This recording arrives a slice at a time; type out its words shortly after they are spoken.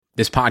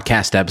This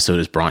podcast episode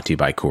is brought to you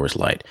by Coors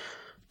Light.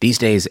 These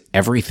days,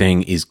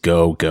 everything is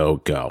go, go,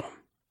 go.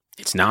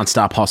 It's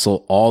nonstop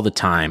hustle all the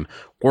time.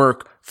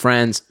 Work,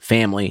 friends,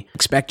 family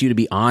expect you to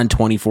be on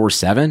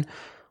 24/7.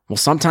 Well,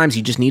 sometimes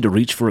you just need to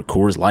reach for a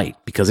Coors Light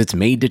because it's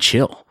made to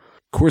chill.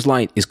 Coors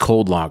Light is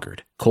cold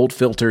lagered, cold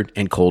filtered,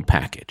 and cold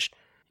packaged.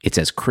 It's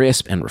as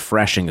crisp and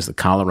refreshing as the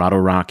Colorado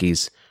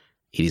Rockies.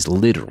 It is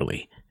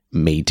literally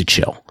made to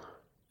chill.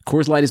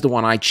 Coors Light is the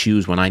one I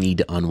choose when I need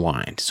to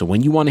unwind. So when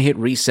you want to hit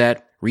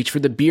reset, reach for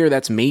the beer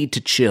that's made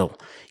to chill.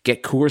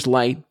 Get Coors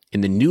Light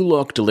in the new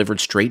look delivered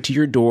straight to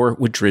your door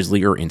with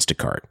Drizzly or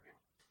Instacart.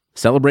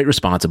 Celebrate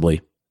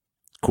responsibly.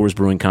 Coors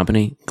Brewing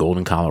Company,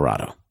 Golden,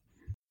 Colorado.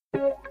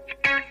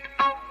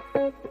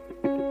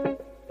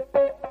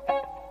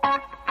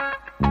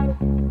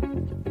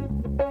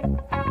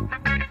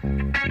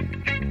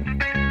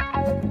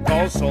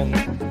 Karlsson,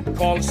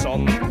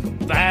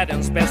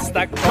 världens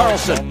bästa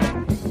Karlsson,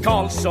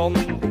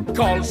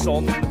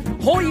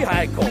 hoj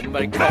här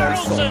kommer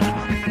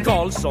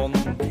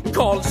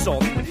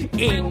Karlsson,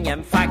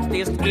 ingen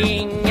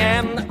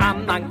ingen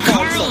annan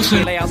Karlsson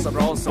spelar jag så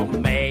bra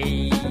som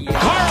mig.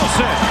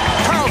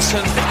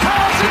 Karlsson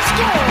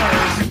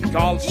scores!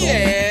 Karlsson,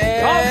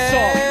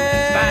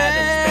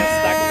 världens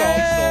bästa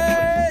Karlsson.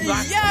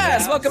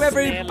 Yes, welcome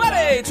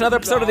everybody to another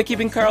episode of the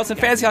Keeping Karlsson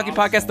Fantasy Hockey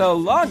Podcast, the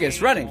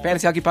longest running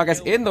fantasy hockey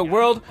podcast in the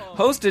world,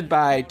 hosted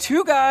by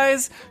two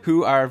guys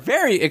who are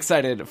very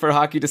excited for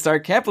hockey to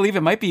start. Can't believe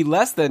it might be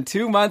less than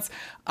 2 months.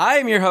 I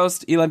am your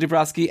host, Elon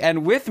Dubrowski,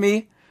 and with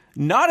me,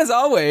 not as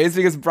always,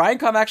 because Brian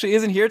Com actually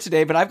isn't here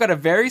today, but I've got a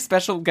very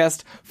special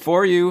guest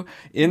for you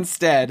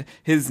instead.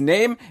 His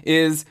name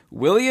is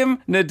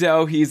William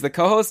Nadeau. He's the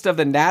co-host of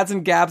the Nads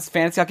and Gabs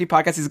Fantasy Hockey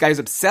Podcast. He's a guy who's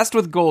obsessed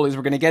with goalies.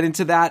 We're going to get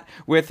into that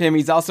with him.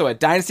 He's also a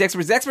dynasty expert.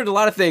 He's an expert in a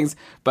lot of things.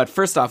 But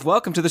first off,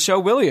 welcome to the show,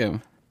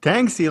 William.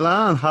 Thanks,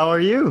 Elon. How are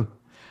you?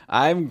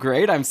 I'm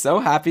great. I'm so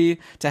happy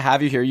to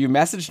have you here. You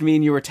messaged me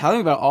and you were telling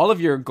me about all of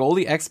your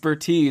goalie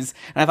expertise.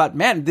 And I thought,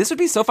 man, this would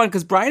be so fun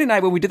because Brian and I,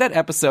 when we did that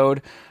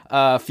episode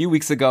a few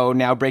weeks ago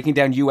now, breaking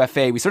down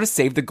UFA, we sort of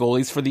saved the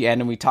goalies for the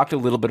end and we talked a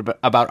little bit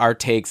about our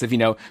takes of,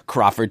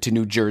 Crawford to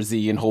New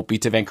Jersey and Holtby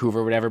to Vancouver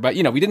or whatever. But,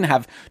 we didn't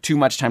have too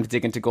much time to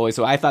dig into goalies.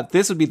 So I thought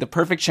this would be the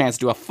perfect chance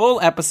to do a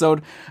full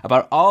episode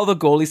about all the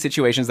goalie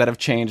situations that have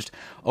changed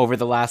over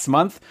the last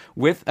month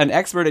with an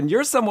expert. And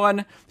you're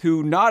someone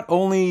who not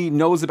only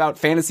knows about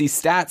fantasy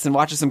stats and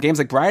watches some games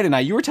like Brian and I,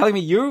 you were telling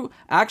me you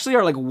actually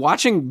are like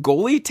watching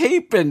goalie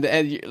tape and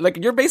like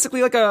you're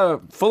basically like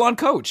a full-on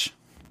coach.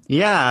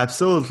 Yeah,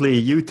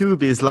 absolutely.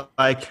 YouTube is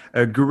like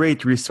a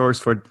great resource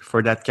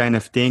for that kind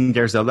of thing.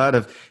 There's a lot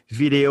of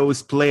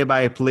videos,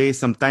 play-by-play,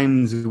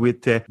 sometimes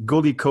with a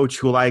goalie coach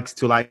who likes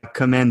to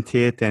comment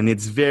it, and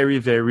it's very,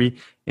 very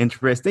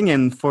interesting.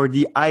 And for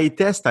the eye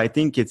test, I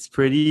think it's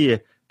pretty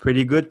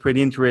good,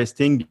 pretty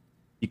interesting,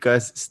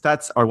 because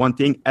stats are one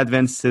thing,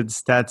 advanced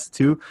stats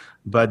too,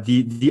 but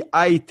the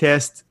eye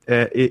test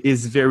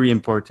is very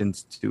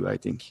important too, I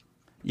think.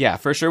 Yeah,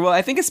 for sure. Well,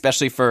 I think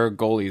especially for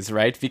goalies,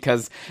 right?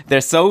 Because they're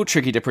so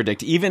tricky to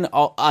predict. Even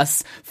all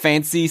us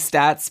fancy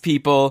stats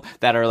people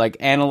that are like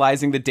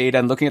analyzing the data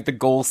and looking at the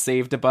goals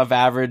saved above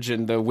average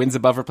and the wins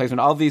above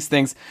replacement, all these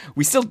things,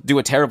 we still do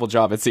a terrible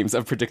job, it seems,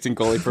 of predicting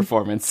goalie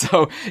performance.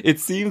 So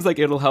it seems like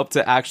it'll help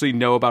to actually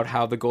know about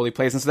how the goalie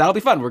plays. And so that'll be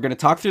fun. We're going to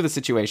talk through the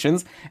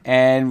situations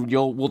and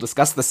we'll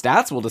discuss the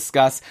stats. We'll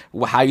discuss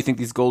how you think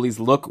these goalies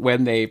look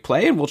when they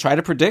play. And we'll try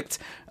to predict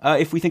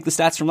if we think the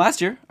stats from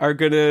last year are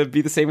going to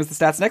be the same as the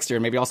stats next year.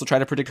 Maybe also try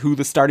to predict who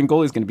the starting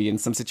goalie is going to be in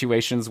some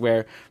situations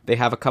where they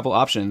have a couple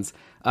options.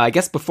 I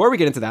guess before we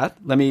get into that,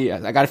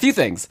 I got a few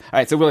things. All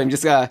right, so William,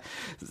 just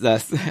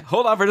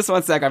hold on for just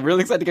 1 sec. I'm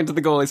really excited to get into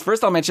the goalies.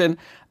 First, I'll mention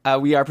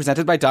we are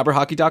presented by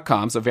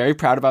DobberHockey.com, so very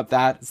proud about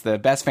that. It's the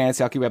best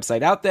fantasy hockey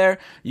website out there.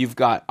 You've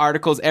got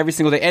articles every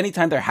single day.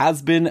 Anytime there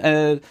has been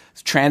a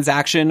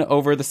transaction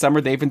over the summer,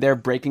 they've been there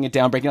breaking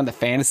down the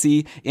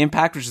fantasy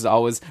impact, which is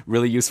always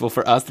really useful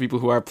for us, the people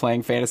who are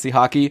playing fantasy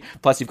hockey.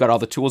 Plus, you've got all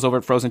the tools over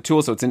at Frozen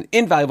Tools, so it's an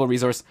invaluable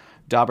resource,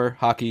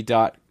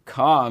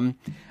 DobberHockey.com.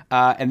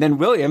 And then,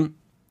 William,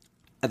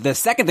 the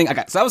second thing I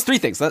got, so that was 3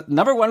 things.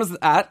 Number 1 was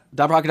at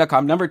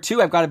DobberHockey.com. Number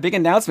 2, I've got a big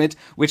announcement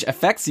which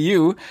affects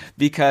you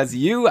because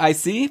you, I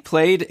see,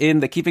 played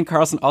in the Keeping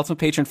Karlsson Ultimate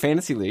Patron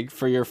Fantasy League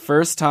for your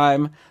first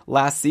time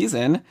last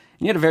season. And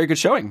you had a very good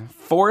showing.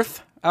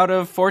 4th out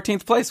of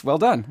 14th place. Well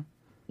done.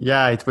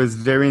 Yeah, it was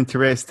very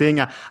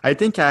interesting. I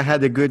think I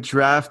had a good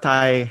draft.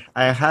 I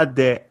had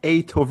the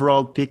 8th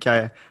overall pick,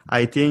 I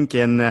think,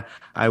 and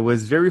I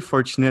was very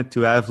fortunate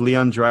to have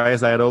Leon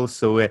Draisaitl,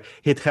 so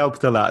it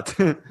helped a lot.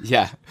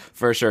 Yeah,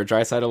 for sure.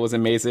 Draisaitl was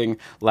amazing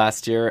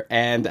last year,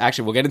 and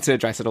actually we'll get into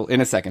Draisaitl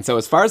in a second. So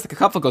as far as the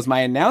Cupful goes,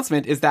 my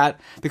announcement is that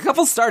the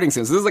Cupful's starting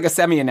soon. So this is like a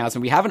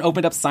semi-announcement. We haven't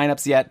opened up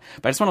signups yet,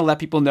 but I just want to let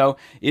people know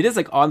it is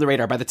like on the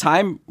radar. By the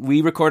time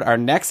we record our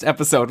next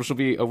episode, which will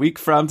be a week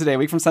from today, a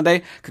week from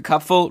Sunday,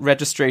 Cupful April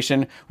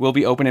registration will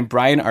be open, and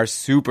Brian are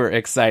super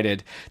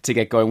excited to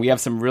get going. We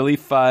have some really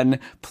fun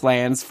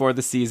plans for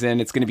the season.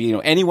 It's going to be,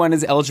 anyone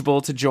is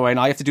eligible to join.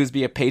 All you have to do is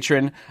be a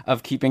patron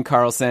of Keeping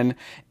Karlsson,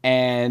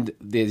 and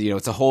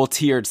it's a whole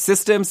tiered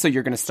system. So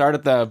you're going to start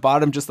at the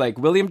bottom just like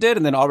William did,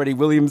 and then already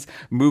Williams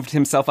moved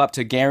himself up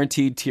to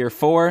guaranteed tier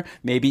 4,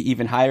 maybe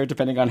even higher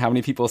depending on how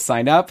many people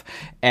sign up.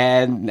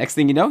 And next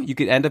thing you know, you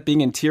could end up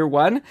being in tier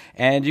 1,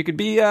 and you could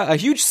be a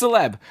huge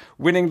celeb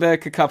winning the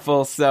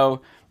Cupful.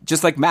 So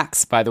just like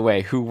Max, by the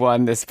way, who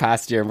won this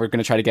past year. And we're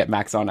going to try to get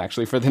Max on,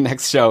 actually, for the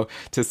next show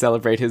to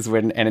celebrate his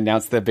win and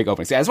announce the big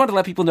opening. So I just wanted to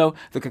let people know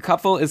the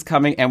Cupful is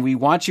coming, and we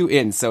want you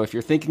in. So if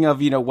you're thinking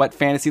of, what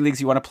fantasy leagues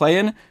you want to play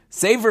in,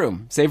 save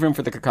room. Save room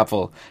for the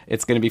Cupful.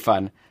 It's going to be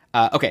fun.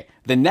 Okay,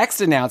 the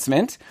next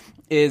announcement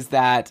is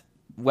that,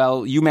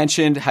 well, you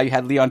mentioned how you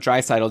had Leon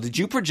Draisaitl. Did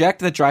you project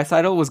that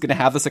Draisaitl was going to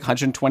have this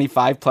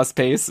 125-plus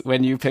pace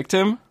when you picked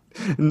him?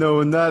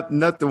 No, not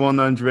the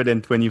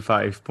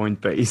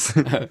 125-point pace.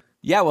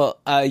 Yeah, well,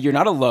 you're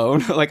not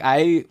alone.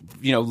 I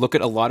look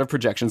at a lot of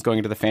projections going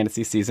into the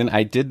fantasy season.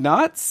 I did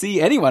not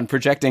see anyone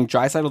projecting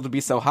Draisaitl to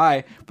be so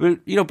high.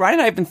 But, Brian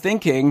and I have been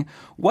thinking,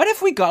 what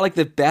if we got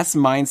the best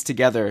minds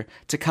together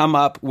to come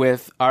up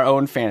with our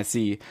own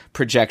fantasy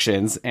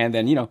projections? And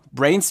then,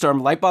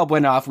 brainstorm, light bulb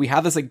went off. We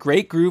have this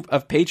great group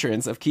of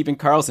patrons of Keeping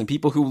Karlsson,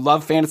 people who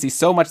love fantasy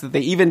so much that they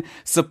even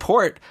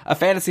support a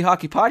fantasy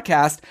hockey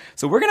podcast.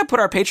 So we're going to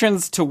put our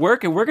patrons to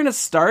work, and we're going to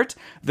start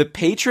the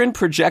Patron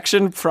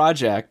Projection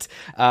Project.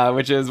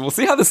 Which is, we'll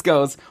see how this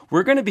goes.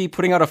 We're going to be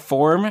putting out a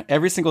form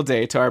every single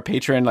day to our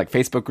patron,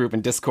 Facebook group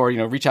and Discord,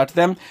 reach out to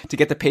them to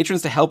get the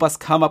patrons to help us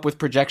come up with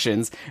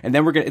projections. And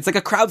then it's like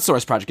a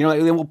crowdsource project,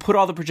 then we'll put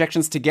all the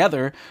projections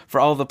together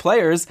for all the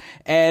players,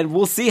 and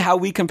we'll see how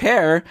we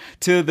compare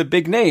to the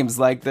big names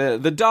like the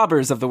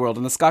Daubers of the world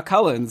and the Scott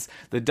Cullens,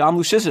 the Dom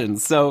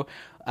Luszczyszyn's. So,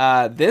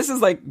 this is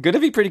going to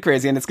be pretty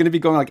crazy, and it's going to be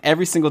going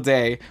every single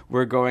day.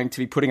 We're going to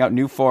be putting out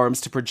new forms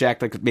to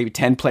project maybe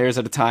 10 players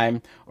at a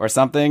time or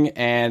something.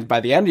 And by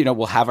the end,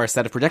 we'll have our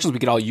set of projections. We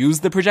could all use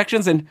the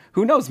projections, and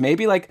who knows,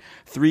 maybe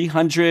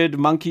 300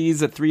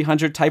 monkeys, a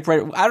 300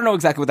 typewriter. I don't know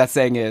exactly what that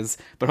saying is,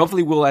 but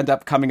hopefully we'll end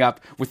up coming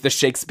up with the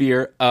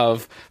Shakespeare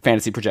of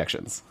fantasy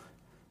projections.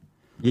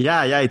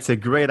 Yeah, it's a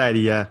great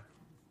idea.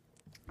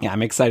 Yeah,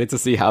 I'm excited to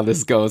see how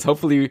this goes.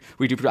 Hopefully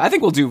we do. I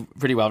think we'll do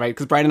pretty well, right?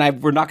 Because Brian and I,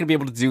 we're not going to be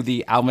able to do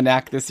the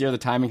almanac this year. The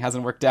timing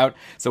hasn't worked out.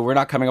 So we're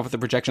not coming up with the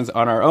projections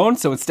on our own.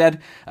 So instead,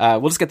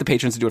 we'll just get the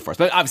patrons to do it for us.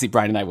 But obviously,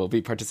 Brian and I will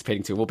be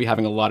participating too. We'll be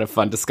having a lot of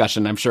fun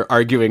discussion, I'm sure,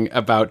 arguing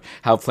about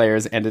how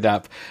players ended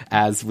up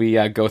as we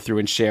go through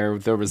and share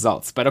the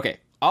results. But okay.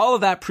 All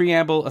of that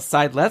preamble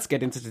aside, let's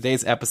get into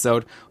today's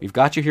episode. We've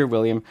got you here,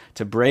 William,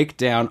 to break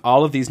down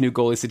all of these new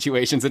goalie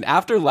situations. And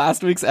after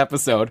last week's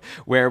episode,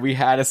 where we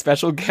had a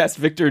special guest,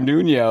 Victor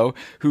Nuno,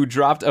 who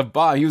dropped a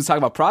bomb. He was talking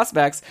about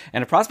prospects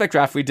and a prospect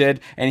draft we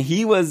did, and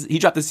he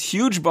dropped this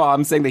huge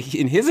bomb saying that,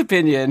 in his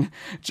opinion,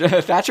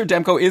 Thatcher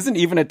Demko isn't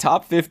even a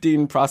top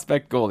 15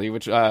 prospect goalie,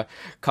 which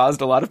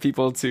caused a lot of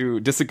people to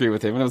disagree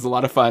with him. And it was a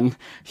lot of fun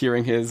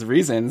hearing his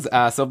reasons.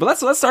 But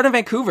let's start in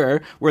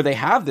Vancouver, where they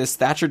have this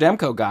Thatcher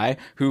Demko guy,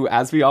 who,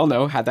 as we all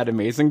know, had that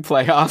amazing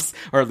playoffs,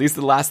 or at least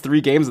the last 3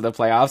 games of the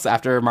playoffs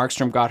after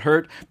Markstrom got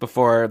hurt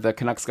before the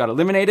Canucks got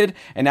eliminated.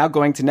 And now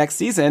going to next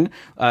season,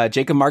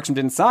 Jacob Markstrom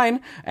didn't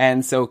sign,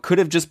 and so could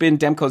have just been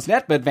Demko's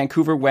net, but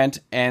Vancouver went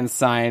and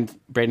signed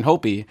Braden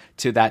Holtby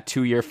to that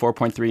 2-year,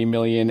 $4.3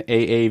 million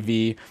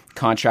AAV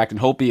contract. And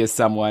Holtby is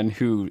someone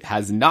who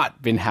has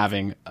not been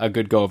having a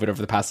good go of it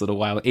over the past little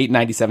while.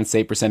 .897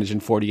 save percentage in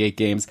 48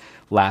 games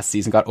last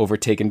season. Got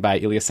overtaken by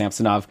Ilya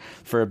Samsonov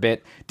for a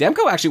bit.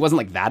 Demko actually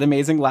wasn't that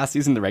amazing last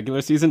season, the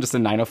regular season, just a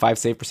 .905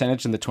 save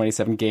percentage in the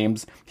 27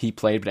 games he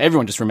played. But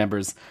everyone just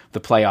remembers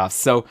the playoffs.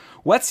 So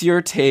what's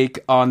your take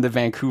on the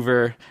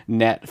Vancouver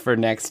net for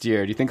next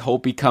year? Do you think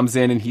Holtby comes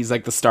in and he's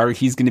the starter?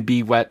 He's going to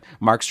be what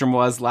Markstrom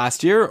was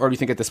last year? Or do you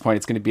think at this point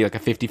it's going to be a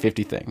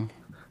 50-50 thing?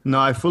 No,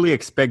 I fully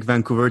expect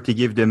Vancouver to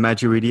give the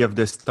majority of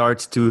the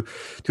starts to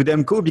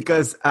Demko,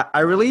 because I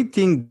really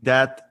think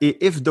that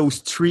if those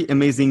 3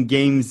 amazing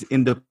games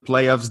in the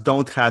playoffs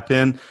don't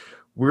happen,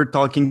 we're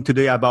talking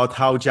today about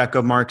how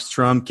Jacob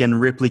Markstrom can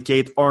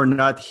replicate or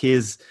not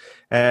his,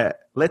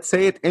 let's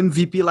say it,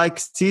 MVP-like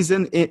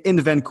season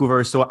in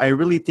Vancouver. So I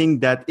really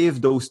think that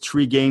if those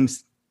 3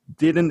 games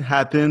didn't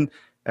happen,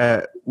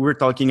 we're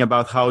talking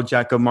about how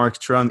Jacob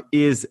Markstrom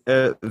is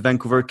a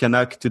Vancouver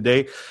Canuck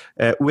today,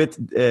 with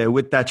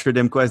Thatcher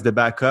Demko as the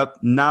backup.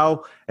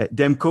 Now,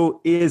 Demko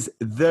is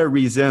the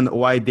reason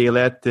why they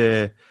let,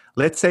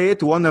 let's say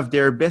it, one of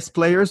their best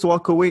players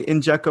walk away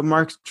in Jacob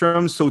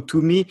Markstrom. So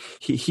to me,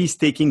 he's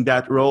taking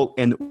that role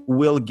and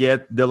will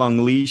get the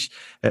long leash.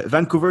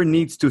 Vancouver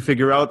needs to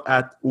figure out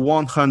at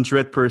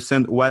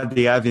 100% what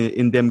they have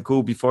in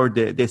Demko before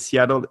the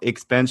Seattle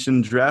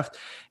expansion draft.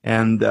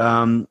 And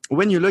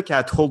when you look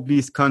at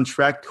Holtby's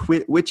contract,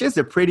 which is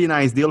a pretty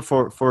nice deal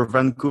for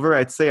Vancouver,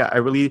 I'd say I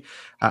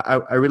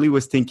really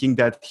was thinking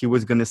that he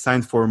was going to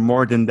sign for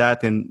more than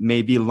that and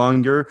maybe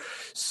longer.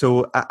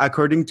 So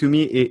according to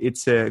me,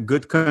 it's a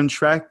good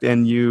contract,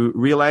 and you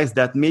realize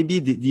that maybe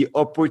the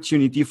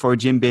opportunity for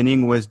Jim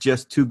Benning was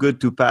just too good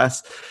to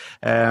pass,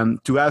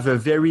 to have a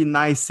very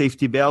nice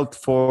safety belt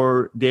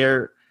for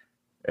their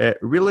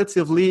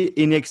relatively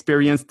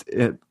inexperienced,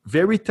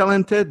 very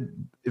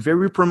talented,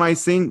 very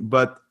promising,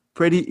 but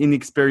pretty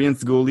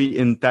inexperienced goalie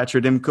in Thatcher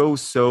Demko.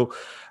 So,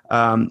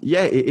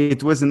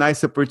 it was a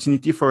nice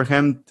opportunity for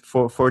him,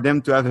 for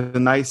them to have a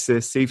nice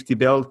safety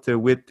belt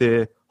with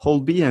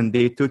Holtby, and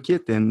they took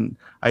it. And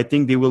I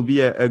think they will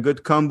be a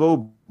good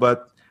combo,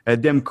 but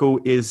Demko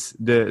is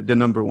the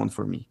number one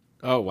for me.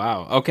 Oh,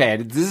 wow. Okay.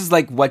 This is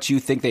like what you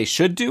think they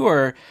should do,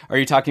 or are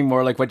you talking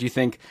more like what you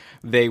think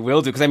they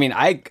will do? Because I mean,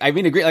 I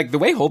agree. Like the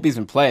way Holtby's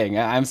been playing,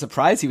 I'm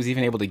surprised he was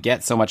even able to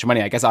get so much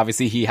money. I guess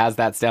obviously he has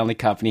that Stanley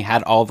Cup and he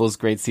had all those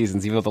great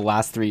seasons, even though the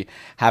last 3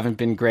 haven't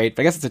been great.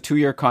 But I guess it's a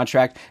 2-year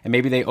contract, and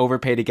maybe they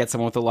overpay to get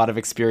someone with a lot of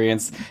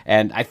experience.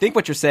 And I think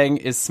what you're saying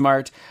is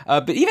smart.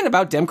 But even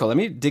about Demko, let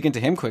me dig into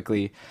him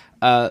quickly.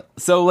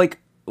 So like,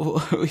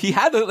 he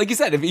had, like you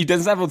said, if he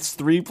doesn't have those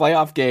 3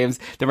 playoff games,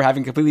 then we're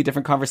having completely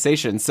different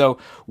conversations. So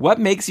what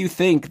makes you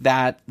think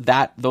that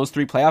those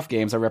 3 playoff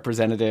games are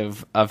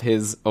representative of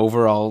his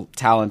overall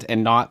talent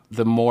and not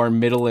the more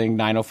middling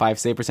 .905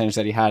 save percentage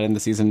that he had in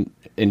the season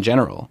in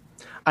general?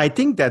 I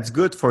think that's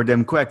good for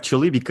Demko,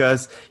 actually,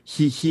 because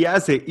he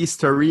has a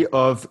history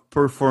of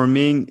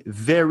performing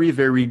very,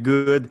 very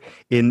good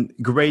in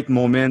great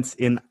moments,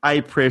 in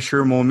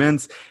high-pressure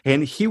moments.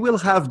 And he will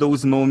have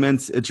those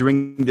moments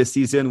during the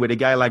season with a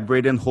guy like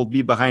Braden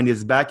Holtby behind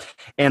his back.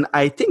 And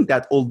I think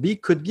that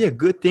Holtby could be a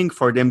good thing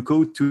for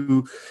Demko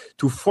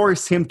to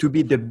force him to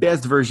be the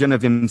best version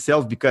of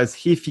himself, because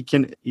if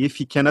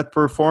he cannot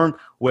perform,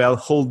 well,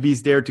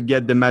 Holtby's there to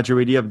get the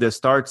majority of the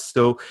starts.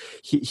 So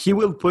he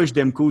will push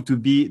Demko to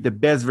be the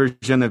best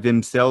version of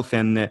himself,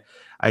 and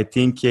I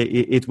think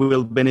it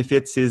will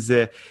benefit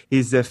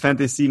his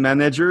fantasy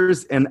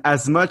managers. And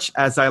as much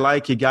as I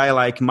like a guy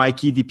like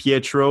Mikey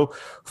DiPietro,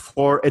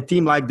 for a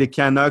team like the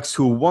Canucks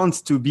who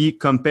wants to be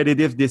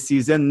competitive this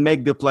season,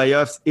 make the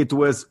playoffs, it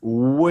was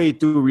way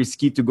too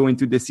risky to go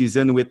into the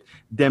season with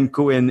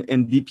Demko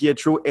and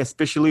DiPietro,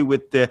 especially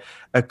with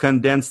a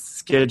condensed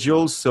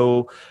schedule.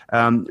 So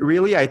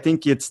really, I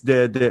think it's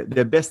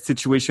the best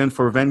situation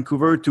for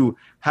Vancouver to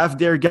have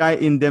their guy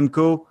in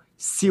Demko,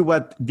 see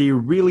what they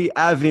really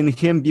have in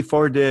him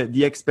before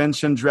the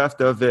expansion draft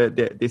of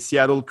the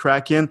Seattle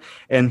Kraken.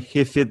 And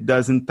if it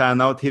doesn't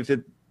pan out, if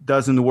it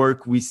doesn't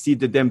work, we see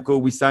the Demko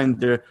we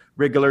signed the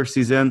regular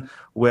season,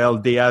 well,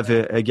 they have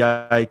a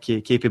guy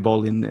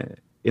capable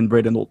in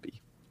Braden Holtby.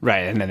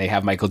 Right, and then they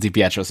have Michael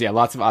DiPietro. So yeah,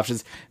 lots of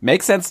options.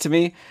 Makes sense to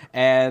me.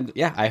 And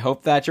yeah, I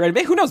hope that you're right.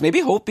 Maybe, who knows? Maybe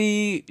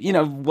Holtby,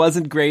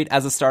 wasn't great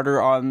as a starter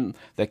on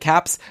the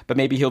Caps, but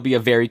maybe he'll be a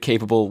very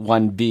capable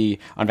 1B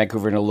on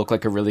Vancouver, and it'll look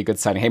like a really good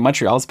signing. Hey,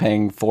 Montreal's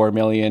paying $4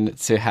 million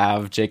to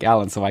have Jake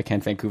Allen, so why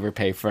can't Vancouver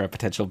pay for a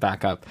potential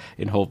backup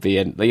in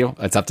Holtby? And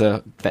it's up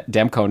to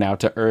Demko now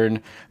to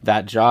earn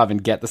that job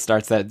and get the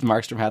starts that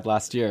Markstrom had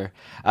last year.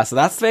 So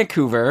that's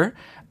Vancouver.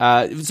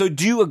 So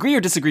do you agree or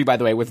disagree, by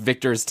the way, with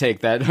Victor's take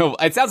that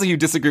it sounds like you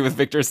disagree with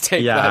Victor's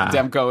take that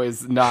Demko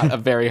is not a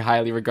very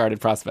highly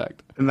regarded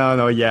prospect?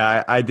 No,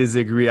 yeah, I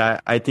disagree.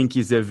 I think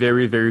he's a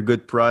very, very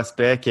good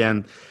prospect,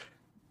 and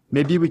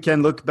maybe we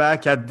can look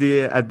back at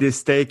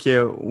this take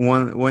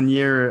 1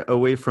 year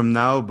away from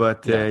now.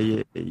 But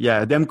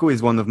Demko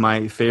is one of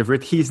my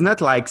favorite. He's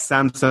not like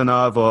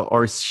Samsonov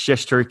or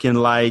Shesterkin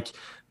like,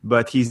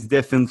 but he's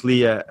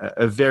definitely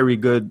a very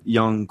good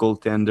young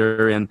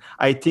goaltender, and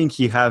I think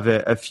he have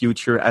a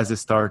future as a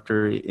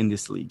starter in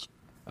this league.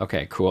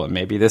 Okay, cool.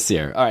 Maybe this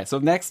year. All right, so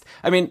next,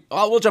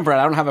 we'll jump around.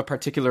 I don't have a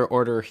particular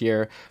order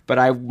here, but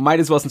I might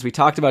as well, since we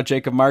talked about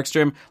Jacob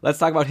Markstrom, let's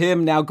talk about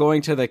him now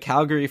going to the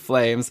Calgary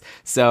Flames.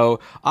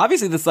 So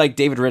obviously this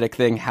David Rittich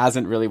thing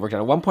hasn't really worked out.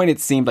 At one point it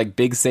seemed like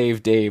Big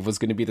Save Dave was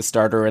going to be the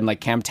starter, and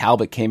Cam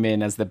Talbot came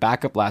in as the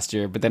backup last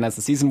year. But then as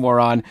the season wore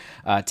on,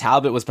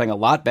 Talbot was playing a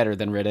lot better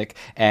than Rittich,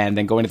 and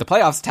then going to the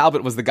playoffs,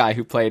 Talbot was the guy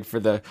who played for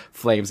the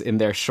Flames in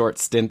their short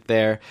stint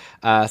there.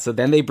 So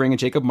then they bring in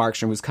Jacob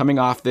Markstrom, who's coming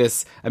off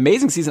this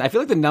amazing season. I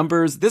feel like the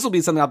numbers, this will be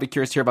something I'll be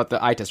curious to hear about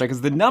the eye test, right?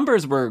 Because the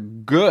numbers were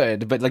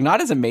good, but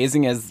not as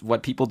amazing as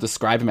what people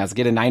describe him as.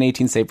 Get a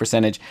 .918 save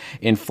percentage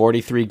in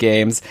 43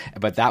 games,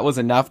 but that was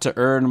enough to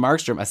earn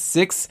Markstrom a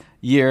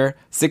 6-year,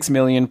 $6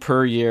 million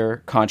per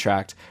year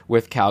contract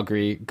with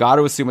Calgary. Got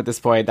to assume at this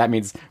point that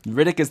means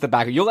Rittich is the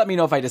backup. You'll let me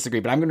know if I disagree,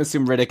 but I'm going to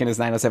assume Rittich and his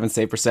 .907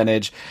 save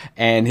percentage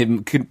and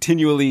him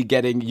continually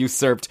getting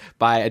usurped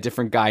by a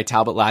different guy.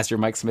 Talbot last year,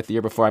 Mike Smith the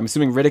year before. I'm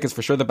assuming Rittich is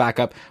for sure the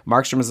backup.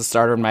 Markstrom is the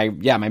starter. And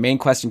my main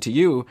question to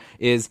you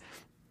is,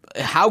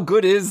 how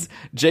good is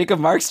Jacob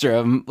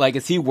Markstrom?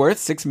 Is he worth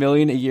 $6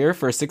 million a year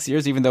for 6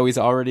 years, even though he's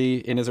already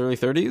in his early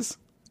 30s?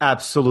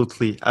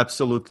 Absolutely,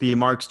 absolutely.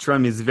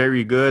 Markstrom is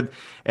very good,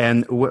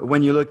 and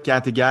when you look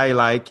at a guy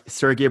like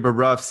Sergei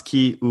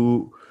Bobrovsky,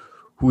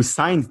 who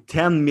signed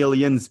 10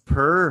 millions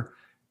per,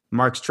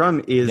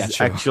 Markstrom is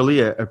actually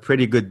a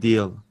pretty good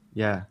deal.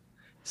 Yeah.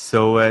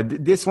 So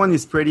this one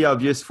is pretty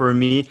obvious for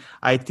me.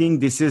 I think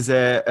this is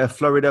a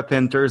Florida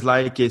Panthers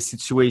like a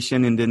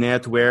situation in the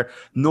net where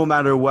no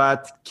matter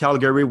what,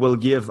 Calgary will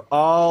give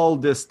all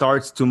the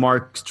starts to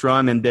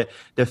Markstrom, and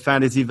the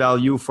fantasy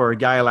value for a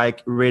guy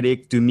like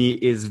Rittich to me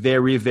is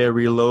very,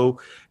 very low.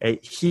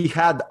 He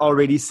had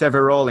already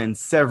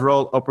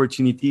several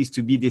opportunities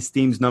to be this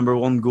team's number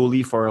one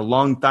goalie for a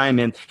long time,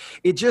 and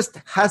it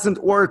just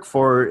hasn't worked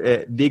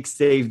for Big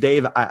Save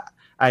Dave.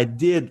 I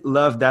did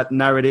love that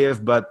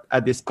narrative, but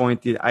at this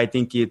point, I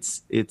think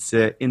it's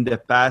in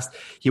the past.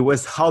 He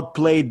was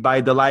outplayed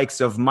by the likes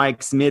of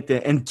Mike Smith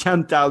and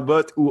Cam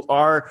Talbot, who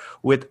are,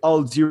 with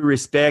all due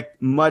respect,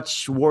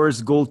 much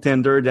worse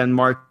goaltender than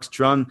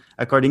Markstrom,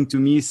 according to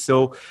me.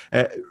 So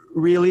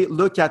really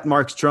look at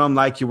Markstrom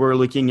like you were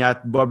looking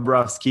at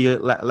Bobrovsky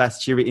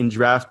last year in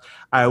draft.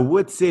 I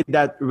would say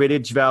that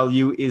Rittich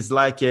value is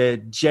like a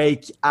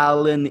Jake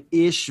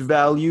Allen-ish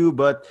value,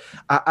 but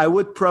I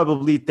would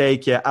probably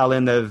take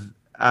Allen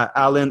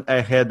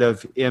ahead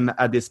of him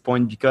at this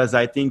point, because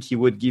I think he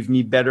would give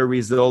me better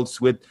results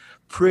with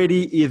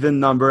pretty even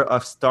number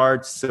of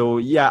starts. So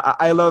yeah,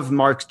 I love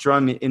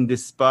Markstrom in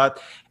this spot,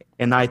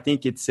 and I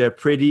think it's a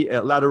pretty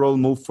lateral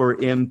move for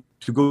him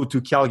to go to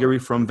Calgary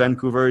from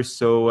Vancouver.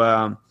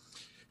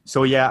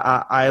 So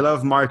yeah, I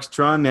love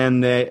Markstrom,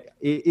 and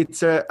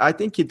I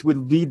think it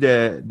will be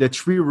the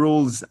three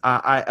rules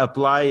I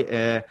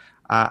apply.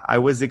 I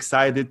was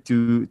excited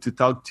to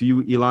talk to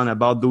you, Elon,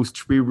 about those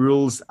three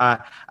rules.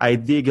 I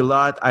dig a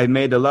lot. I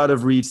made a lot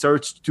of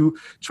research to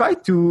try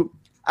to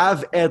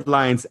have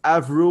headlines,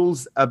 have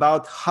rules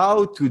about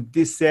how to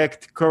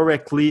dissect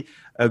correctly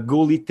a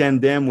goalie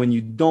tandem when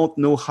you don't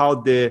know how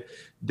the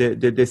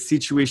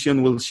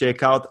situation will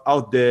shake out,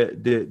 how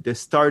the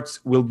starts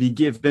will be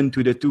given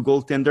to the two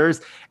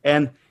goaltenders.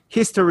 And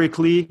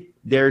historically,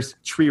 there's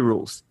three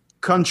rules.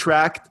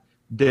 Contract,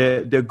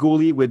 the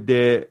goalie with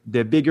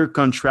the bigger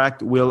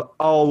contract will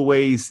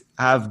always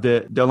have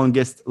the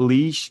longest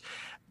leash.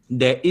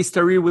 The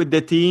history with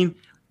the team,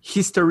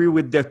 history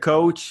with the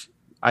coach.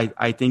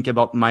 I think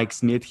about Mike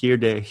Smith here,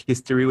 the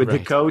history with the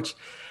coach.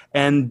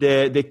 And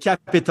the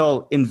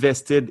capital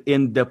invested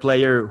in the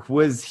player.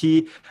 Was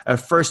he a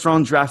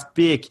first-round draft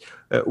pick?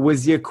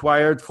 Was he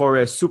acquired for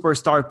a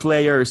superstar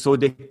player? So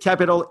the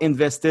capital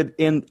invested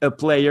in a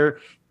player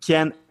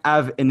can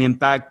have an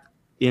impact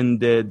in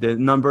the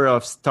number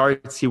of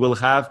starts he will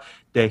have,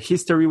 the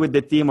history with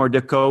the team or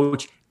the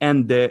coach,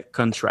 and the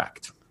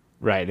contract.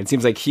 Right. It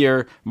seems like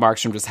here,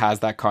 Markstrom just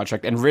has that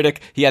contract. And Rittich,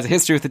 he has a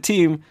history with the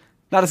team,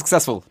 not a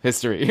successful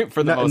history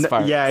for the most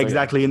part. Yeah, so,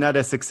 exactly. Yeah. Not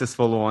a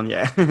successful one,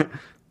 yeah.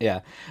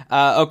 Yeah.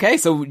 Okay.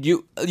 So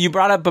you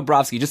brought up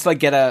Bobrovsky just to like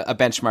get a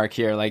benchmark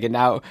here. Like, and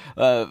now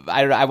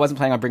I wasn't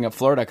planning on bringing up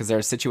Florida because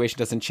their situation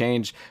doesn't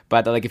change.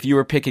 But like, if you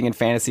were picking in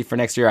fantasy for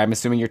next year, I'm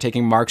assuming you're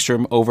taking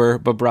Markstrom over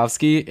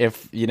Bobrovsky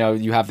if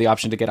you have the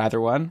option to get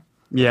either one.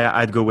 Yeah,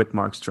 I'd go with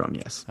Markstrom.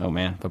 Yes. Oh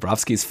man,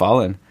 Bobrovsky's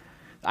fallen.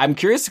 I'm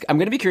curious. I'm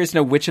going to be curious to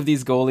know which of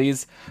these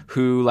goalies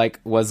who like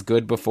was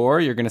good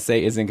before you're going to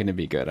say isn't going to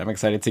be good. I'm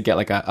excited to get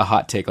like a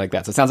hot take like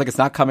that. So it sounds like it's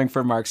not coming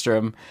for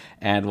Markstrom,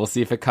 and we'll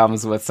see if it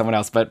comes with someone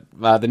else. But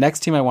the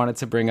next team I wanted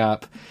to bring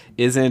up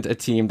isn't a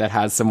team that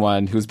has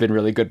someone who's been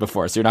really good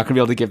before. So you're not going to be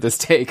able to give this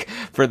take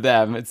for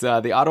them. It's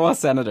the Ottawa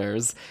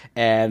Senators,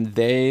 and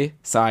they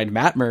signed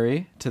Matt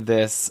Murray to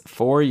this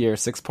 4-year,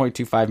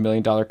 $6.25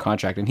 million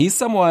contract. And he's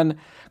someone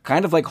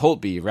kind of like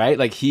Holtby, right?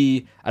 Like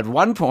he, at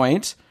one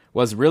point,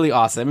 was really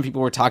awesome.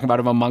 People were talking about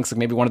him amongst like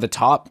maybe one of the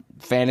top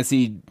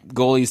fantasy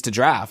goalies to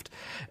draft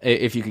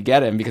if you could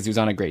get him, because he was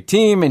on a great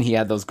team and he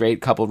had those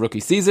great couple rookie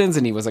seasons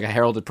and he was like a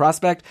heralded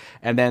prospect.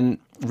 And then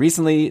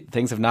recently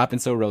things have not been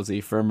so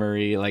rosy for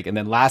Murray. Like, and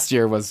then last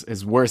year was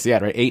his worst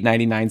yet, right?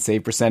 .899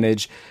 save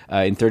percentage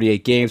in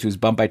 38 games. He was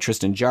bumped by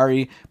Tristan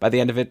Jarry by the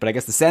end of it. But I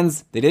guess the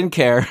Sens, they didn't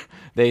care.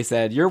 They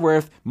said, you're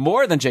worth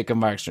more than Jacob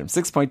Markstrom,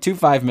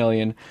 $6.25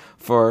 million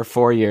for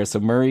 4 years. So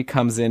Murray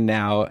comes in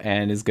now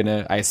and is going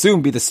to, I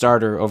assume, be the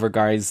starter over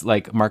guys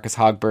like Marcus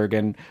Hogberg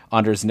and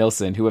Anders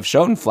Nilsson, who have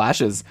shown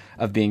flashes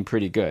of being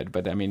pretty good.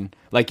 But I mean,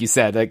 like you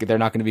said, like they're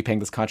not going to be paying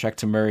this contract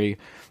to Murray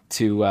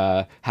to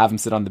have him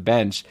sit on the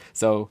bench.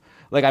 So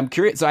like, I'm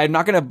curious. So I'm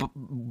not going to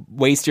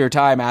waste your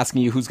time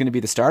asking you who's going to be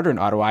the starter in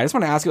Ottawa. I just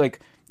want to ask you, like,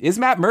 is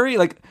Matt Murray,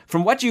 like,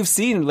 from what you've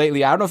seen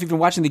lately, I don't know if you've been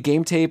watching the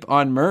game tape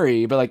on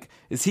Murray, but like,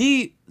 is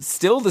he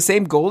still the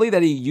same goalie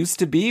that he used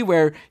to be,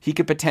 where he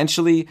could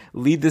potentially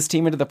lead this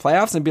team into the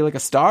playoffs and be like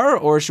a star?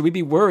 Or should we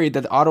be worried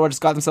that Ottawa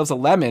just got themselves a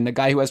lemon, a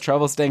guy who has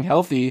trouble staying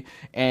healthy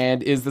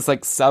and is this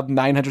like sub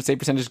 900 save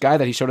percentage guy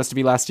that he showed us to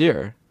be last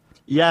year?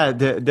 Yeah,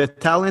 the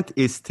talent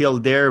is still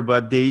there,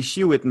 but the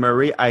issue with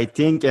Murray, I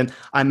think, and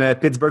I'm a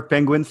Pittsburgh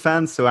Penguin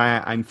fan, so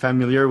I'm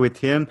familiar with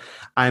him.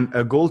 I'm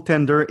a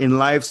goaltender in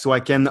life, so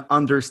I can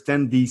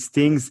understand these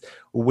things.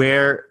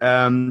 where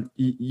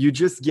you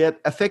just get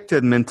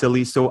affected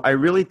mentally. So I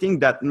really think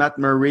that Matt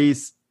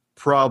Murray's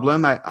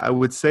problem, I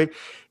would say,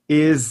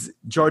 is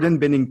Jordan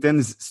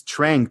Binnington's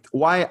strength.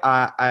 Why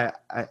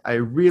I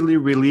really,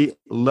 really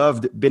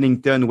loved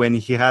Binnington when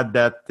he had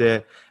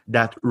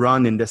that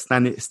run in the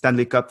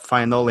Stanley Cup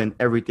final and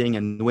everything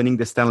and winning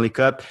the Stanley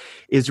Cup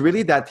is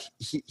really that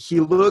he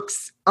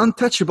looks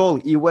untouchable.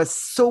 He was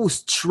so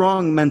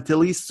strong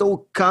mentally,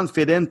 so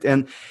confident.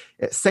 And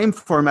same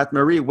for Matt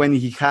Murray when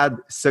he had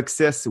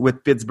success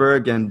with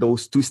Pittsburgh and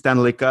those 2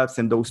 Stanley Cups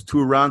and those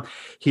 2 runs.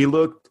 He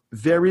looked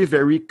very,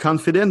 very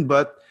confident,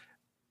 but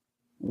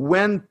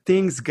when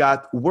things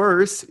got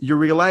worse, you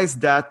realize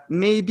that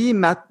maybe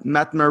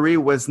Matt Murray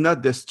was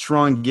not the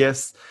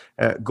strongest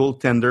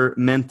goaltender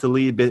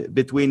mentally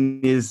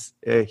between his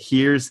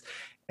ears,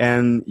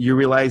 and you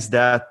realize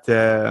that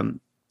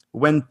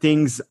when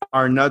things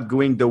are not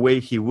going the way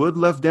he would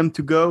love them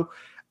to go,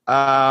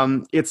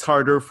 it's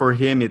harder for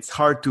him. It's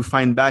hard to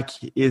find back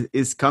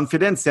his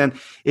confidence, and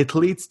it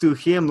leads to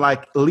him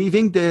like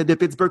leaving the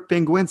Pittsburgh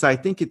Penguins. I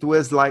think it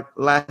was like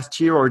last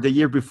year or the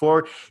year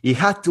before. He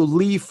had to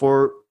leave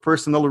for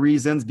personal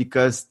reasons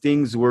because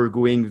things were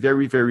going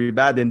very, very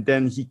bad, and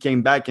then he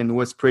came back and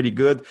was pretty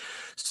good.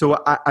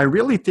 So I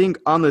really think,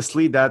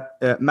 honestly, that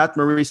Matt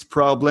Murray's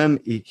problem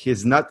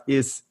is not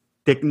his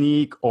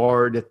technique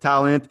or the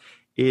talent.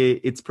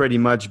 It's pretty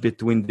much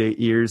between the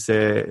ears.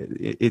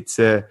 It's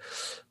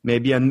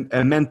maybe a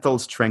mental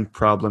strength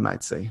problem,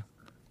 I'd say.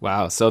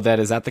 Wow. So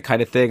is that the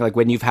kind of thing, like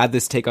when you've had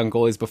this take on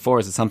goalies before,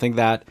 is it something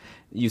that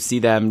you see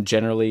them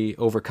generally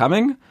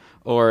overcoming?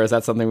 Or is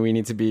that something we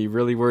need to be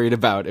really worried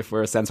about if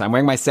we're a Sens fan? I'm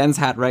wearing my Sens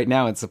hat right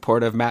now in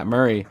support of Matt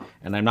Murray,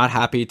 and I'm not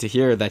happy to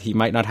hear that he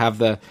might not have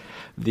the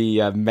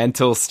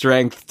mental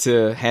strength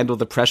to handle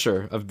the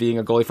pressure of being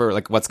a goalie for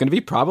like what's going to be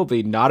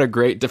probably not a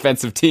great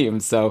defensive team.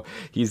 So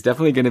he's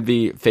definitely going to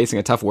be facing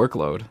a tough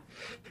workload.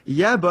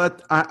 Yeah,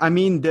 but I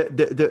mean,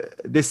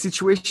 the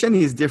situation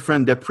is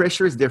different. The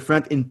pressure is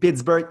different. In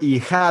Pittsburgh, he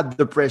had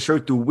the pressure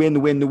to win,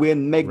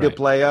 make the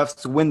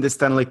playoffs, win the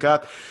Stanley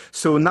Cup.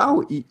 So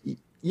now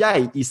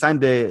he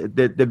signed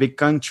the big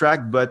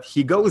contract, but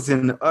he goes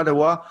in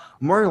Ottawa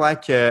more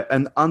like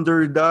an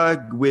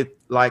underdog with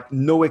like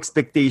no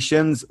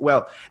expectations.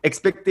 Well,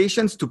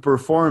 expectations to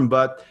perform,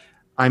 but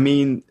I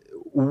mean,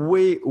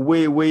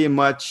 way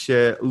much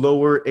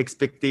lower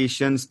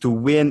expectations to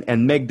win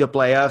and make the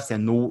playoffs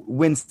and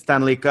win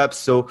Stanley Cup.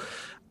 So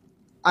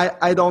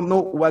I don't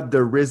know what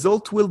the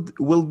result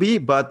will be,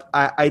 but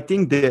I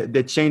think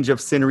the change of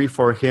scenery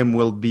for him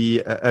will be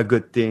a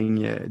good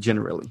thing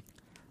generally.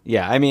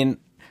 Yeah, I mean,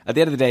 at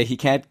the end of the day, he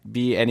can't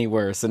be any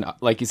worse. And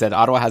like you said,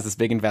 Ottawa has this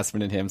big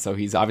investment in him, so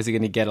he's obviously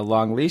going to get a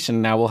long leash.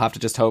 And now we'll have to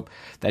just hope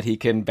that he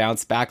can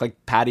bounce back.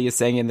 Like Patty is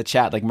saying in the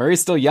chat, like Murray's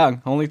still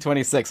young, only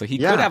 26, so he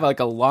could have like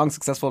a long,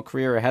 successful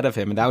career ahead of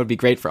him, and that would be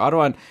great for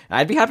Ottawa. And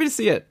I'd be happy to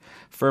see it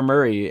for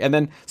Murray. And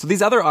then, so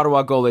these other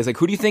Ottawa goalies, like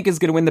who do you think is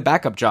going to win the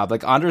backup job?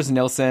 Like Anders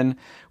Nilsson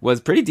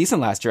was pretty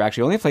decent last year,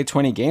 actually. Only played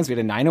 20 games. We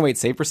had a 908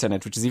 save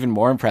percentage, which is even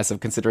more impressive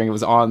considering it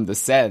was on the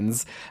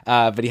Sens.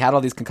 But he had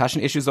all these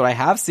concussion issues that I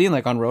have seen,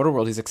 like on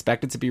Roto-World, he's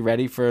expected to be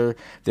ready for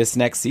this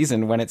next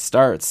season when it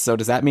starts. So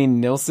does that mean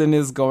Nilsson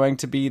is going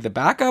to be the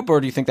backup,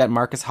 or do you think that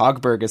Marcus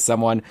Hogberg is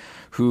someone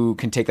who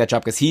can take that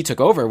job? Because he took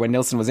over when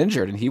Nilsson was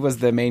injured, and he was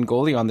the main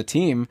goalie on the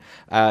team,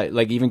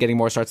 like even getting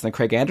more starts than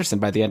Craig Anderson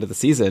by the end of the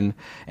season.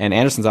 And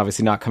Anderson's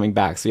obviously not coming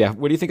back. So yeah,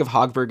 what do you think of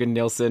Hogberg and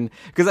Nilsson?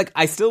 Because like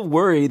I still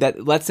worry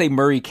that, let's say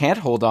Murray can't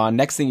hold on.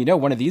 Next thing you know,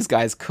 one of these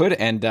guys could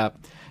end up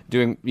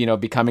doing,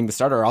 becoming the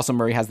starter. Also,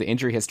 Murray has the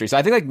injury history. So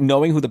I think like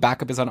knowing who the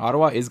backup is on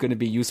Ottawa is going to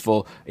be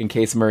useful in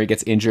case Murray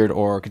gets injured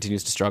or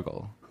continues to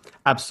struggle.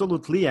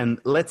 Absolutely.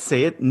 And let's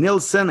say it,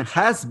 Nilsson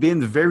has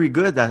been very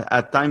good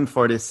at time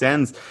for the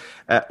Sens.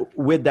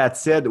 With that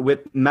said,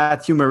 with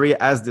Matthew Murray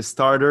as the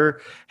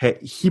starter,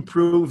 he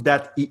proved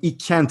that he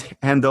can't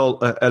handle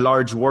a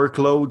large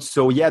workload.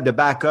 So yeah, the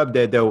backup,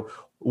 the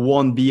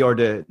 1B or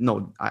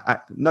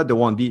not the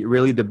 1B,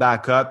 really the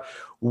backup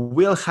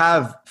will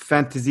have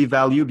fantasy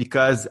value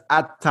because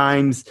at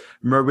times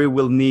Murray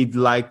will need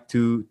like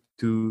to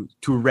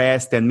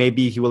rest and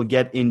maybe he will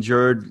get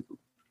injured.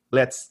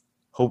 Let's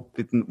hope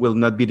it will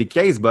not be the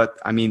case, but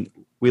I mean,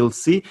 we'll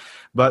see.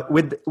 But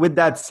with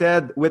that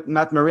said, with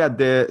Matt Murray at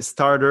the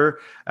starter,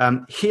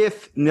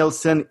 if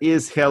Nilsson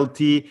is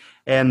healthy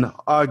and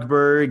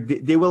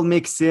Hogberg, they will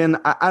mix in.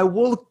 I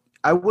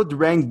would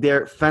rank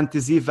their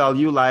fantasy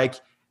value like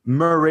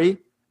Murray,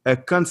 a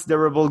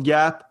considerable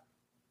gap,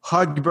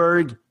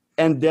 Hogberg,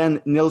 and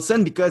then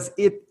Nilsson, because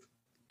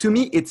to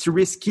me it's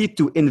risky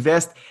to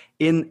invest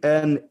in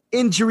an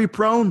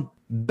injury-prone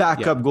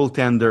backup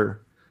goaltender.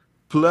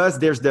 Plus,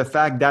 there's the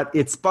fact that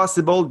it's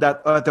possible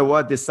that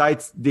Ottawa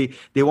decides they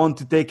want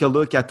to take a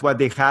look at what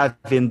they have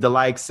in the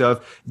likes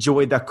of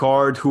Joey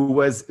Daccord, who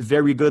was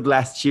very good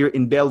last year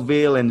in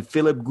Belleville, and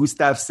Philip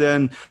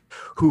Gustafsson,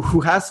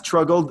 who has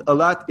struggled a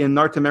lot in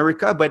North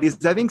America, but is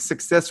having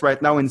success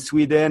right now in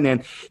Sweden.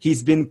 And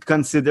he's been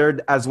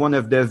considered as one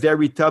of the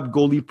very top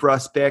goalie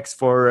prospects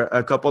for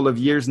a couple of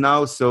years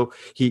now. So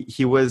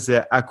he was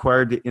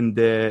acquired in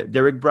the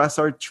Derek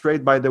Brassard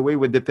trade, by the way,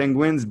 with the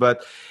Penguins.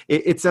 But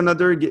it's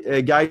another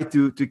guy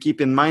to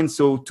keep in mind.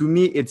 So to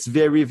me, it's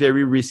very,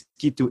 very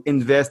risky to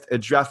invest a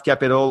draft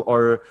capital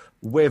or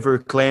waiver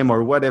claim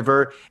or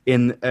whatever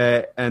in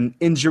an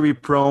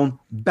injury-prone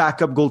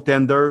backup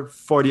goaltender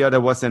for the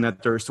Ottawa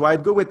Senators. So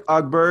I'd go with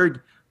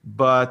Hogberg,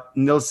 but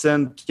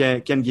Nilsson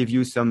can give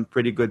you some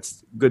pretty good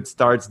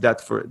starts.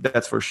 That's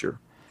for sure.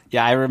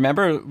 Yeah, I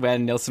remember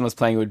when Nilsson was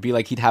playing, it would be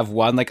like he'd have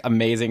one like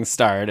amazing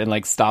start and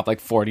like stop like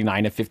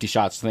 49 of 50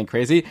 shots, something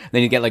crazy.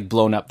 Then he'd get like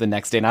blown up the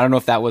next day. And I don't know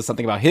if that was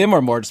something about him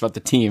or more just about the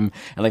team.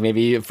 And like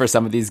maybe for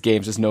some of these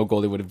games, just no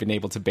goalie would have been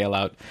able to bail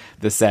out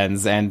the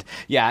Sens. And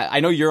yeah,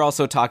 I know you're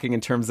also talking in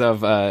terms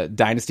of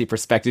dynasty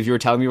perspective. You were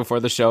telling me before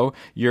the show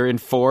you're in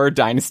 4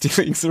 dynasty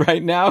leagues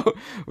right now,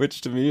 which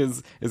to me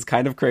is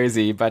kind of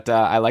crazy. But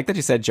I like that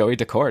you said Joey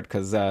Decourt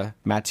because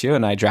Mathieu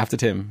and I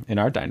drafted him in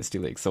our dynasty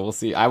league. So we'll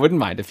see. I wouldn't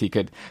mind if he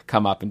could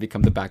come up and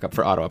become the backup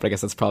for Ottawa, but I guess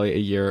that's probably a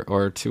year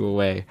or 2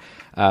 away.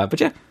 But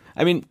yeah,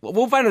 I mean,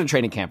 we'll find out in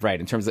training camp, right?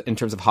 In terms of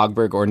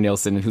Hogberg or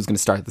Nilsson, and who's going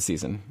to start the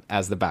season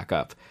as the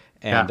backup.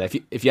 And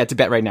if you had to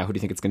bet right now, who do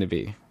you think it's going to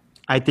be?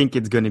 I think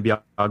it's going to be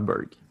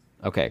Hogberg.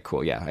 Okay,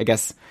 cool. Yeah, I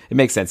guess it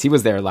makes sense. He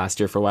was there last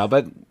year for a while,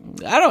 but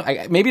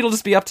maybe it'll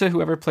just be up to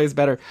whoever plays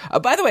better.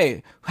 By the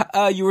way,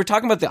 you were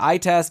talking about the eye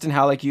test and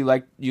how you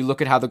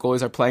look at how the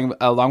goalies are playing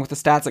along with the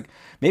stats. Like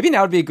maybe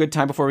now would be a good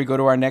time before we go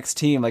to our next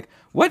team. Like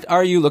what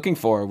are you looking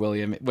for,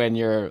 William, when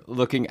you're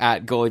looking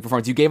at goalie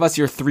performance? You gave us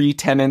your 3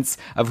 tenets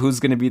of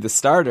who's going to be the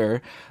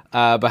starter.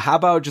 But how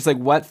about just like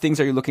what things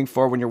are you looking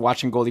for when you're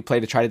watching goalie play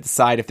to try to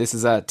decide if this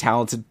is a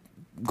talented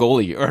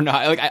goalie or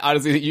not? Like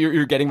honestly,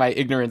 you're getting my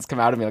ignorance come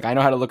out of me. Like I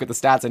know how to look at the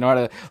stats, I know how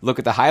to look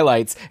at the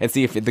highlights and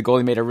see if the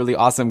goalie made a really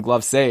awesome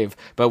glove save.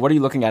 But what are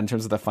you looking at in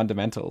terms of the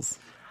fundamentals?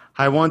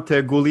 I want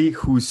a goalie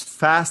who's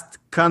fast,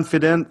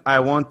 confident. I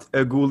want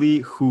a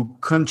goalie who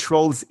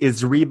controls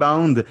his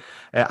rebound.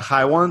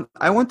 I want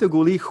a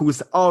goalie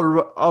who's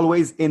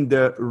always in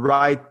the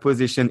right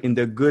position, in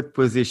the good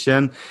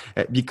position,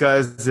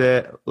 because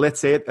let's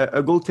say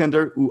a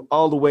goaltender who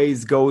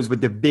always goes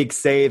with the big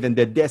save and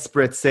the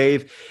desperate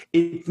save,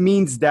 it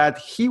means that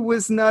he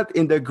was not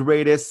in the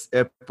greatest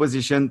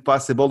position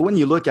possible. When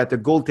you look at the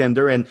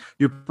goaltender, and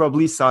you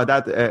probably saw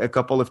that a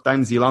couple of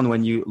times, Elon,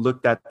 when you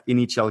looked at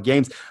NHL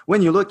games,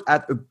 when you look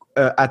at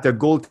the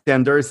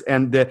goaltenders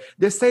and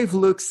the save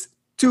looks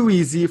too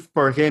easy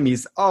for him.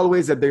 He's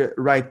always at the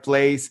right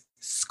place,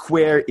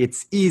 square.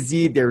 It's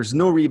easy. There's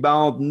no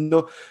rebound,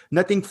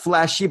 nothing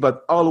flashy,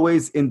 but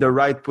always in the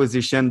right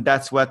position.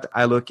 That's what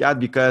I look at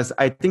because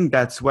I think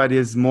that's what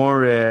is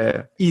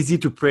more easy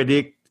to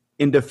predict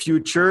in the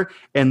future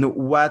and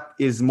what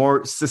is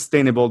more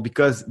sustainable,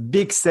 because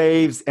big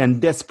saves and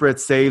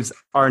desperate saves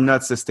are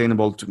not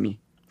sustainable to me.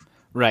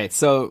 Right.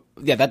 So,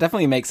 yeah, that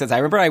definitely makes sense. I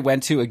remember I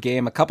went to a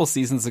game a couple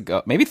seasons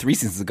ago, maybe 3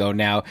 seasons ago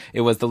now.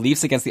 It was the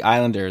Leafs against the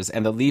Islanders,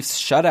 and the Leafs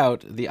shut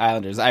out the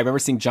Islanders. I remember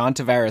seeing John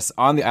Tavares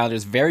on the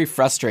Islanders very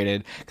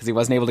frustrated because he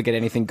wasn't able to get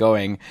anything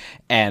going.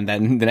 And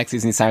then the next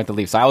season he signed with the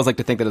Leafs. So I always like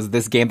to think that it was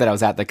this game that I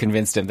was at that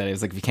convinced him that it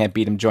was like, if you can't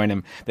beat him, join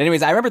him. But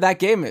anyways, I remember that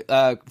game,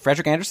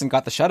 Frederik Andersen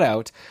got the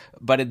shutout,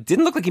 but it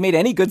didn't look like he made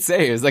any good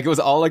saves. Like it was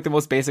all like the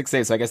most basic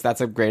saves. So I guess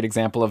that's a great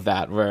example of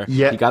that, where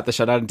he got the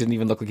shutout and didn't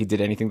even look like he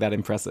did anything that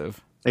impressive.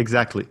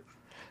 Exactly.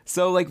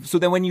 So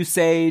then when you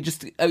say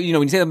when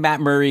you say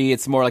Matt Murray,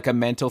 it's more like a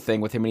mental thing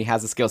with him and he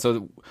has a skill.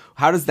 So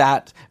how does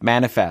that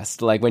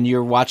manifest? Like when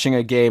you're watching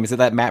a game, is it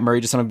that Matt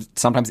Murray just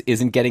sometimes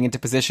isn't getting into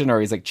position, or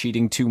he's like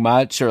cheating too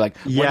much, or like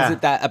what is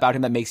it that about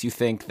him that makes you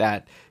think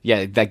that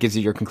that gives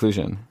you your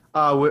conclusion?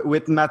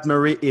 With Matt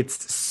Murray,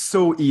 it's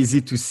so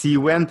easy to see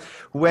when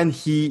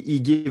he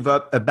gave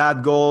up a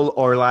bad goal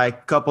or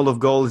like couple of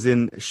goals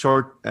in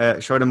short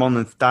amount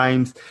of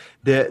times.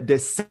 The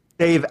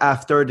save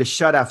after, the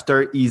shot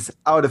after, he's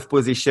out of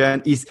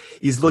position.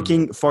 He's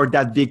looking for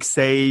that big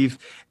save.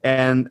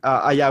 And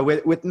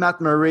with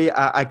Matt Murray,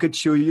 I could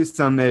show you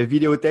some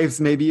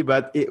videotapes maybe,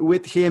 but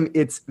with him,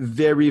 it's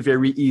very,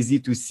 very easy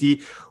to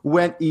see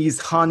when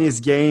he's on his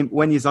game.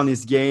 When he's on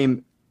his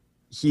game,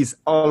 he's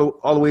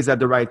always at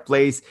the right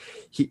place.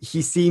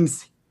 He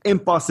seems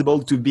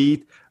impossible to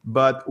beat,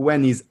 but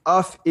when he's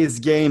off his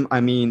game, I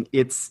mean,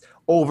 it's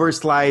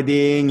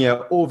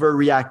oversliding,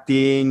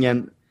 overreacting,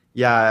 and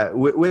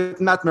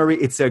with Matt Murray,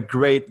 it's a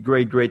great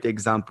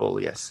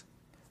example. Yes.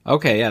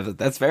 Okay, yeah,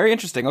 that's very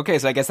interesting. Okay,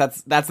 so I guess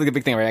that's the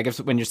big thing, right? I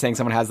guess when you're saying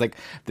someone has like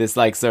this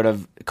like sort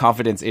of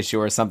confidence issue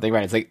or something,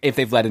 right? It's like if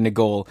they've let in a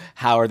goal,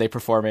 how are they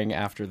performing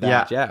after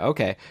that? Yeah,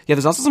 okay. Yeah,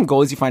 there's also some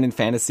goalies you find in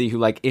fantasy who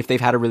like if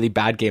they've had a really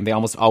bad game, they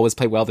almost always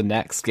play well the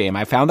next game.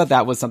 I found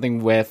that was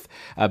something with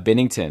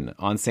Binnington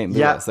on St.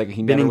 Louis. Yeah, like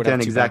he never would have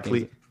Binnington,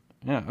 exactly.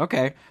 Yeah,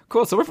 okay,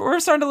 cool. So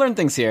we're starting to learn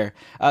things here.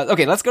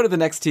 Okay, let's go to the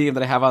next team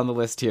that I have on the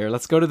list here.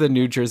 Let's go to the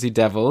New Jersey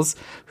Devils,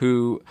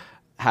 who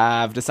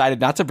have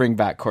decided not to bring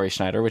back Corey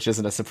Schneider, which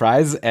isn't a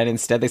surprise, and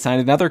instead they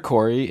signed another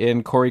Corey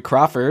in Corey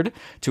Crawford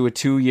to a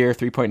 2-year,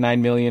 $3.9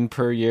 million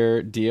per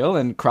year deal.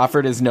 And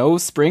Crawford is no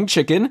spring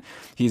chicken.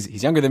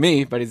 He's younger than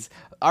me, but he's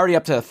already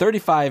up to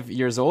 35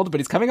 years old, but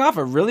he's coming off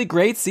a really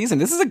great season.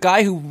 This is a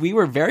guy who we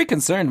were very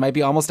concerned might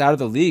be almost out of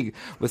the league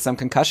with some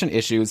concussion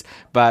issues,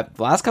 but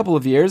the last couple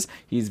of years,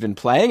 he's been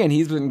playing and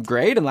he's been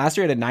great, and last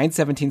year he had a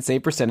 .917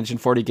 save percentage in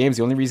 40 games.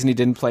 The only reason he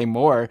didn't play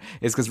more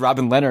is because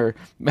Robin Lehner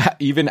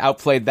even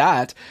outplayed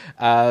that.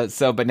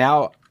 But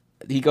now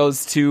he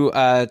goes to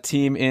a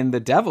team in the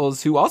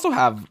Devils who also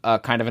have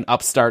kind of an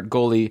upstart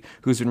goalie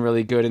who's been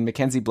really good in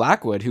Mackenzie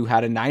Blackwood, who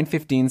had a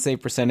 .915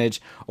 save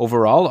percentage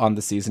overall on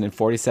the season in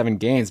 47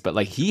 games. But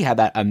like, he had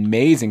that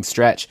amazing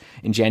stretch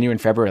in January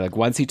and February. Like,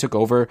 once he took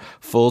over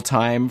full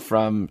time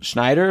from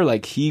Schneider,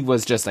 like, he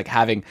was just like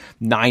having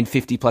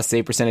 .950 plus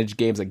save percentage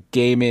games, like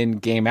game in,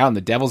 game out. And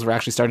the Devils were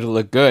actually starting to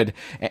look good.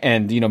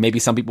 And, you know, maybe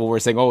some people were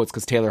saying, oh, it's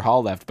because Taylor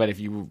Hall left. But if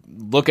you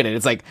look at it,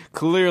 it's like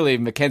clearly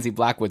Mackenzie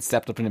Blackwood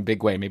stepped up in a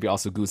big way. Maybe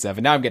also Gusev.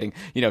 And now I'm getting,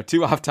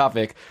 too off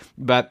topic.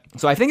 But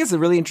so I think it's a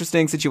really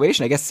interesting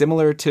situation, I guess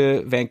similar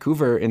to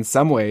Vancouver in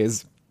some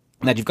ways,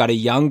 that you've got a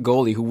young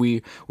goalie who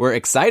we were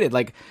excited,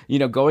 like,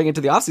 going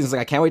into the offseason, it's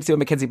like, I can't wait to see what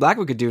Mackenzie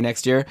Blackwood could do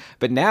next year.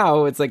 But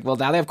now it's like, well,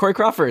 now they have Corey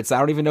Crawford, so I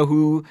don't even know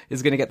who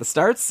is going to get the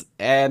starts.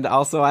 And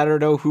also, I don't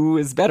know who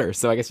is better.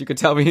 So I guess you could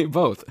tell me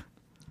both.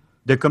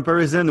 The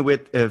comparison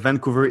with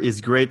Vancouver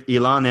is great,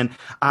 Elon. And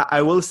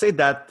I will say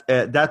that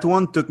that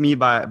one took me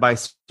by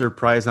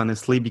surprise,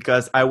 honestly,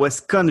 because I was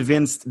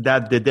convinced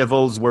that the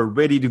Devils were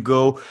ready to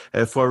go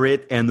for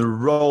it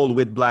and roll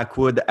with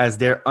Blackwood as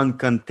their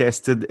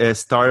uncontested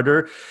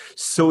starter.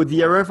 So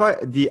the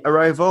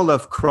arrival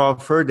of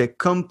Crawford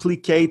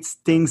complicates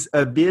things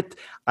a bit.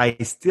 I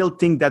still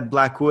think that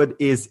Blackwood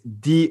is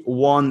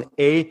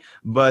D1A,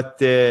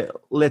 but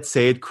let's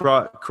say it,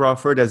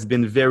 Crawford has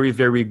been very,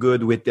 very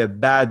good with the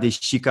bad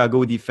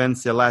Chicago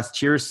defense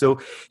last year. So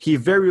he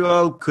very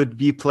well could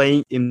be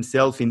playing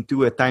himself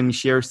into a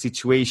timeshare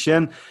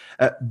situation.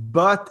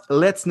 But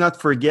let's not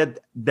forget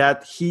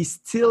that he's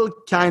still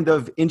kind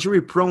of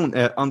injury prone,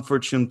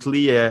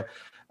 unfortunately.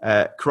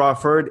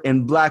 Crawford,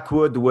 and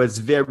Blackwood was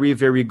very,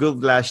 very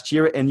good last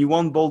year. And you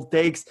want bold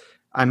takes?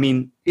 I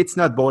mean, it's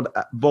not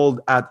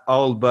bold at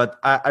all, but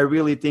I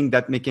really think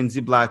that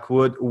Mackenzie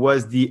Blackwood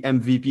was the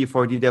MVP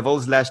for the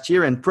Devils last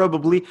year and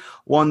probably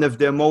one of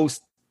the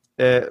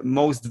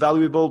most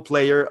valuable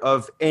player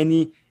of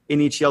any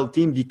NHL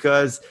team,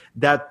 because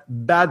that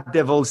bad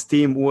Devils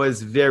team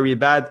was very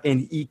bad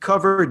and he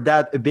covered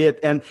that a bit,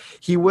 and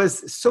he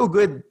was so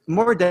good,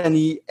 more than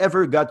he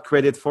ever got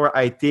credit for.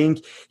 I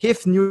think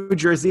if New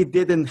Jersey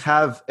didn't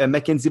have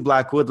Mackenzie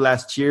Blackwood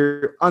last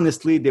year,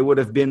 honestly, they would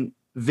have been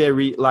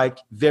very,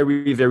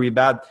 very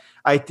bad.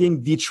 I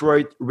think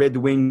Detroit Red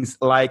Wings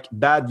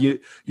bad. You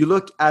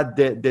look at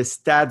the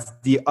stats,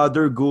 the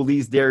other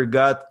goalies there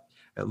got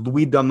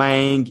Louis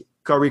Domingue,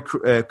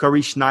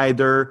 Corey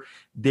Schneider.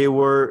 They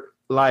were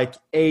like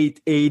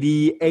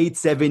 880,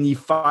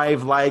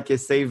 875, like a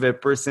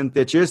save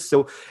percentages.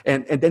 So,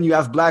 and then you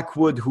have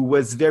Blackwood, who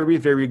was very,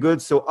 very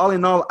good. So all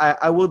in all,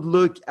 I would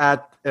look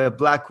at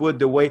Blackwood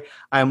the way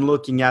I'm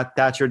looking at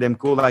Thatcher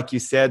Demko, like you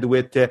said,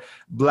 with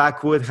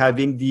Blackwood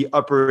having the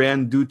upper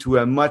end due to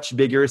a much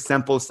bigger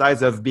sample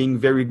size of being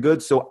very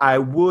good. So I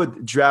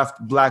would draft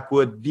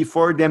Blackwood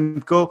before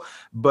Demko,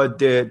 but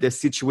the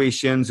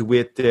situations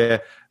with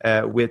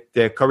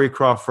Corey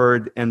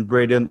Crawford and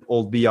Braden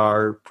Oldby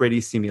are pretty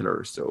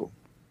similar. So.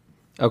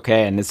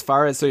 Okay, and as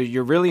far as, so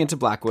you're really into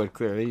Blackwood,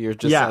 clearly. You're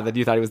just that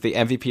you thought he was the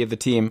MVP of the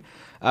team.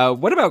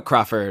 What about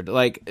Crawford?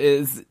 Like,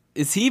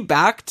 is he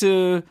back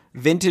to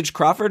vintage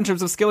Crawford in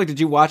terms of skill? Like,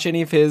 did you watch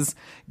any of his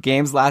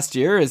games last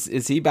year?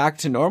 Is he back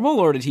to normal,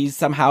 or did he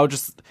somehow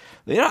just,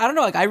 I don't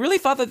know. Like, I really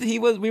thought that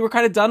we were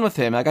kind of done with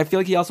him. Like, I feel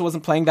like he also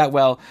wasn't playing that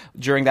well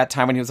during that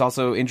time when he was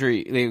also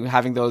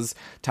having those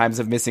times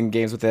of missing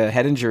games with the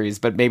head injuries,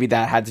 but maybe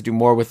that had to do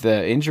more with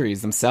the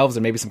injuries themselves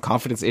and maybe some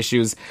confidence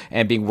issues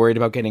and being worried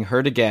about getting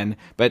hurt again.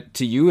 But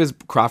to you, is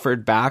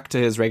Crawford back to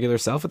his regular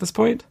self at this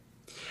point?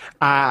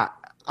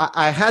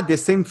 I had the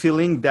same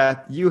feeling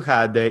that you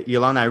had,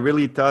 Elon. I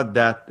really thought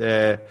that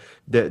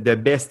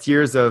the best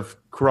years of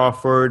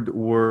Crawford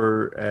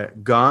were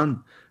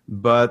gone.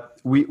 But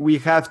we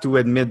have to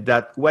admit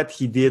that what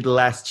he did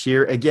last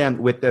year,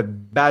 again, with a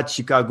bad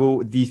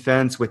Chicago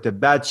defense, with a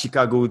bad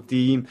Chicago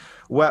team,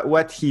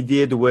 what he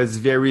did was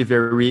very,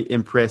 very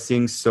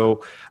impressive.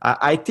 So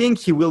I think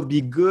he will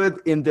be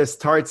good in the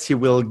starts he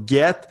will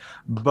get.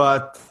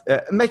 But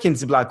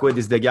Mackenzie Blackwood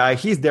is the guy.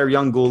 He's their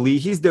young goalie.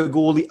 He's the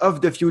goalie of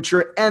the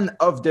future and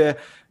of the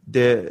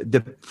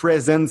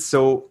present.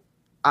 So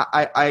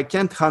I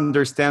can't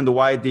understand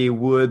why they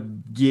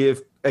would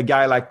give a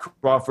guy like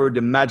Crawford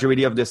the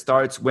majority of the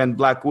starts when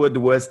Blackwood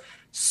was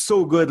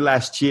so good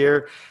last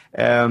year.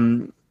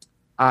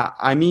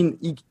 I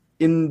mean,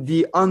 in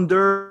the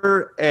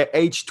under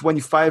age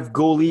 25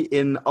 goalie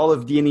in all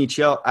of the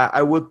NHL,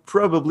 I would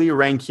probably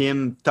rank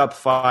him top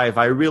 5.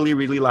 I really,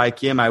 really like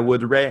him. I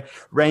would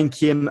rank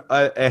him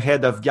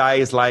ahead of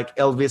guys like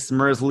Elvis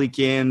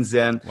Merzlikins.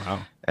 And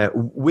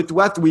with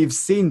what we've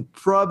seen,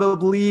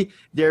 probably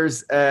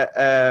there's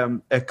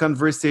a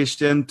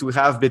conversation to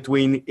have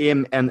between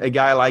him and a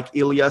guy like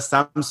Ilya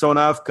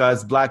Samsonov,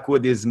 because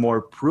Blackwood is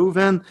more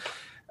proven.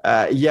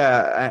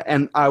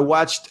 And I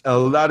watched a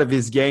lot of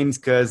his games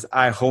because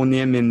I own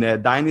him in the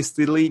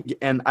Dynasty League,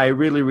 and I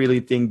really,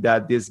 really think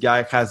that this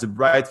guy has a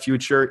bright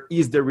future.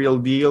 He's the real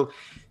deal.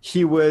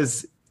 He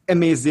was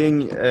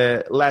amazing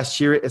last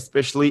year,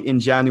 especially in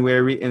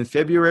January and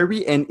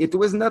February, and it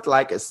was not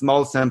like a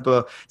small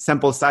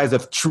sample size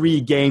of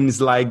 3 games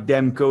like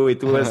Demko.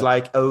 It was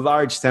like a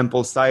large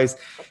sample size,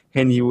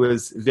 and he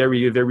was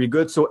very, very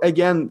good. So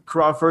again,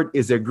 Crawford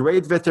is a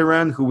great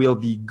veteran who will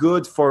be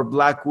good for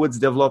Blackwood's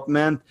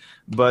development,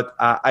 but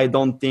I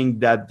don't think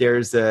that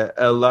there's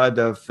a lot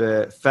of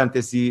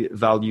fantasy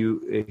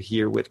value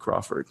here with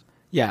Crawford.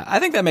 Yeah, I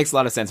think that makes a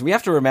lot of sense. We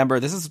have to remember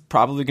this is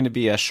probably going to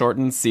be a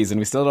shortened season.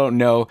 We still don't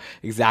know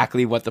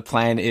exactly what the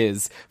plan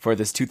is for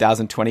this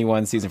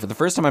 2021 season. For the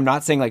first time, I'm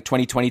not saying like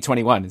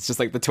 2020-21. It's just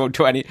like the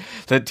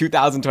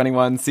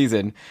 2021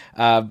 season.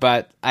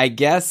 But I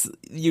guess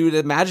you'd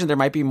imagine there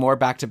might be more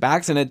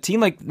back-to-backs. And a team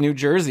like New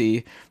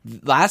Jersey,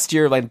 last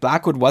year, like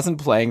Blackwood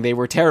wasn't playing. They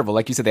were terrible.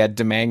 Like you said, they had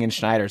Demang and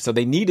Schneider. So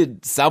they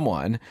needed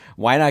someone.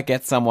 Why not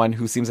get someone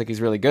who seems like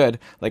he's really good,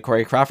 like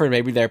Corey Crawford?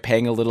 Maybe they're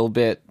paying a little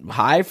bit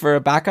high for a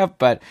backup,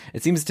 but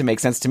it seems to make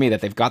sense to me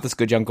that they've got this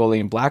good young goalie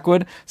in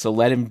Blackwood, so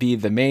let him be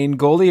the main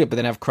goalie, but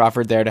then have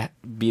Crawford there to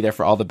be there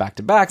for all the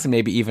back-to-backs and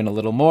maybe even a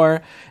little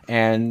more,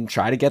 and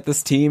try to get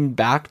this team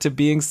back to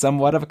being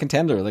somewhat of a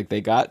contender. Like, they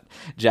got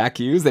Jack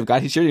Hughes, they've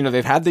got Hischier,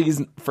 they've had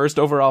these first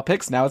overall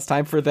picks. Now it's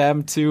time for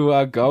them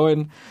to go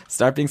and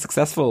start being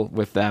successful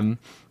with them.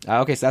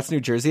 Okay, so that's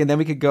New Jersey. And then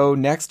we could go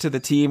next to the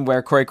team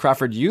where Corey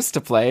Crawford used to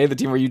play, the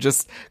team where you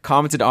just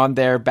commented on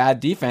their bad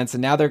defense.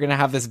 And now they're going to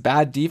have this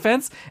bad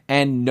defense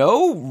and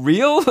no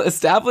real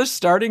established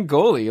starting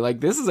goalie. Like,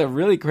 this is a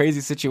really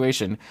crazy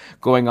situation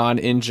going on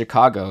in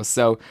Chicago.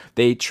 So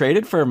they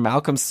traded for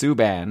Malcolm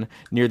Subban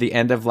near the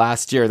end of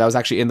last year. That was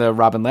actually in the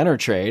Robin Lehner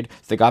trade.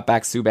 So they got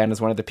back Subban as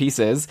one of the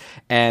pieces.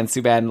 And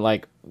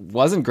Subban,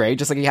 wasn't great,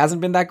 just like he hasn't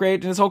been that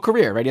great in his whole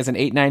career, right? He has an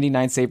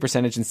 .899 save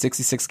percentage in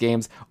 66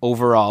 games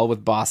overall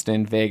with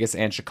Boston, Vegas,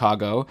 and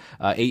Chicago.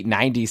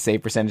 .890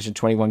 save percentage in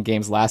 21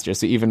 games last year,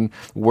 so even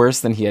worse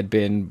than he had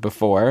been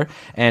before.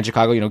 And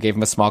Chicago, gave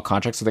him a small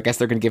contract, so I guess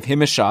they're going to give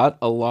him a shot,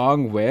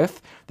 along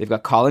with, they've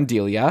got Colin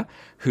Delia,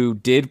 who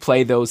did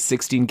play those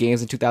 16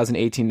 games in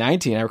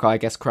 2018-19. I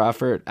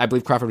recall, I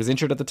believe Crawford was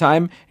injured at the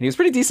time, and he was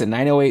pretty decent.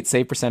 .908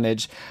 save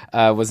percentage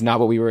was not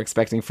what we were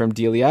expecting from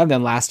Delia. And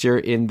then last year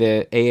in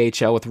the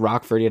AHL with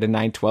Rockford, he had a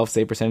 .912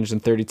 save percentage in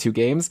 32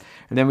 games.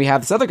 And then we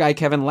have this other guy,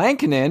 Kevin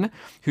Lankinen,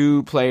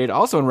 who played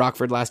also in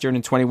Rockford last year, and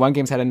in 21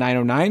 games had a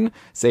 .909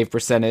 save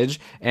percentage,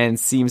 and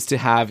seems to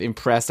have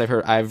impressed.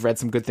 I've read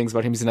some good things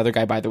about him. He's another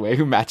guy, by the way,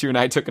 who Matthew and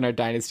I took in our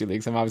Dynasty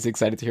Leagues. I'm obviously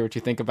excited to hear what you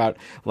think about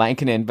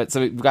Lankinen. But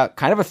so we've got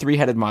kind of a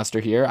three-headed monster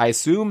here. I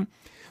assume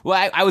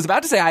I was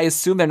about to say I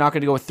assume they're not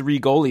going to go with 3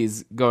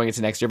 goalies going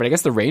into next year, but I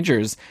guess the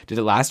Rangers did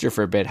it last year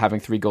for a bit, having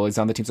 3 goalies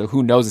on the team. So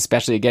who knows,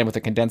 especially again with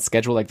a condensed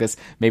schedule like this,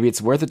 maybe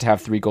it's worth it to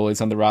have 3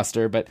 goalies on the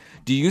roster. But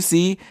do you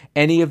see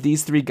any of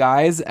these 3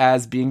 guys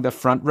as being the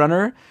front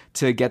runner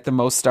to get the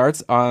most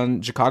starts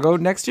on Chicago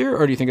next year,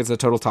 or do you think it's a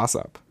total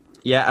toss-up?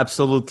 Yeah,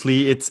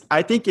 absolutely.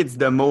 I think it's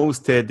the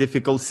most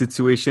difficult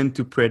situation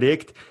to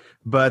predict,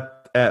 but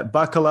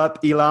buckle up,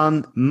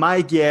 Elon.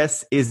 My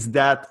guess is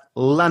that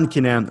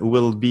Lankinen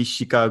will be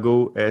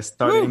Chicago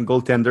starting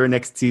goaltender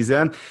next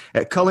season.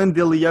 Colin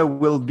Delia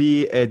will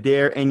be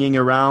there hanging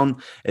around.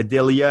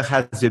 Delia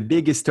has a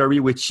big history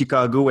with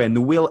Chicago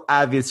and will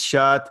have his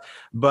shot.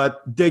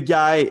 But the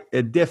guy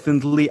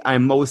definitely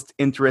I'm most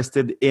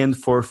interested in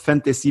for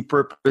fantasy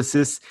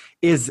purposes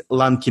is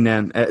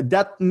Lankinen.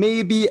 That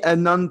may be a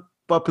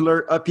non-popular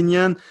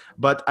opinion,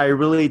 but I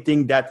really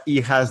think that he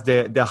has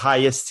the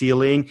highest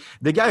ceiling.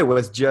 The guy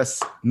was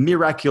just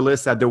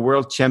miraculous at the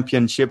World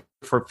Championship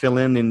for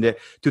Finland in the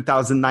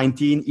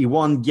 2019. He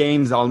won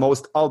games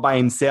almost all by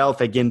himself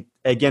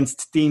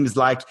against teams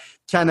like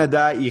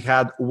Canada. He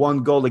had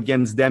 1 goal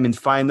against them in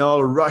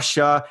final.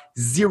 Russia,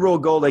 0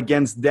 goal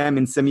against them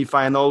in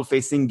semifinal,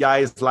 facing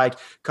guys like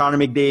Connor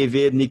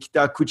McDavid,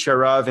 Nikita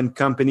Kucherov and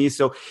company.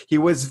 So he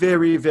was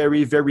very,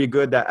 very, very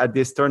good at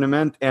this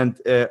tournament. And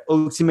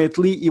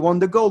ultimately, he won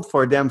the gold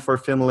for them, for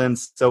Finland.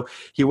 So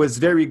he was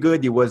very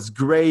good. He was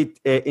great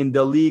in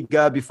the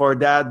Liga before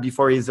that,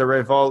 before his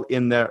arrival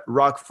in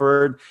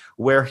Rockford,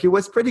 where he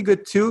was pretty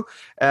good too.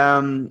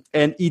 And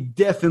he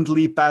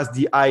definitely passed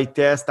the eye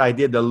test. I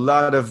did a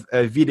lot of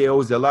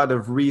videos, a lot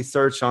of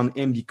research on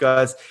him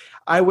because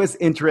I was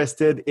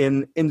interested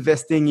in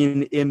investing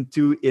in him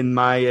too in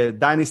my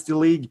Dynasty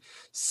League.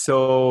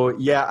 So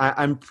yeah,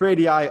 I'm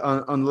pretty high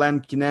on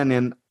Lankinen,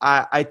 and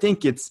I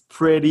think it's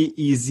pretty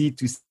easy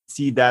to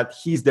see that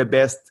he's the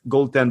best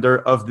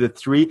goaltender of the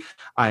three.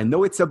 I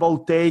know it's a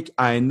bold take.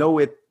 I know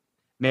it.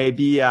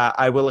 Maybe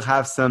I will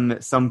have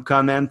some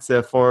comments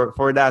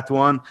for that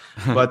one,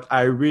 but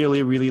I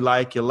really, really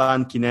like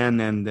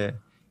Lankinen, and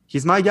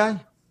he's my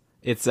guy.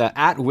 It's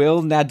at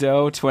Will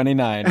Nadeau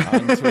 29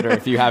 on Twitter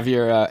if you have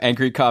your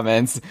angry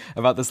comments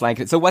about this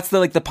Lankinen. So what's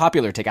the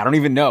popular take? I don't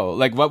even know.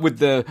 Like, what would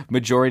the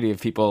majority of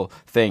people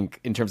think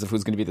in terms of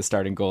who's going to be the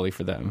starting goalie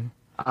for them?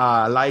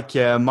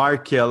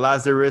 Mark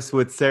Lazarus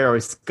would say, or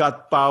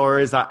Scott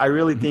Powers. I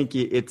really think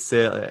it's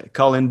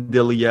Colin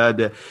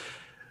Delia,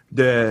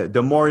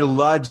 the more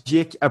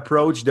logic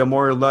approach, the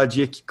more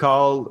logic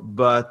call.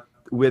 But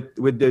with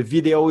the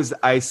videos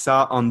I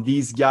saw on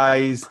these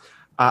guys,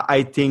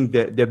 I think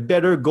the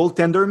better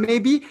goaltender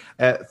maybe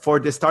for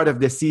the start of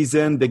the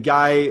season, the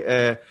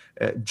guy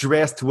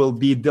dressed will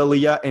be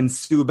Delia and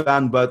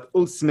Subban. But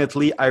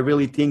ultimately, I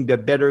really think the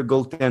better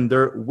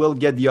goaltender will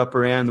get the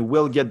upper end,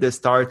 will get the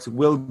starts,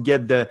 will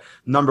get the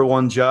number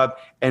one job.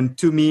 And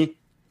to me,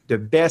 the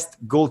best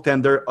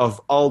goaltender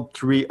of all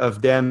three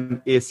of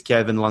them is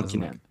Kevin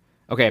Lankinen.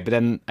 Okay, but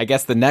then I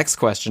guess the next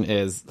question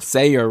is,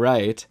 say you're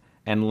right,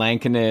 and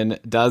Lankinen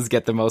does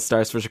get the most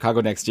starts for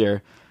Chicago next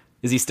year.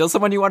 Is he still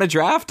someone you want to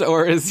draft,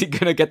 or is he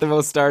going to get the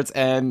most starts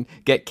and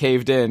get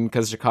caved in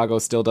because Chicago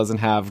still doesn't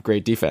have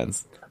great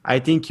defense? I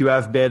think you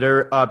have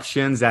better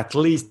options, at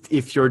least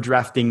if you're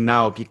drafting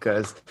now,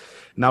 because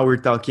now we're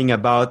talking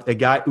about a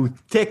guy who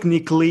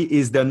technically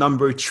is the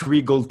number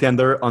 3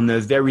 goaltender on a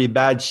very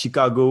bad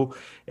Chicago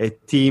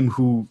team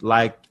who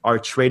are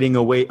trading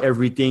away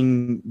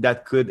everything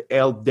that could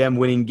help them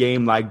winning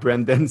game, like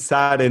Brendan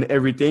Saad and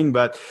everything.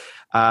 But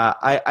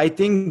I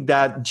think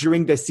that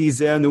during the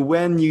season,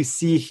 when you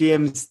see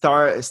him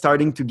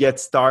starting to get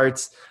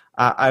starts,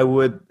 I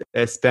would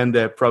spend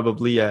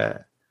probably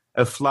a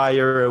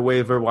flyer, a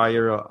waiver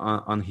wire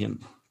on him.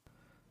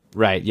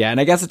 Right, yeah, and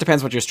I guess it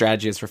depends what your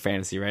strategy is for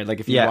fantasy, right? Like,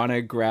 if you want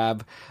to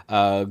grab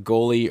a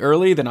goalie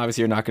early, then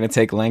obviously you're not going to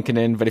take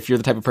Lankinen, but if you're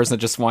the type of person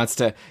that just wants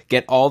to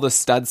get all the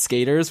stud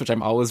skaters, which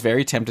I'm always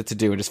very tempted to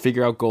do, and just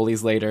figure out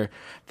goalies later,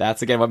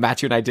 that's, again, what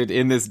Matthew and I did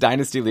in this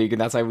Dynasty League,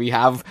 and that's why we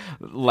have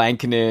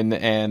Lankinen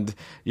and,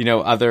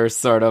 other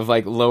sort of,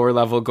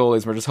 lower-level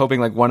goalies. We're just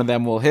hoping, one of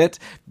them will hit,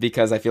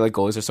 because I feel like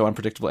goalies are so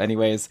unpredictable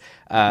anyways,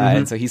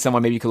 and so he's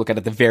someone maybe you could look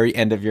at the very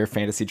end of your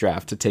fantasy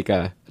draft to take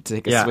a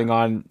swing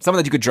on, someone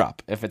that you could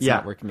drop if it's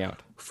not working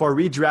out. For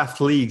redraft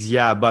leagues,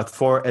 but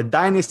for a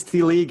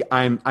dynasty league,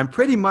 I'm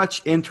pretty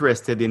much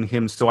interested in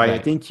him. So I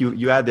think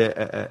you had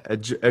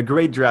a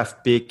great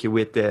draft pick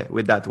with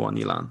that one,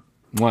 Ilan.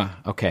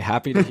 Okay,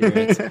 happy to hear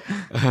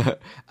it.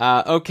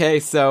 Okay,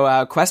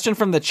 so question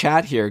from the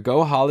chat here.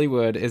 Go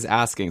Hollywood is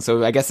asking.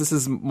 So I guess this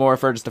is more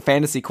for just a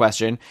fantasy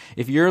question.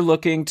 If you're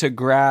looking to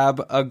grab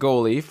a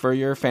goalie for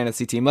your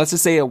fantasy team, let's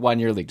just say a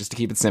 1-year league, just to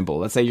keep it simple.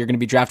 Let's say you're going to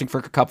be drafting for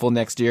a couple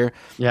next year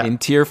in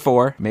tier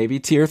 4, maybe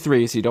tier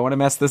 3, so you don't want to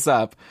mess this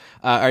up.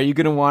 Are you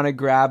going to want to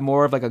grab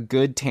more of a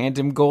good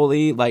tandem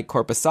goalie like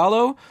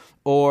Korpisalo,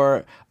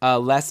 or a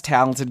less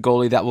talented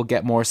goalie that will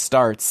get more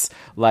starts,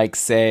 like,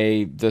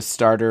 say, the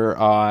starter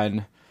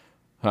on,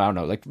 I don't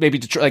know, maybe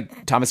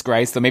Thomas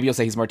Greiss, though maybe you'll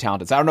say he's more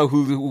talented. So I don't know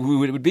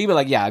who it would be, but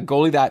a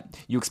goalie that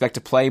you expect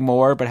to play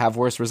more but have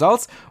worse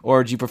results,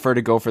 or do you prefer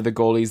to go for the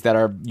goalies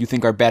that you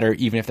think are better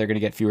even if they're going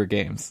to get fewer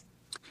games?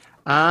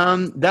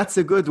 That's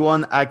a good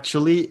one,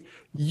 actually.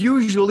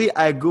 Usually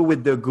I go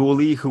with the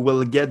goalie who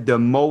will get the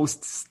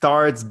most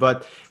starts,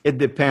 but it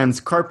depends.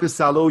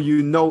 Korpisalo,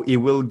 he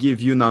will give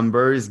you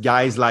numbers.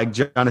 Guys like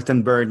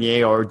Jonathan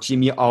Bernier or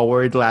Jimmy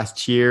Howard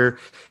last year,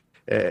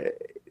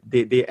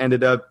 they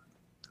ended up...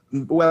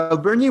 Well,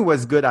 Bernier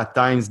was good at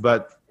times,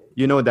 but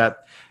you know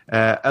that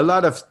a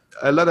lot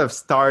of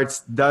starts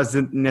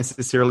doesn't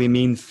necessarily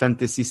mean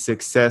fantasy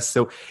success.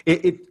 So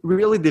it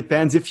really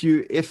depends.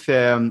 If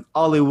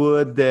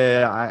Hollywood,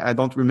 I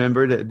don't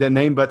remember the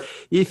name, but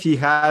if he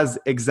has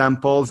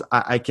examples,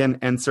 I can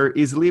answer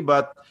easily.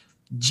 But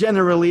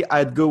generally,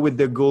 I'd go with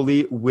the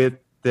goalie with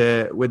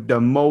the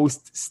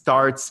most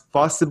starts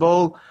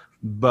possible.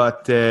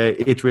 But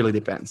it really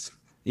depends.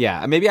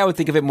 Yeah, maybe I would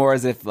think of it more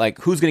as if,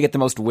 who's going to get the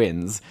most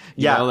wins?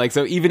 You know,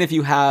 so even if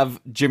you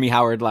have Jimmy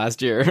Howard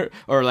last year,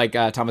 or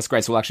Thomas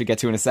Greiss, we'll actually get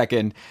to in a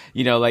second,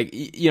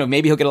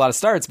 maybe he'll get a lot of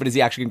starts, but is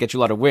he actually going to get you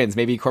a lot of wins?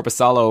 Maybe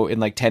Korpisalo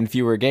in 10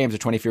 fewer games or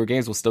 20 fewer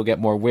games will still get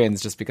more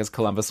wins just because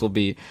Columbus will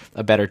be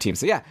a better team.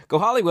 So yeah, go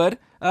Hollywood.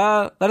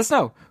 Let us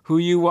know who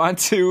you want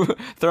to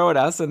throw at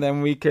us, and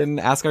then we can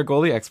ask our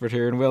goalie expert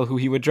here, and Will, who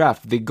he would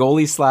draft. The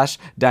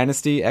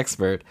goalie/dynasty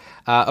expert.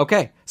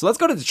 Okay, so let's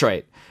go to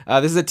Detroit.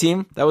 This is a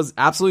team that was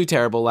absolutely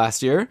terrible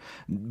last year.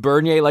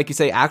 Bernier, like you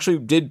say, actually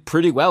did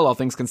pretty well, all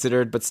things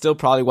considered, but still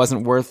probably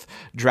wasn't worth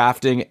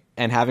drafting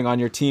and having on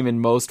your team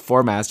in most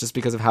formats just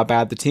because of how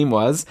bad the team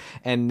was.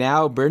 And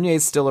now Bernier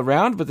is still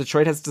around, but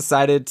Detroit has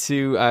decided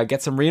to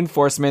get some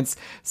reinforcements,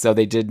 so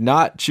they did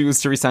not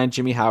choose to resign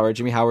Jimmy Howard.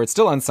 Jimmy Howard's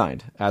still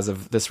unsigned as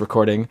of this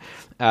recording,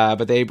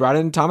 but they brought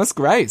in Thomas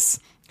Greiss,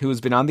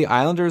 who's been on the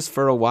Islanders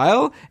for a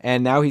while,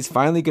 and now he's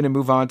finally going to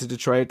move on to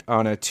Detroit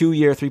on a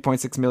 2-year,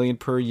 $3.6 million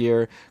per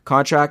year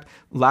contract.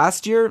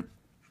 Last year,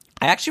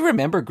 I actually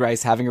remember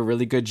Greiss having a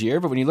really good year,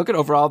 but when you look at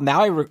overall,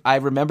 now I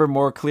remember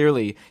more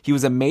clearly. He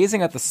was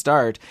amazing at the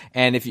start,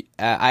 and if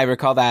I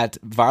recall that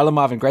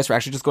Varlamov and Greiss were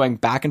actually just going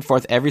back and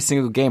forth every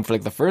single game for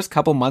like the first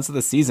couple months of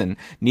the season.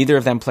 Neither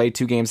of them played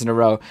 2 games in a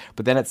row,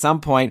 but then at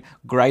some point,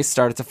 Greiss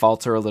started to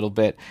falter a little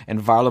bit,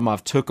 and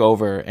Varlamov took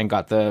over and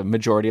got the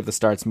majority of the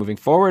starts moving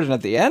forward, and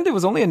at the end, it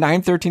was only a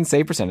 .913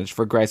 save percentage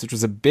for Greiss, which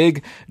was a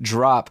big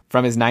drop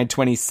from his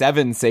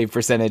 .927 save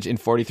percentage in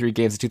 43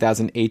 games in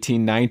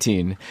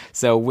 2018-19.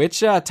 So which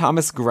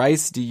Thomas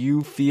Greiss do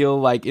you feel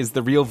like is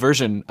the real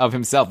version of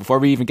himself before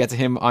we even get to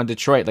him on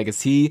Detroit? Like,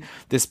 is he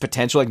this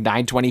potential like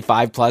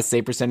 .925 plus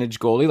save percentage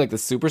goalie, like the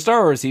superstar,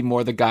 or is he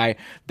more the guy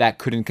that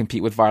couldn't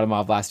compete with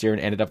Varlamov last year and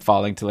ended up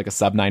falling to like a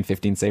sub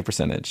 .915 save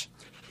percentage?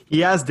 He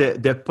has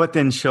the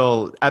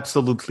potential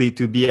absolutely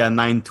to be a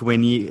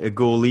 .920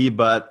 goalie,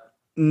 but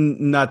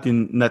not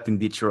in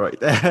Detroit.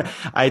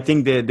 I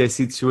think the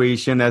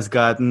situation has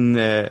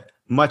gotten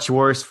much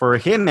worse for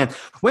him. And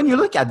when you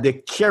look at the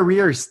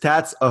career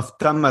stats of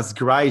Thomas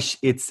Greiss,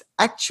 it's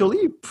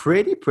actually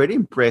pretty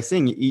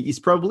impressive. He's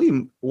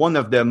probably one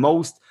of the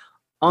most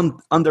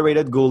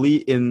underrated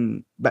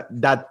goalie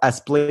that has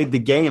played the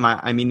game.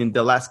 I mean, in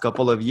the last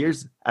couple of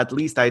years, at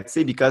least I'd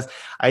say, because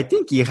I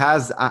think he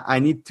has. I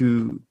need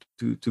to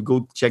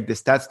go check the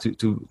stats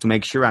to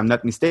make sure I'm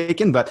not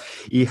mistaken, but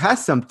he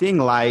has something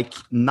like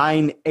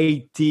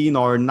 918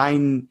 or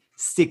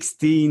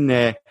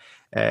 916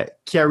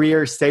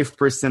 career save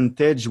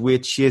percentage,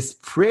 which is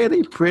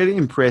pretty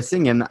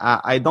impressive. And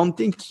I don't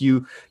think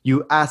you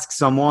ask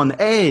someone,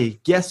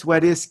 hey, guess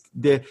what is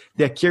the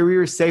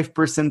career save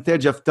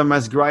percentage of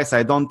Thomas Greiss?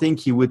 I don't think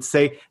he would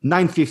say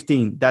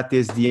 915. That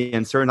is the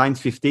answer,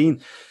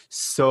 915.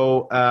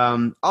 So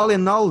all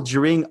in all,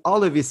 during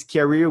all of his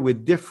career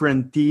with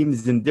different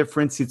teams in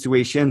different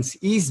situations,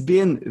 he's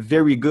been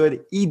very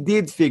good. He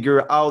did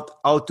figure out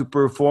how to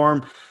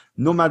perform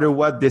no matter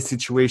what the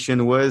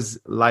situation was,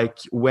 like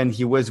when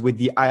he was with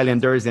the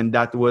Islanders, and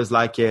that was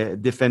like a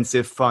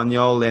defensive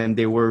funnel and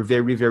they were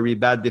very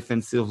bad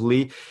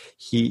defensively.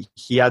 He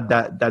had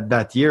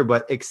that year,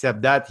 but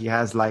except that, he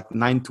has like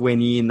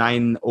 920,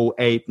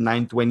 908,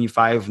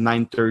 925,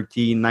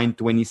 930,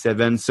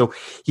 927. So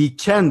he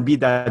can be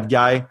that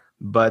guy,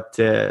 but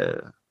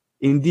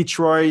in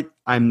Detroit,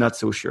 I'm not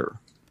so sure.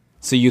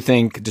 So you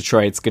think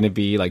Detroit's going to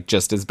be like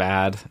just as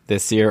bad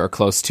this year or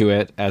close to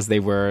it as they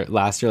were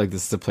last year? Like,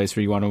 this is a place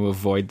where you want to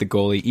avoid the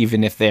goalie,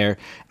 even if they're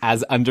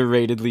as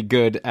underratedly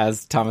good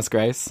as Thomas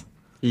Greiss?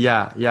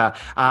 Yeah.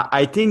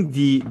 I think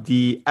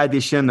the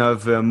addition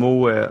of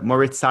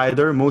Moritz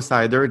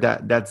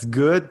Seider, that's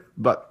good,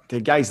 but the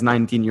guy's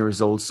 19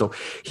 years old, so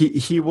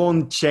he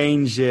won't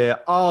change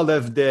all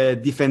of the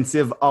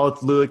defensive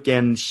outlook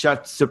and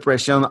shot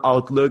suppression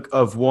outlook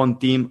of one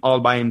team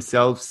all by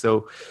himself.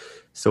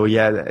 So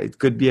yeah, it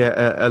could be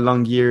a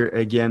long year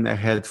again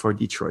ahead for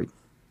Detroit.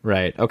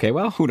 Right. Okay.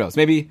 Well, who knows?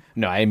 Maybe.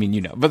 No, I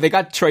mean, but they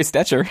got Troy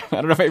Stecher.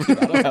 I don't know if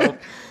that'll help.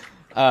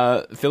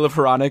 Philip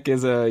Hronek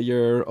is a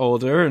year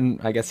older,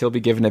 and I guess he'll be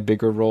given a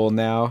bigger role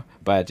now.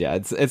 But yeah,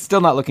 it's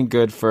still not looking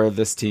good for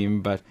this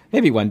team, but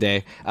maybe one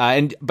day.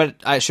 But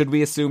should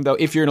we assume, though,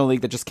 if you're in a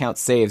league that just counts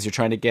saves, you're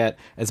trying to get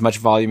as much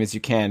volume as you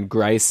can,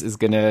 Greiss is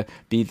going to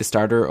be the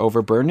starter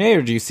over Bernier,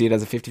 or do you see it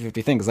as a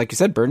 50-50 thing? Because like you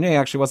said, Bernier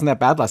actually wasn't that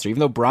bad last year, even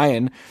though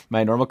Brian,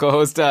 my normal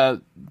co-host,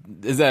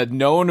 is a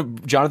known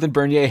Jonathan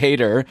Bernier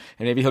hater,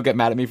 and maybe he'll get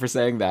mad at me for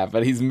saying that,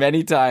 but he's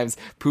many times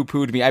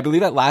poo-pooed me. I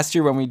believe that last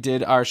year when we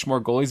did our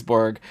Schmore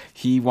Goaliesborg,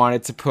 he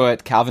wanted to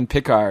put Calvin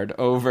Pickard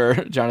over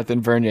Jonathan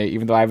Bernier,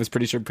 even though I was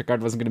pretty sure Pickard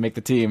wasn't going to make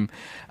the team.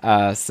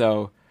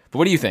 But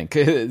what do you think?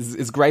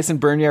 Is Greiss and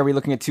Bernier, are we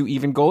looking at two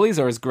even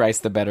goalies, or is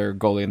Greiss the better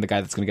goalie and the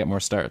guy that's going to get more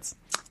starts?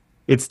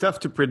 It's tough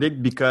to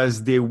predict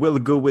because they will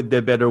go with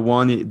the better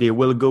one. They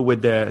will go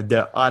with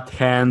the hot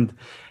hand.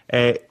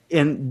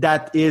 And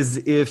that is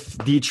if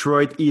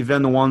Detroit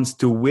even wants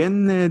to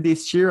win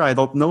this year. I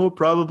don't know,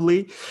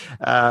 probably.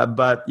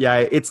 But yeah,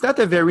 it's not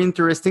a very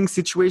interesting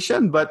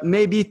situation. But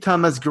maybe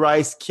Thomas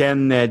Greiss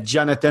can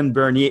Jonathan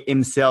Bernier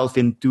himself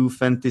into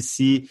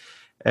fantasy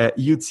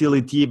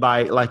utility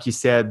by, like you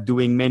said,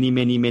 doing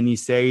many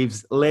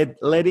saves,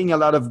 letting a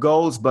lot of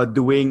goals, but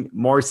doing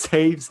more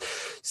saves.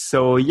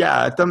 So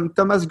yeah,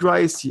 Thomas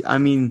Greiss, I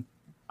mean,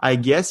 I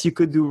guess you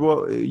could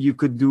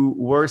do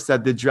worse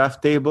at the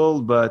draft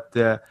table, but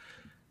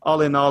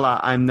all in all,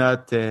 I'm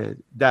not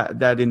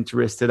that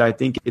interested. I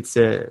think it's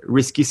a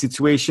risky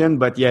situation,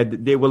 but yeah,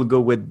 they will go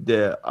with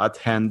the hot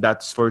hand,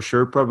 that's for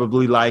sure.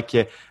 Probably like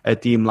a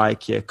team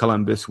like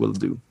Columbus will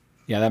do.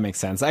 Yeah, that makes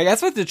sense. I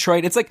guess with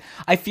Detroit, it's like,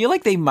 I feel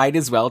like they might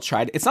as well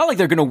try. It's not like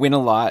they're going to win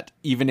a lot,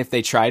 even if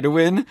they try to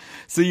win.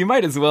 So you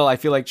might as well, I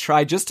feel like,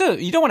 try just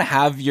to, you don't want to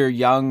have your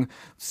young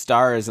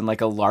stars and like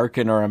a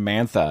Larkin or a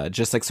Mantha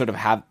just like sort of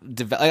have,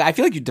 I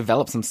feel like you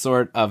develop some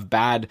sort of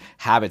bad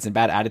habits and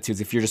bad attitudes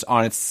if you're just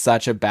on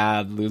such a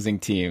bad losing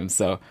team.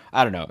 So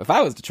I don't know. If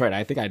I was Detroit,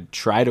 I think I'd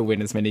try to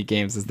win as many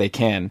games as they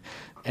can.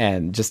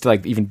 And just to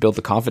like even build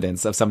the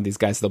confidence of some of these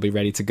guys so they'll be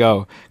ready to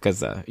go.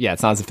 Because, yeah,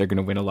 it's not as if they're going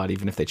to win a lot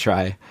even if they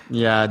try.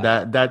 Yeah,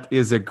 that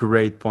is a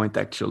great point,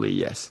 actually,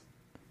 yes.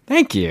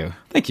 Thank you,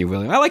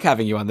 William. I like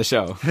having you on the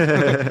show.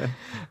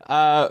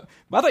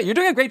 Mother, you're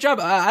doing a great job.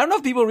 I don't know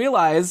if people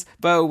realize,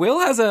 but Will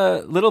has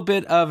a little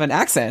bit of an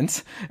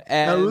accent.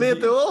 And a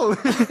little?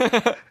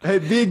 A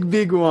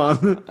big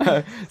one.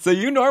 So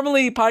you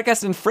normally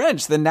podcast in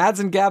French. The Nads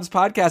and Gabs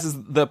podcast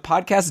is the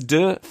podcast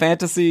de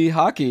fantasy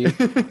hockey.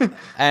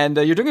 And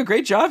you're doing a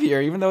great job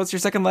here, even though it's your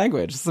second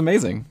language. It's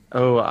amazing.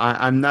 Oh,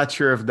 I'm not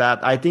sure of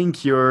that. I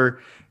think you're...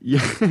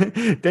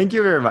 Thank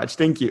you very much.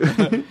 Thank you.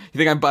 You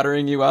think I'm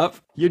buttering you up?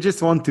 You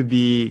just want to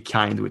be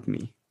kind with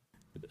me.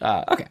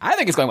 Okay, I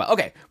think it's going well.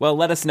 Okay, well,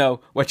 let us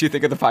know what you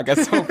think of the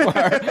podcast so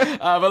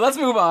far. But let's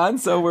move on.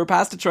 So we're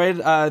past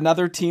Detroit,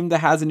 another team that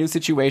has a new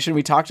situation.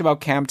 We talked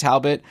about Cam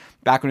Talbot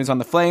back when he was on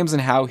the Flames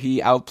and how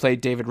he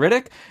outplayed David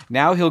Rittich.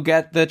 Now he'll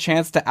get the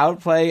chance to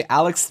outplay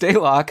Alex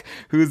Stalock,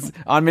 who's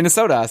on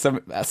Minnesota. So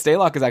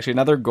Stalock is actually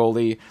another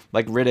goalie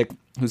like Rittich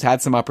who's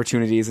had some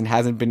opportunities and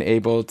hasn't been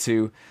able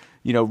to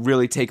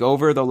really take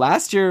over, though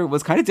last year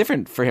was kind of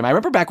different for him. I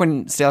remember back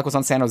when Stalock was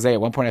on San Jose, at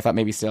one point I thought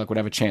maybe Stalock would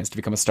have a chance to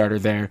become a starter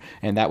there,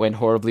 and that went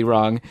horribly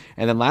wrong.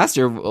 And then last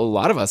year, a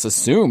lot of us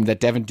assumed that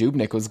Devan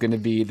Dubnyk was going to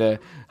be the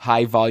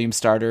high-volume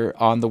starter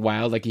on the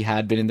Wild like he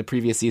had been in the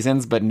previous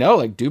seasons, but no,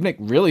 Dubnyk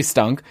really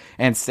stunk,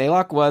 and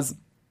Stalock was...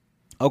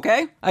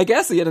 okay, I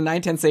guess. He had a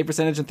 .910 save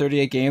percentage in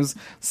 38 games,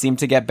 seemed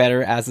to get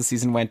better as the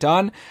season went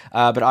on,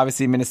 but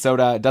obviously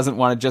Minnesota doesn't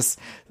want to just...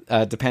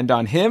 depend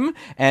on him,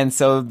 and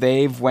so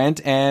they've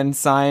went and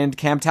signed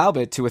Cam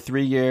Talbot to a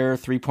 3-year,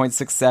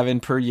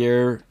 $3.67 per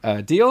year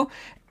deal.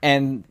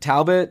 And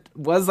Talbot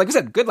was, like I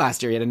said, good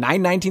last year. He had a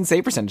 .919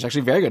 save percentage,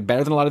 actually very good,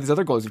 better than a lot of these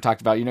other goalies we've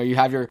talked about. You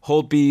have your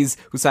Holtbys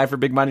who signed for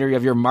big money, or you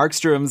have your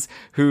Markstroms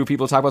who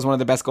people talk about as one of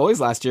the best goalies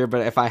last year.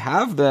 But if I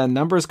have the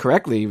numbers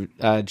correctly,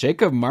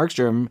 Jacob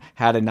Markstrom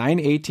had a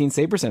 .918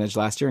 save percentage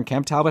last year, and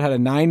Cam Talbot had a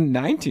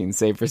 .919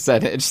 save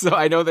percentage. So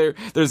I know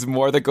there's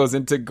more that goes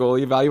into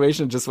goalie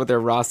evaluation, just what their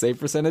raw save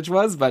percentage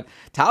was. But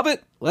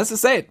Talbot, let's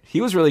just say it,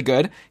 he was really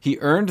good. He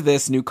earned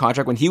this new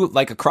contract when he,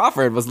 like a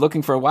Crawford, was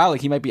looking for a while,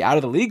 like he might be out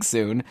of the league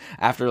soon,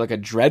 after like a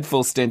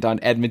dreadful stint on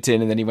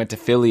Edmonton, and then he went to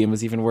Philly and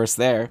was even worse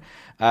there.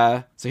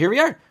 So here we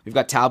are. We've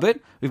got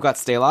Talbot, we've got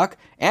Stalock,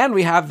 and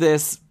we have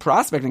this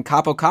prospect in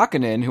Kaapo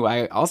Kähkönen, who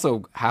I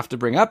also have to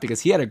bring up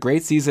because he had a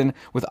great season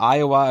with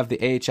Iowa of the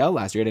AHL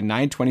last year. He had a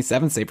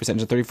 .927 save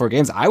percentage in 34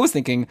 games. I was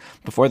thinking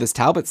before this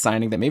Talbot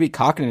signing that maybe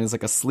Kähkönen is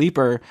like a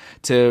sleeper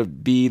to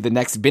be the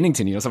next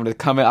Binnington, someone to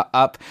come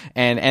up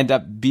and end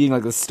up being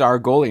like the star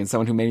goalie and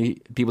someone who many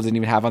people didn't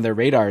even have on their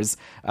radars.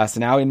 So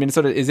now in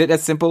Minnesota, is it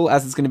as simple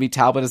as it's going to be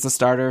Talbot as the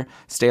starter,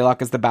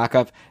 Stalock as the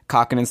backup,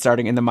 Kähkönen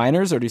starting in the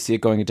minors, or do you see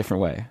it going a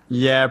different way?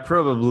 Yeah,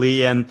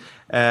 probably. And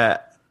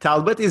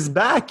Talbot is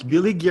back.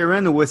 Billy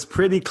Guerin was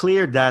pretty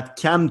clear that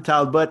Cam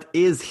Talbot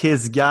is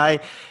his guy.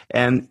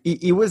 And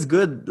he was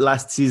good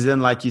last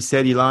season, like you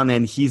said, Elon,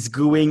 and he's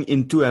going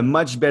into a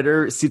much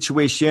better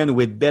situation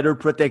with better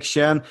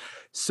protection.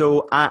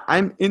 So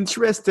I'm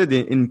interested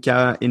in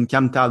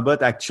Cam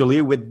Talbot,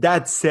 actually. With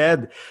that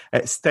said,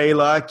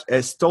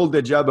 Stalock stole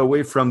the job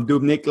away from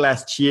Dubnyk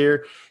last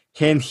year.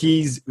 And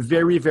he's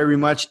very, very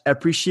much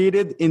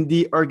appreciated in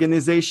the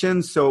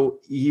organization. So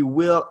he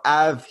will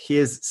have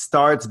his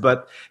starts,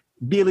 but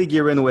Billy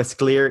Guerin was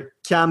clear.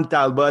 Cam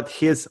Talbot,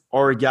 he's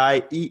our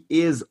guy. He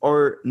is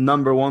our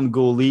number one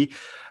goalie.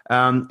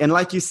 And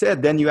like you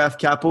said, then you have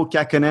Kaapo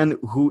Kähkönen,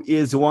 who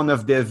is one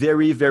of the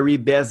very, very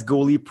best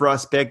goalie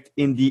prospect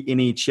in the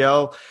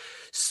NHL.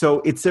 So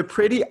it's a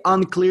pretty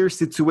unclear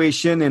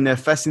situation and a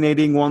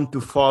fascinating one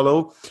to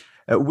follow.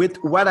 With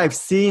what I've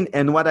seen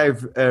and what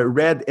I've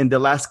read in the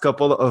last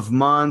couple of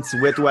months,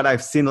 with what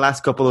I've seen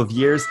last couple of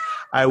years,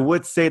 I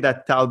would say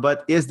that Talbot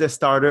is the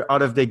starter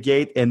out of the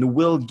gate and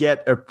will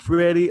get a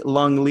pretty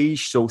long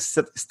leash. So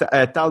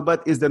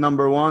Talbot is the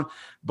number one,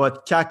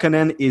 but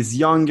Kähkönen is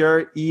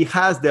younger. He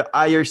has the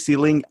higher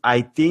ceiling,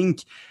 I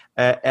think.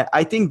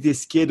 I think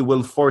this kid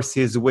will force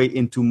his way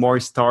into more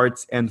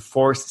starts and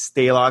force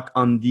Stalock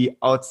on the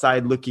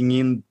outside looking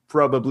in,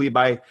 probably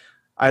by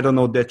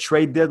the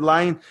trade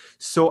deadline.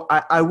 So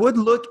I would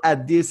look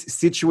at this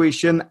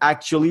situation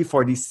actually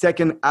for the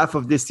second half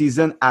of the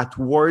season at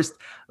worst,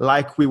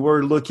 like we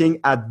were looking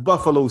at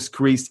Buffalo's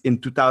crease in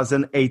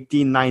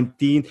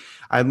 2018-19.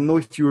 I don't know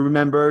if you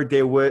remember,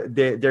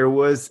 there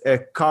was a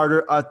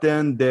Carter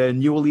Hutton, the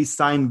newly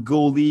signed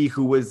goalie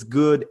who was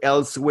good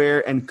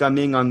elsewhere and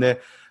coming on the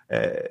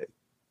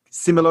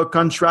similar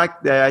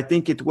contract. I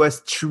think it was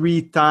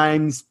 3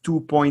 times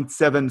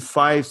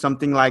 2.75,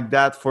 something like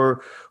that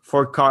for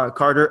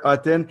Carter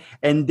Hutton.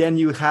 And then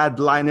you had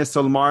Linus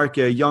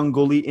Ullmark, a young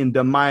goalie in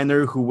the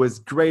minor who was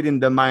great in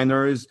the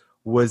minors,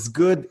 was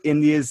good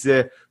in his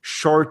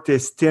short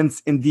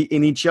stints in the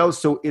NHL.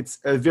 So it's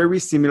a very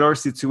similar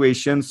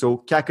situation. So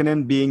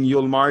Kähkönen being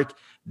Ullmark,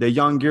 the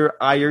younger,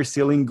 higher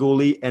ceiling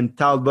goalie, and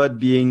Talbot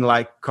being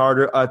like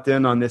Carter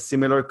Hutton on a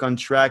similar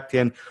contract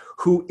and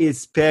who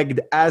is pegged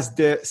as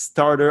the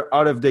starter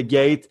out of the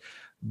gate.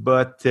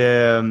 But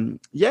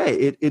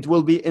it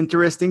will be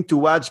interesting to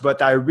watch.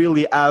 But I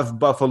really have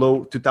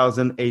Buffalo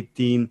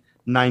 2018-19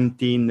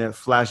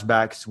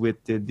 flashbacks with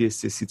this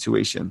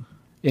situation.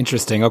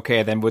 Interesting.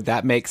 Okay, then would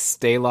that make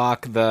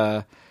Stalock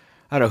the...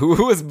 I don't know,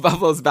 who was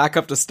Buffalo's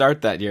backup to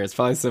start that year? It's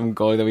probably some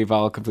goalie that we've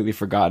all completely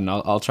forgotten.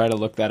 I'll try to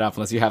look that up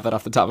unless you have that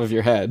off the top of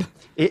your head.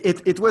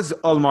 It was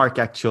Allmark,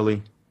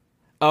 actually.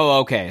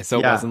 Oh, okay. So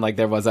it wasn't like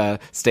there was a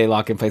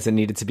Stalock in place that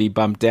needed to be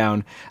bumped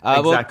down.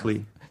 Exactly.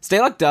 Well,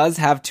 Stalock does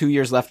have 2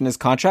 years left in his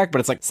contract, but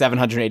it's like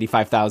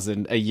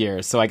 $785,000 a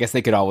year. So I guess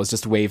they could always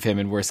just waive him.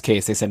 In worst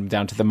case, they send him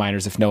down to the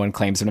minors if no one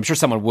claims him. I'm sure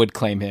someone would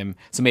claim him.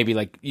 So maybe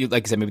like you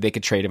said, maybe they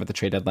could trade him at the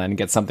trade deadline and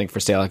get something for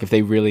Stalock if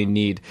they really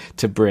need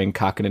to bring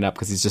Kakkonen up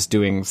because he's just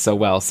doing so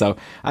well. So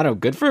I don't know.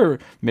 Good for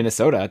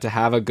Minnesota to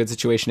have a good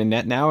situation in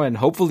net now, and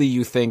hopefully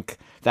you think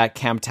that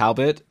Cam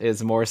Talbot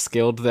is more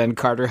skilled than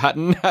Carter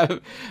Hutton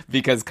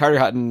because Carter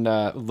Hutton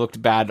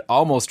looked bad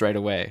almost right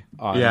away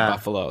on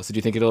Buffalo. So do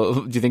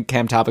you think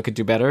Cam Talbot could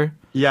do better?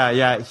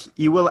 Yeah.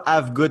 He will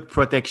have good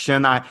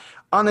protection.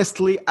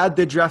 Honestly, at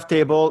the draft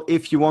table,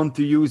 if you want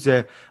to use,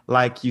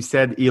 like you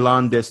said,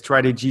 Elon, the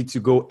strategy to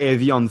go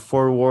heavy on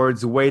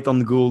forwards, wait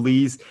on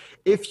goalies.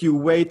 If you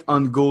wait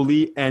on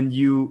goalie and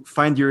you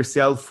find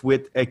yourself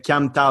with a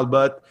Cam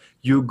Talbot,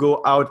 you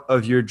go out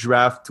of your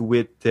draft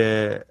with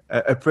a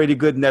pretty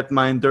good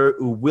netminder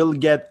who will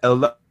get a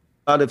lot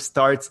of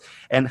starts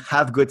and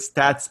have good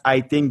stats, I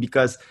think,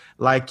 because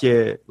like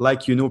you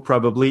know,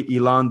 probably,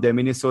 Elon, the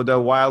Minnesota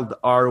Wild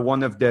are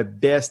one of the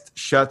best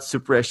shot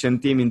suppression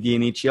team in the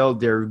NHL.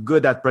 They're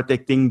good at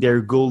protecting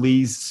their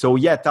goalies. So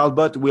yeah,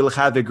 Talbot will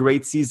have a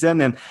great season,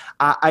 and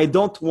I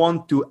don't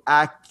want to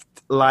act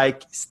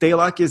like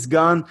Stalock is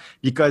gone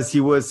because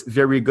he was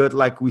very good,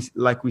 like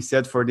we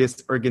said, for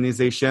this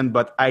organization.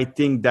 But I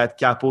think that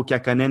Kaapo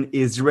Kähkönen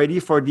is ready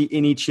for the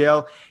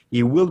NHL.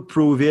 He will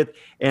prove it,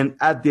 and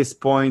at this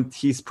point,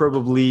 he's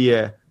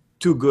probably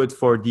too good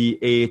for the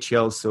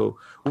AHL. So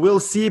we'll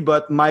see.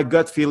 But my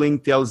gut feeling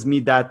tells me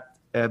that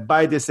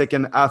by the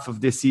second half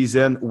of the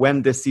season,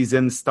 when the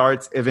season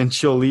starts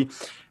eventually,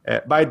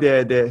 by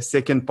the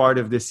second part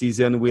of the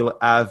season, we'll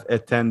have a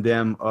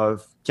tandem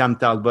of Cam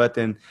Talbot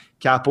and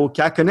Kaapo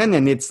Kähkönen,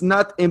 and it's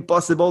not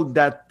impossible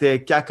that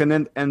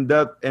Kähkönen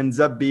ends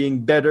up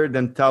being better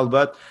than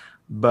Talbot.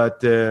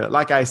 But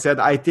like I said,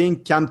 I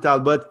think Cam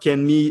Talbot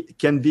can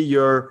be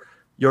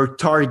your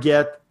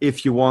target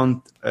if you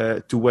want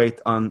to wait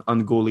on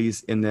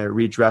goalies in a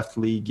redraft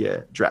league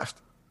draft.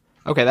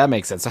 Okay, that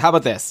makes sense. So how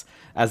about this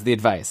as the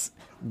advice?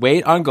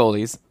 Wait on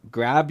goalies,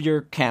 grab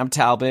your Cam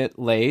Talbot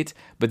late,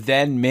 but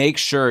then make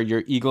sure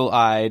you're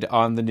eagle-eyed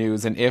on the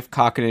news. And if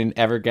Kähkönen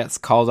ever gets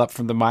called up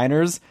from the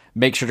minors,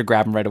 make sure to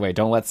grab him right away.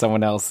 Don't let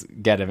someone else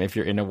get him if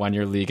you're in a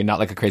one-year league and not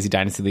like a crazy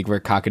dynasty league where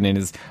Kähkönen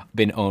has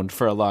been owned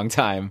for a long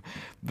time.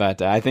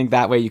 But I think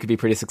that way you could be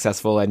pretty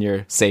successful and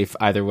you're safe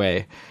either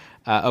way.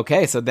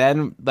 Okay, so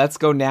then let's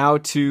go now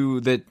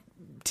to the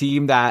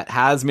team that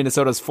has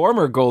Minnesota's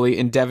former goalie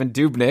in Devan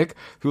Dubnyk,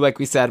 who, like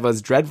we said,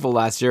 was dreadful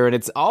last year. And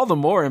it's all the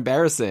more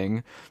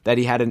embarrassing that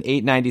he had an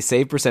 .890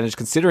 save percentage,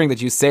 considering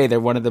that you say they're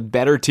one of the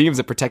better teams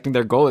at protecting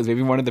their goalies,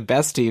 maybe one of the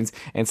best teams.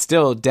 And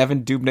still,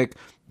 Devan Dubnyk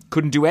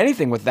couldn't do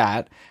anything with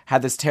that,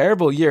 had this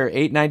terrible year,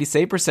 .890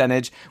 save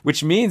percentage,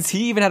 which means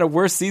he even had a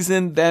worse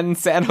season than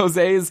San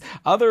Jose's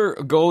other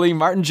goalie,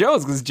 Martin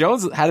Jones, because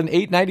Jones had an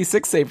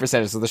 .896 save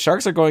percentage. So the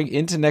Sharks are going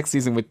into next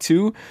season with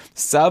two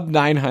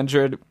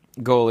sub-900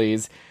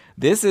 goalies.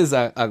 This is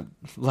a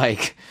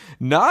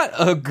not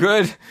a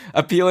good,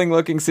 appealing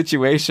looking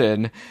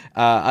situation.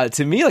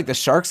 To me, like, the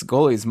Sharks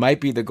goalies might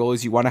be the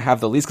goalies you want to have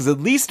the least, because at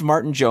least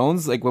Martin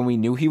Jones, like, when we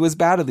knew he was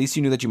bad, at least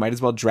you knew that you might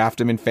as well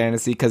draft him in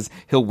fantasy because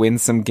he'll win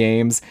some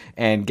games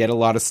and get a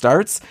lot of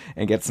starts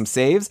and get some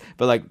saves.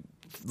 But like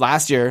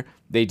last year,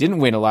 they didn't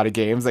win a lot of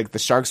games. Like, the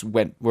Sharks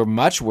were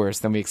much worse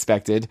than we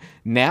expected.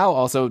 Now,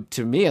 also,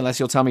 to me, unless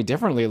you'll tell me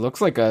differently, it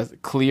looks like a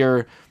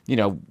clear,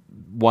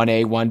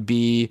 1A,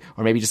 1B,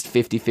 or maybe just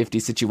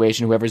 50-50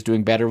 situation. Whoever's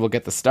doing better will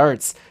get the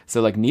starts.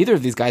 So, like, neither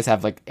of these guys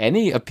have, like,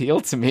 any appeal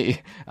to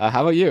me.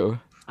 How about you?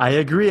 I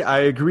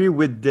agree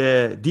with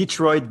the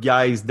Detroit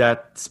guys.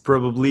 That's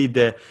probably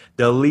the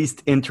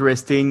least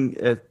interesting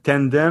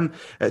tandem.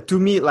 To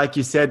me, like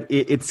you said,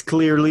 it's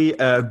clearly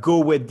go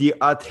with the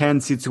hot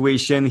hand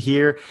situation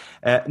here.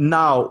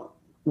 Now,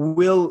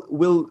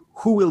 who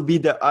will be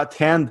the hot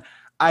hand?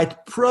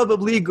 I'd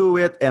probably go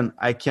with, and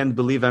I can't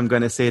believe I'm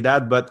going to say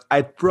that, but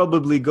I'd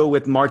probably go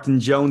with Martin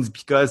Jones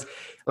because,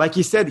 like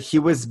you said, he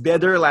was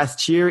better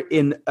last year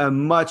in a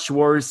much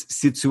worse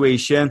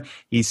situation.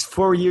 He's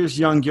 4 years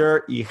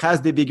younger. He has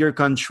the bigger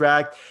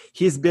contract.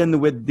 He's been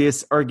with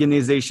this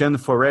organization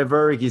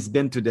forever. He's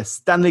been to the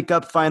Stanley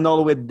Cup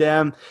final with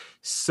them.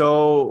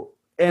 So,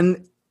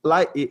 and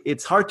like,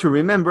 it's hard to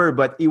remember,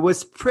 but he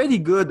was pretty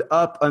good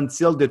up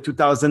until the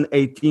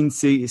 2018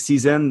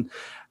 season.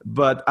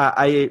 But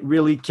I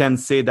really can't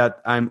say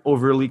that I'm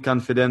overly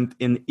confident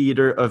in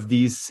either of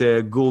these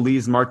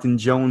goalies, Martin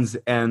Jones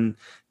and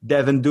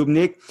Devan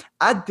Dubnyk.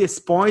 At this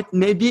point,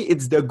 maybe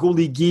it's the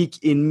goalie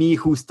geek in me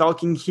who's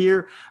talking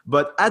here,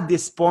 but at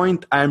this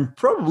point, I'm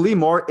probably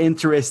more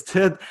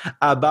interested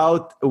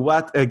about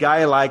what a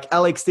guy like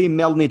Alexei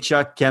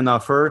Melnichuk can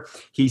offer.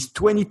 He's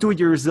 22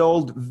 years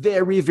old,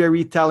 very,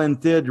 very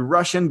talented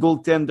Russian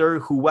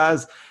goaltender who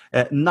was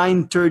a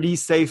 .930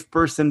 save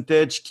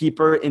percentage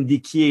keeper in the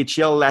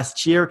KHL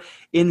last year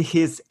in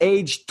his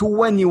age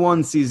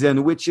 21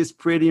 season, which is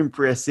pretty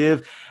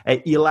impressive.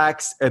 He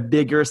lacks a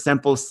bigger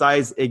sample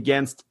size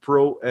against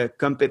pro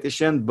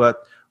competition,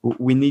 but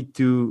we need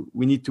to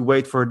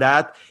wait for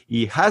that.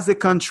 He has a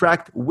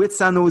contract with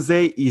San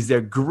Jose. He's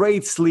a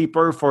great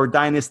sleeper for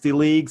dynasty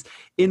leagues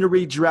in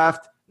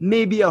redraft.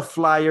 Maybe a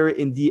flyer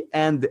in the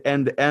end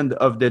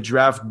of the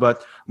draft,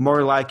 but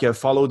more like a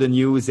follow the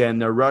news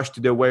and a rush to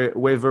the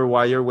waiver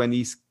wire when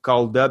he's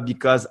called up,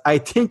 because I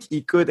think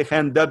he could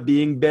end up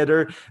being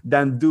better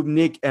than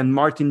Dubnyk and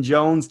Martin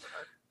Jones.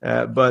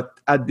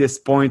 But at this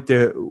point,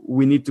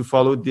 we need to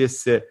follow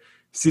this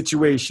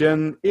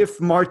situation.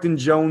 If Martin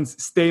Jones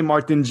stay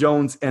Martin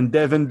Jones and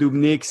Devan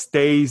Dubnyk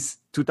stays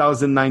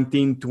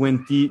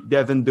 2019-20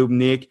 Devan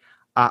Dubnyk,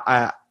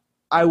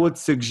 I would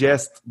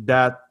suggest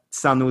that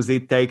San Jose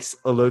takes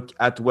a look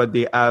at what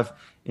they have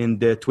in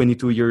the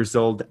 22 years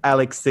old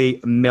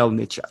Alexei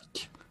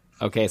Melnichuk.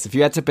 Okay, so if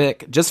you had to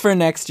pick just for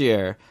next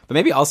year, but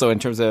maybe also in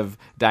terms of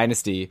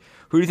dynasty,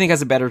 who do you think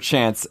has a better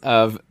chance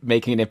of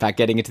making an impact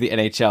getting into the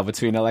NHL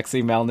between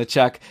Alexei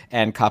Melnichuk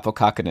and Kaapo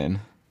Kähkönen?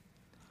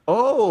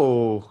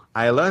 Oh,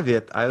 I love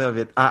it.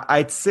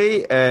 I'd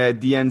say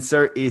the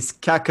answer is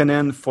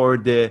Kähkönen for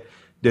the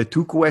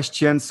two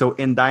questions. So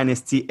in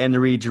dynasty and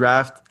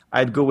redraft,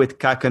 I'd go with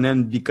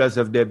Kähkönen because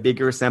of the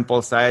bigger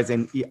sample size,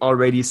 and he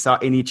already saw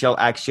NHL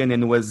action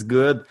and was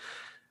good.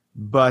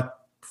 But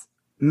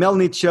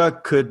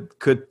Melnichuk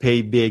could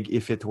pay big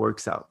if it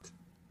works out.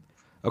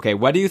 Okay,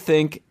 what do you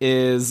think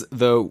is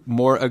the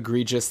more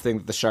egregious thing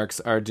that the Sharks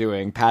are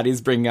doing?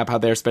 Patty's bringing up how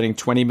they're spending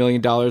 $20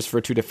 million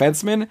for two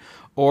defensemen,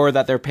 or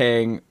that they're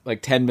paying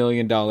like $10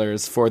 million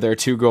for their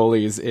two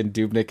goalies in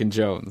Dubnyk and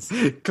Jones.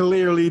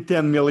 Clearly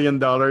 $10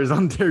 million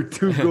on their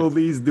two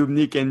goalies,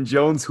 Dubnyk and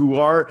Jones, who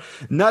are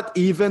not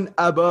even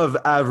above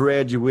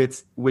average,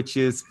 which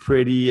is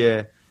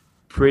pretty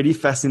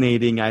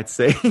fascinating, I'd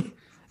say.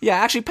 Yeah,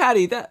 actually,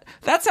 Patty, that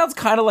sounds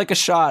kind of like a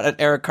shot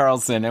at Erik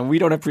Karlsson, and we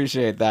don't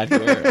appreciate that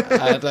here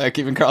at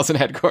Keeping Karlsson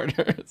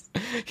headquarters.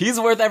 He's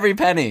worth every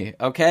penny,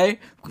 okay?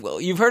 Well,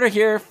 you've heard it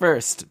here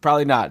first.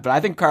 Probably not, but I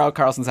think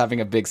Karlsson's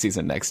having a big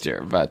season next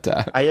year. But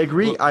I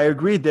agree.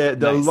 The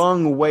nice.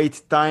 Long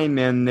wait time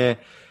and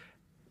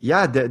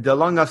the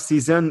long off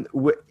season.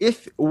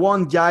 If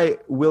one guy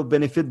will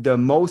benefit the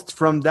most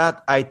from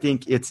that, I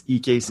think it's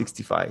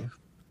EK65.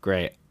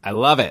 Great, I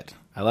love it.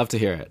 I love to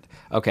hear it.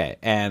 Okay,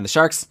 and the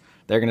Sharks.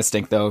 They're going to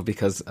stink, though,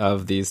 because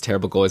of these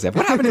terrible goalies they have.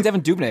 What happened to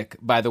Devan Dubnyk,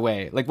 by the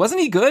way? Like,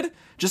 wasn't he good?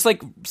 Just,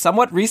 like,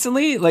 somewhat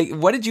recently? Like,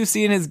 what did you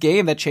see in his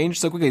game that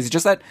changed so quickly? Is it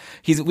just that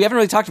we haven't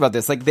really talked about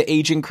this, like, the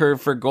aging curve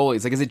for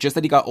goalies. Like, is it just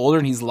that he got older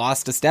and he's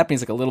lost a step and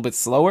he's, like, a little bit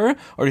slower?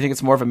 Or do you think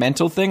it's more of a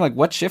mental thing? Like,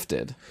 what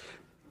shifted?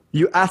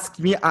 You asked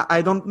me,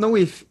 I don't know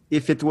if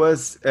it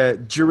was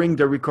during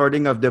the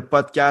recording of the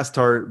podcast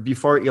or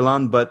before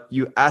Elon, but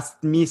you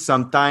asked me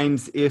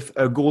sometimes if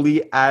a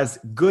goalie has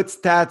good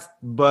stats,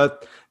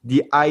 but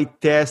the eye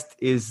test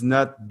is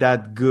not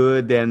that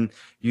good and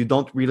you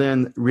don't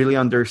really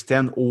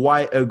understand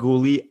why a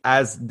goalie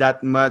has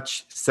that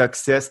much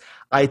success.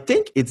 I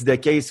think it's the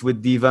case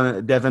with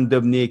Devan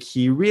Dubnyk.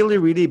 He really,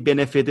 really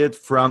benefited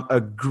from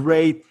a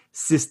great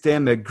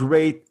system, a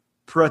great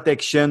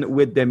protection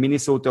with the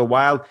Minnesota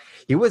Wild.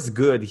 He was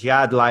good. He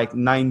had like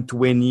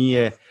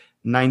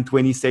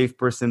 920 save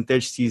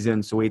percentage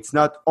season. So it's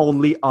not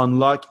only on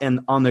luck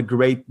and on a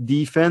great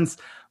defense,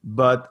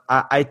 but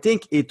I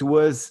think it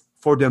was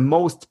for the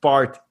most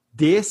part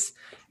this,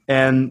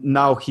 and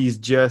now he's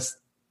just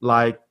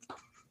like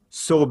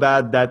so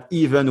bad that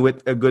even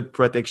with a good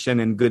protection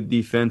and good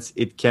defense,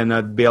 it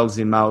cannot bail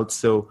him out.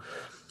 So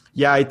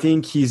yeah, I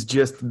think he's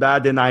just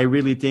bad, and I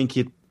really think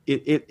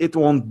it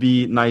won't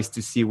be nice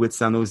to see with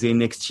San Jose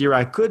next year.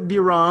 I could be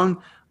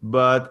wrong,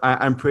 but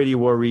I'm pretty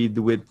worried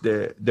with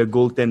the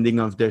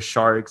goaltending of the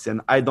Sharks,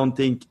 and I don't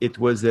think it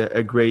was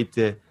a great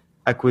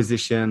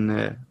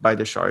acquisition by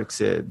the Sharks,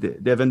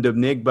 Devan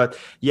Dubnyk. But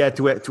yeah,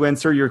 to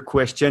answer your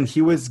question,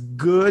 he was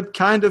good,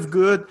 kind of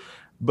good,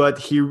 but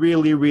he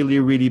really, really,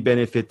 really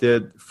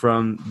benefited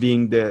from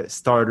being the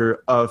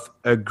starter of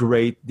a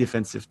great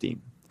defensive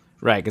team.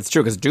 Right, it's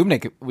true, because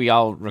Dubnyk, we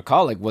all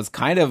recall, like, was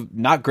kind of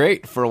not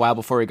great for a while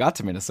before he got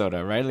to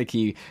Minnesota, right? Like,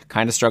 he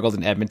kind of struggled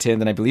in Edmonton,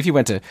 then I believe he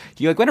went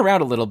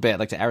around a little bit,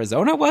 like to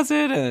Arizona, was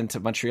it? And to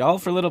Montreal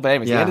for a little bit.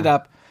 Anyways, He ended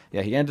up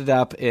yeah, he ended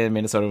up in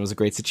Minnesota. It was a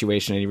great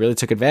situation, and he really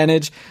took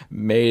advantage,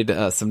 made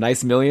some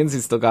nice millions.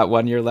 He's still got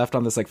 1 year left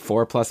on this like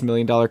 $4+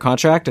 million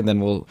contract, and then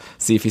we'll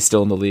see if he's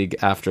still in the league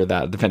after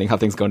that, depending how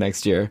things go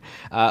next year.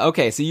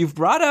 Okay, so you've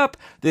brought up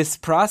this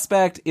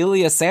prospect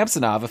Ilya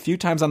Samsonov a few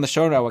times on the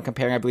show now when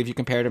comparing. I believe you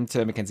compared him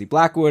to Mackenzie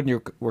Blackwood,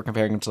 and we're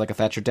comparing him to like a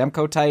Thatcher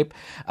Demko type.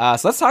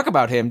 So let's talk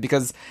about him,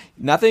 because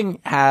nothing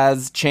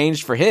has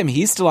changed for him.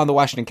 He's still on the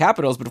Washington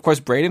Capitals, but of course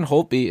Braden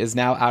Holtby is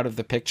now out of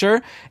the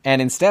picture,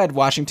 and instead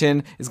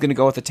Washington is going to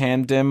go with a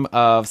tandem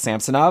of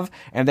Samsonov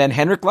and then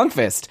Henrik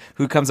Lundqvist,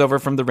 who comes over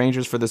from the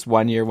Rangers for this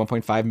 1 year,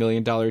 $1.5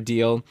 million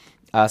deal.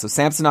 So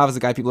Samsonov is a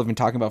guy people have been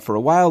talking about for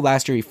a while.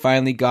 Last year he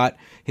finally got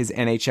his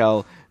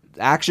NHL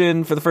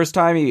action for the first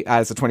time. He,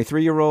 as a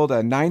 23-year-old,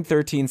 a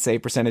 .913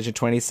 save percentage in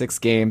 26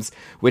 games,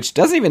 which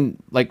doesn't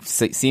even like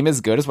seem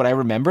as good as what I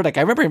remembered. Like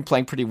I remember him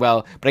playing pretty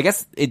well, but I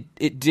guess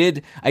it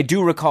did. I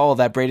do recall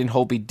that Braden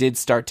Holtby did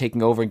start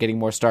taking over and getting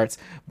more starts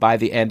by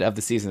the end of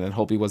the season, and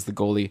Holtby was the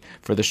goalie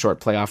for the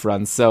short playoff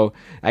run. So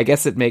I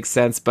guess it makes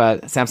sense.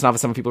 But Samsonov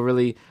is someone people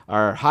really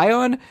are high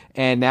on,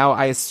 and now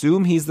I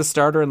assume he's the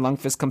starter, and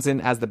Lundqvist comes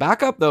in as the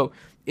backup, though.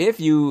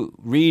 If you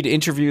read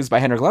interviews by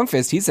Henrik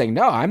Lundqvist, he's saying,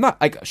 no, I'm not,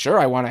 like, sure,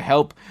 I want to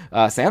help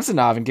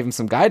Samsonov and give him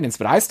some guidance,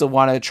 but I still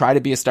want to try to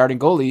be a starting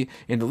goalie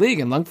in the league.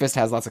 And Lundqvist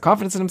has lots of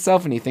confidence in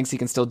himself, and he thinks he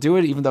can still do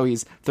it, even though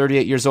he's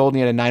 38 years old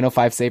and he had a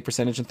 .905 save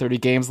percentage in 30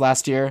 games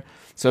last year.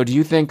 So do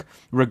you think,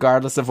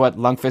 regardless of what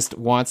Lundqvist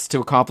wants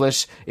to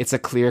accomplish, it's a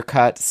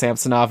clear-cut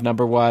Samsonov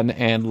number one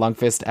and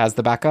Lundqvist as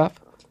the backup?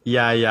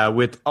 Yeah.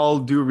 With all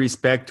due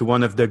respect to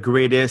one of the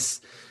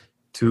greatest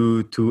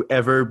to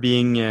ever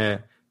being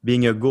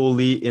a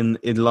goalie in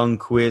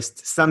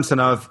Lundqvist,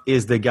 Samsonov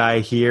is the guy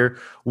here,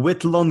 with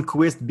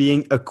Lundqvist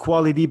being a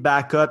quality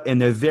backup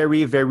and a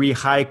very, very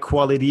high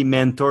quality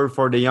mentor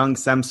for the young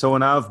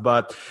Samsonov.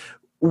 But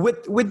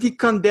with the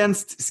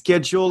condensed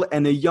schedule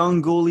and a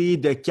young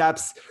goalie, the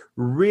Caps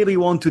really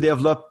want to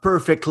develop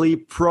perfectly,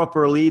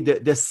 properly.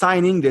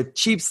 The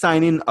cheap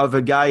signing of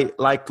a guy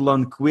like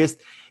Lundqvist,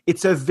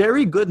 it's a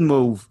very good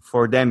move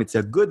for them. It's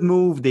a good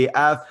move. They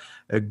have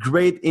a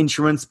great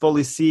insurance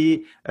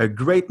policy, a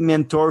great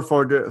mentor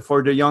for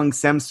the young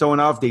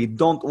Samsonov. They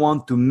don't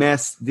want to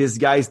mess this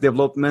guy's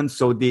development,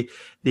 so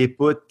they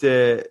put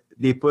a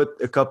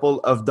couple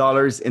of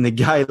dollars in a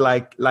guy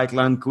like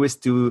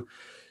Lundqvist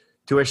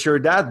to assure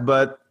that.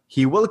 But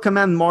he will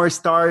command more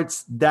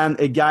starts than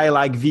a guy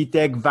like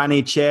Vitek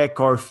Vanecek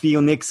or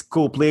Phoenix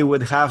Copley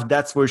would have.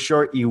 That's for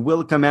sure. He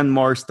will command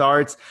more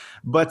starts.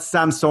 But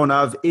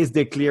Samsonov is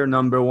the clear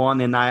number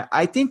one. And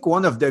I think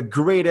one of the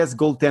greatest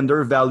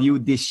goaltender value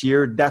this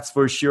year, that's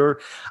for sure.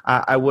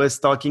 I was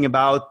talking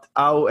about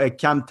how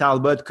Cam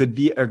Talbot could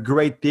be a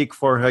great pick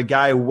for a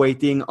guy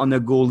waiting on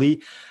a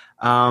goalie.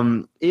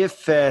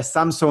 If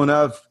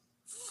Samsonov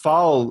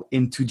fall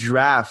into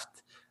draft,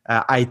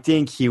 I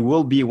think he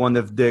will be one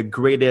of the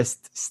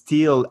greatest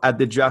steal at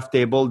the draft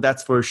table.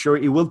 That's for sure.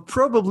 He will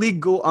probably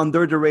go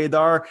under the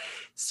radar,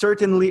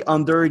 certainly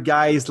under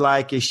guys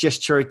like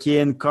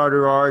Shesterkin,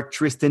 Carter Hart,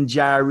 Tristan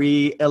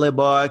Jarry,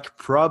 Hellebuck,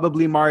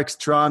 probably Mark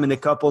Strom, and a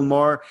couple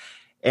more.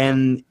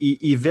 And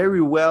he very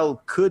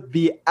well could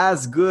be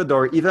as good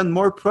or even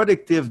more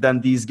productive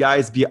than these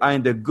guys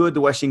behind a good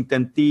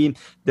Washington team.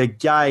 The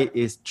guy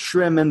is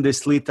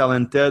tremendously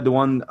talented,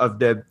 one of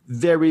the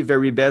very,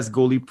 very best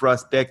goalie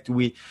prospect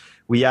we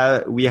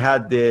had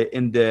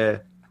in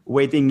the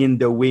waiting in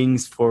the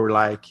wings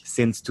for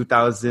since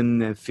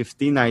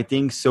 2015, I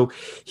think. So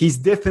he's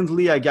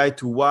definitely a guy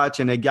to watch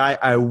and a guy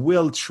I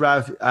will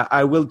try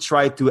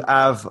to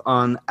have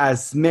on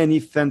as many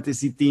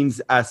fantasy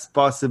teams as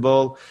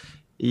possible.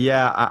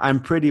 Yeah, I'm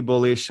pretty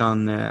bullish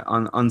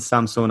on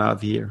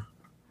Samsonov here.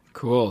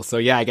 Cool. So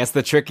yeah, I guess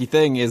the tricky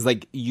thing is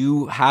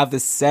you have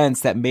this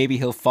sense that maybe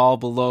he'll fall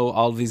below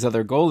all of these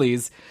other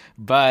goalies,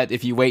 but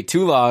if you wait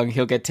too long,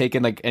 he'll get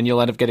taken and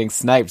you'll end up getting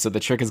sniped. So the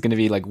trick is going to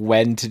be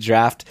when to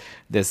draft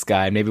this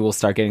guy. Maybe we'll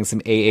start getting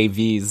some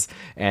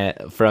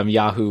AAVs from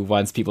Yahoo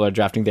once people are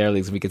drafting their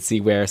leagues, and we could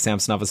see where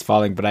Samsonov is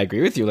falling. But I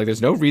agree with you.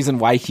 There's no reason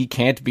why he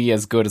can't be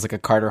as good as a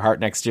Carter Hart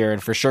next year,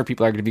 and for sure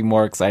people are going to be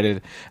more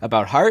excited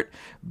about Hart,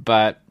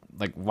 but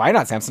why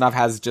not? Samsonov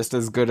has just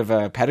as good of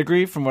a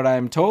pedigree from what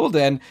I'm told,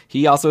 and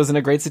he also is in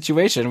a great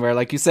situation where,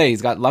 like you say,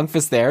 he's got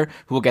Lundqvist there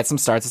who will get some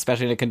starts,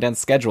 especially in a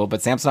condensed schedule,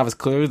 but Samsonov is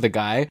clearly the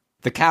guy.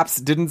 The Caps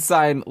didn't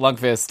sign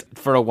Lundqvist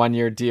for a 1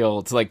 year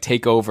deal to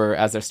take over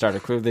as their starter.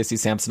 Clearly they see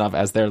Samsonov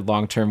as their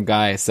long-term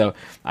guy. So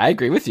I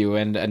agree with you.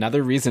 And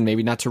another reason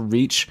maybe not to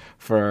reach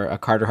for a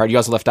Carter Hart. You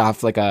also left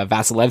off a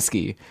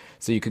Vasilevsky.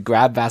 So you could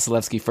grab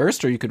Vasilevsky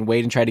first, or you could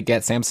wait and try to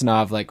get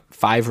Samsonov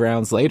 5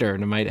 rounds later,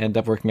 and it might end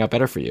up working out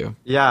better for you.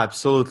 Yeah,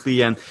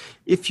 absolutely. And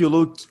if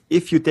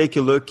you take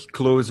a look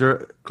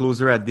closer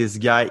at this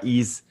guy,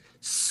 he's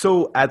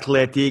so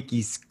athletic,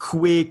 he's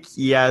quick,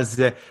 he has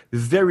a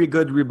very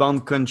good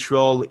rebound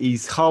control,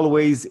 he's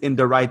always in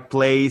the right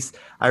place.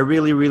 I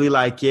really, really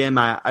like him.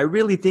 I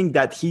really think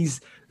that he's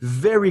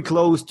very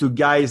close to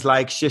guys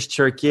like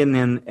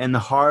Shesterkin and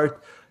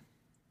Hart,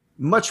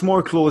 much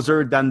more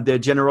closer than the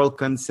general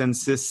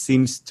consensus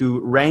seems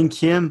to rank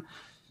him.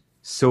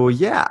 So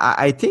yeah,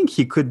 I think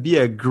he could be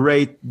a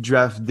great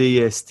draft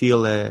day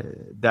steal,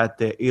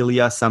 that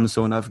Ilya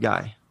Samsonov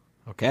guy.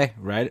 Okay,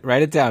 write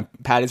it down.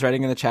 Patty's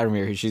writing in the chat room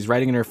here. She's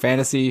writing in her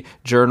fantasy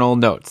journal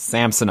notes.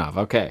 Samsonov.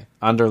 Okay,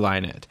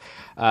 underline it.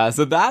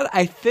 So that,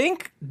 I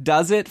think,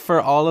 does it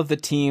for all of the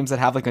teams that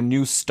have like a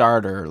new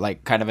starter,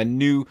 like kind of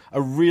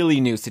a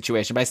really new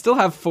situation. But I still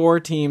have 4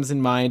 teams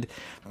in mind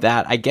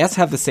that I guess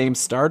have the same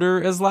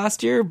starter as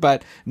last year,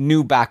 but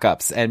new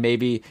backups. And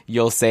maybe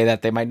you'll say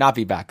that they might not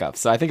be backups.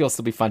 So I think it'll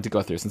still be fun to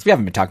go through since we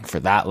haven't been talking for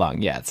that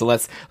long yet. So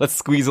let's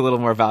squeeze a little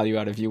more value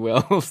out, if you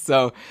will.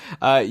 So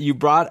you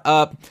brought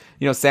up,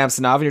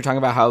 Samsonov, and you're talking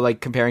about how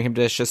like comparing him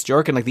to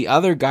Shesterkin. Like the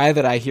other guy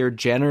that I hear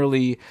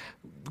generally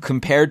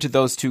compared to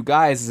those two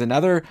guys is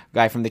another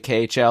guy from the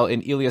KHL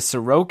in Ilya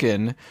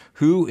Sorokin,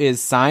 who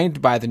is signed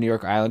by the New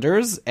York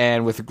Islanders,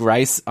 and with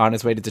Greiss on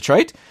his way to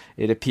Detroit,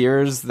 it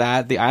appears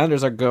that the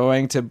Islanders are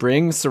going to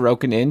bring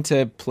Sorokin in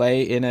to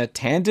play in a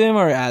tandem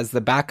or as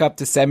the backup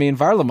to Semyon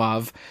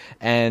Varlamov.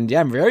 And yeah,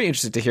 I'm very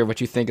interested to hear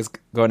what you think is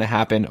going to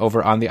happen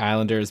over on the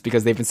Islanders,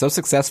 because they've been so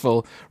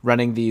successful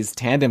running these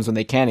tandems when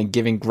they can and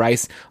giving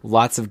Greiss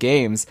lots of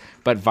games.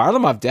 But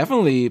Varlamov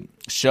definitely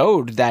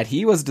showed that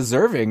he was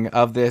deserving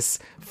of this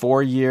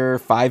 4-year,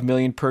 $5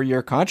 million per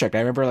year contract. I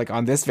remember like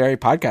on this very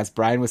podcast,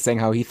 Brian was saying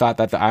how he thought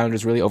that the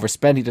Islanders really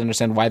overspent. He didn't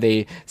understand why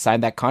they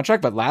signed that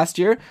contract. But last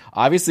year,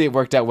 obviously it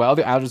worked out well.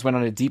 The Islanders went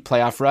on a deep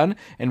playoff run,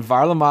 and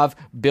Varlamov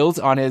built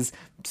on his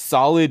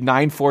solid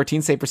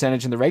 .914 save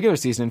percentage in the regular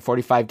season in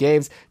 45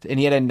 games, and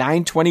he had a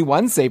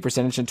 .921 save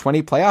percentage in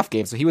 20 playoff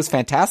games, so he was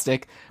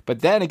fantastic.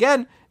 But then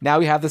again, now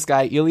we have this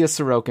guy Ilya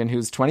Sorokin,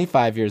 who's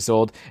 25 years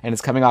old and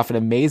is coming off an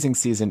amazing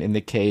season in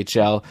the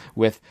KHL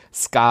with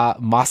SKA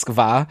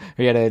Moskva.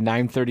 He had a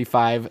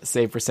 .935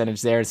 save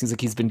percentage there. It seems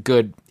like he's been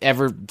good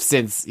ever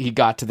since he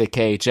got to the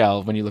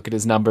KHL when you look at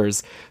his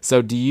numbers.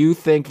 So do you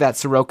think that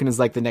Sorokin is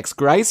like the next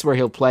Greiss, where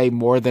he'll play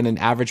more than an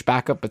average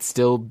backup but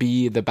still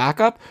be the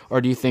backup?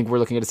 Or do you think we're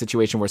looking at a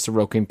situation where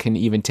Sorokin can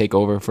even take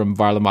over from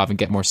Varlamov and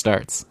get more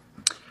starts?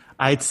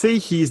 I'd say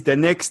he's the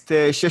next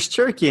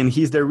Shesterkin.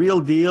 He's the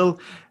real deal.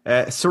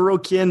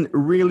 Sorokin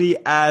really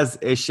has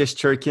a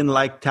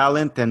Shesterkin-like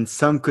talent, and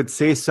some could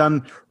say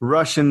some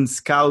Russian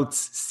scouts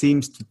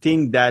seems to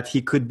think that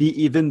he could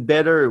be even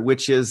better,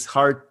 which is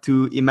hard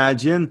to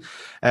imagine.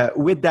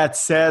 With that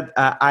said,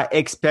 I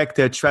expect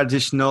a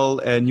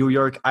traditional New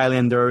York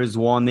Islanders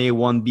 1A,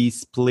 1B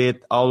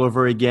split all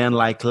over again,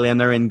 like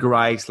Leonard and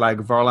Greiss, like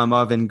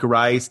Varlamov and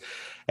Greiss.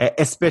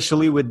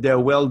 Especially with the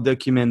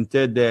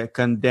well-documented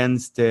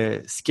condensed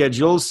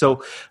schedule.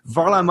 So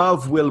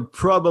Varlamov will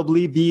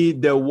probably be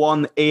the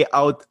 1A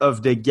out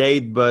of the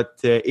gate, but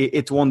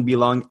it won't be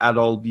long at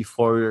all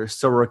before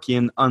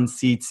Sorokin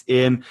unseats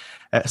him.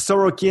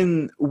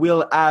 Sorokin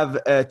will have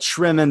a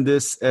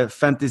tremendous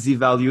fantasy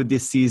value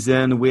this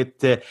season,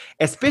 with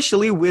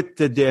especially with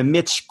the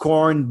Mitch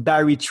Korn,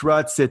 Barry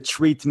Trotz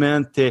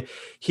treatment.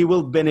 He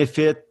will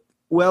benefit,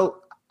 well,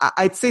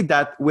 I'd say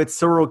that with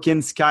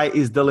Sorokin, sky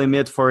is the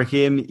limit for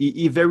him.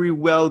 He very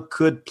well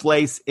could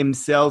place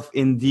himself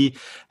in the,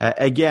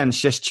 again,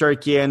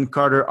 Shesterkin,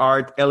 Carter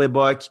Hart,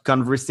 Hellebuyck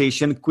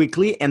conversation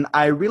quickly. And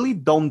I really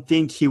don't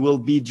think he will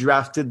be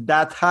drafted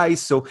that high.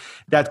 So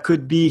that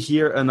could be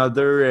here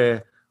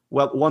another,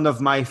 one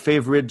of my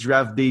favorite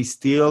draft day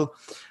steal.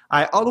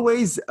 I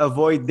always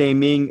avoid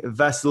naming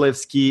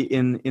Vasilevsky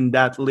in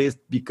that list,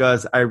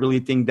 because I really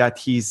think that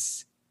he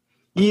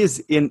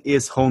is in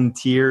his home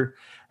tier.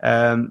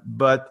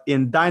 But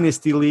in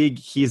Dynasty League,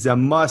 he's a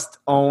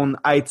must-own.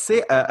 I'd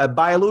say a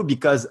buy low,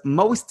 because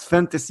most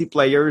fantasy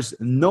players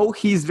know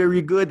he's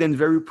very good and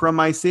very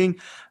promising,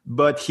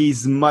 but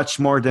he's much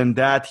more than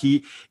that.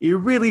 He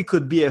really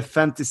could be a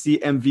fantasy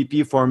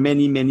MVP for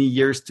many, many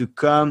years to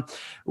come.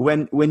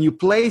 When you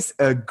place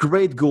a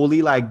great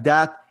goalie like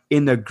that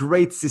in a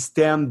great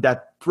system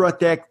that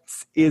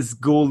protects his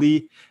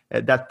goalie,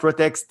 that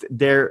protects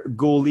their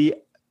goalie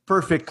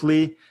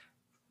perfectly,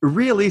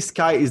 really,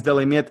 sky is the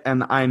limit,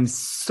 and I'm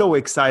so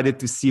excited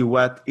to see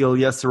what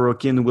Ilya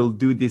Sorokin will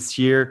do this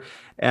year.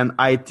 And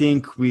I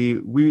think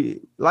we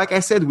like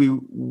I said,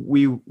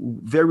 we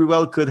very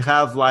well could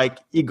have like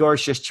Igor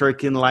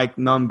Shesterkin like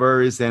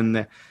numbers,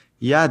 and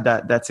yeah,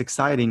 that's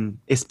exciting,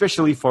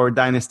 especially for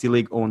Dynasty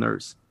League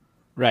owners.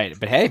 Right.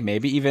 But hey,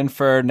 maybe even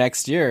for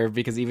next year,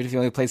 because even if he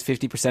only plays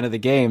 50% of the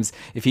games,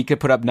 if he could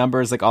put up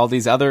numbers like all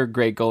these other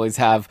great goalies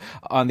have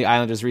on the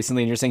Islanders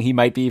recently, and you're saying he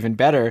might be even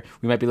better,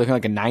 we might be looking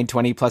like a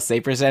 .920 plus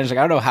save percentage. Like,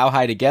 I don't know how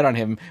high to get on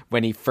him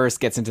when he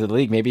first gets into the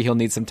league. Maybe he'll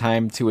need some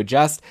time to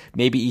adjust.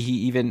 Maybe he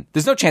even,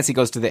 there's no chance he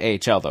goes to the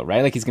AHL though,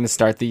 right? Like, he's going to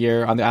start the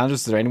year on the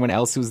Islanders. Is there anyone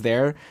else who's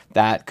there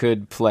that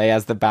could play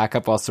as the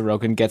backup while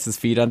Sorokin gets his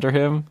feet under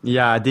him?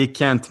 Yeah, they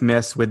can't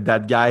mess with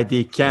that guy.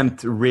 They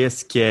can't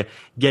risk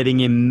getting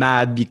him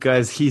mad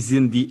because he's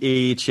in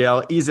the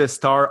AHL. He's a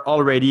star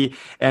already.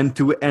 And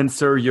to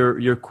answer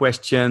your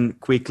question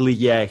quickly,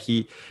 yeah,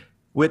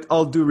 with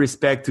all due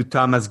respect to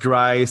Thomas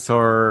Grice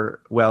or,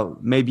 well,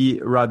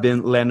 maybe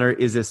Robin Lehner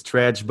is a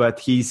stretch,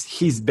 but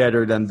he's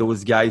better than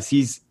those guys.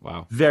 He's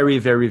very,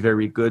 very,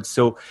 very good.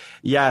 So,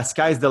 yeah,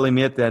 sky's the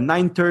limit.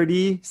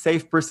 930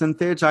 save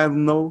percentage, I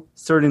don't know,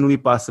 certainly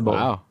possible.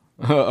 Wow.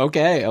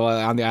 Okay. Well,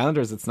 on the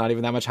Islanders, it's not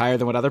even that much higher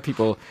than what other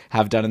people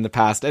have done in the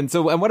past. And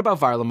what about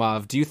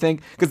Varlamov? Do you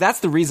think, because that's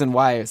the reason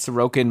why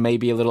Sorokin may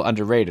be a little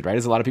underrated, right?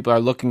 Is a lot of people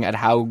are looking at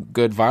how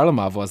good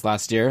Varlamov was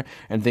last year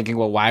and thinking,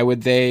 well, why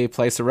would they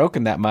play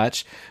Sorokin that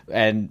much?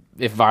 And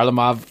if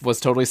Varlamov was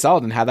totally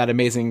solid and had that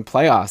amazing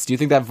playoffs, do you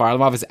think that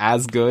Varlamov is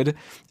as good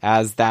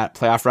as that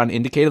playoff run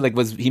indicated? Like,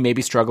 was he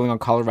maybe struggling on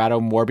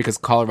Colorado more because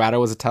Colorado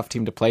was a tough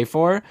team to play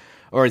for?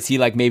 Or is he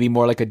like maybe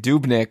more like a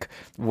Dubnyk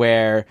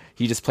where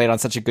he just played on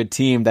such a good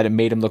team that it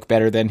made him look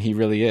better than he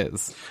really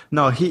is?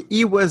 No,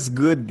 he was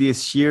good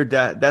this year,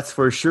 that's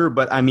for sure.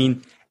 But I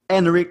mean,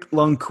 Henrik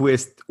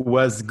Lundqvist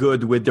was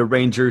good with the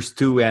Rangers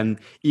too, and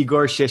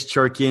Igor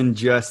Shesterkin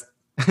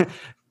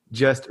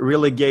just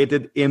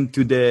relegated him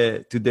to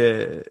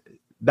the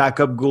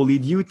backup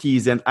goalie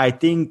duties, and I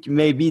think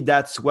maybe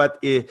that's what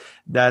is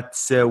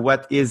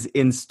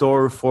in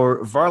store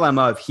for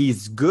Varlamov.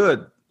 He's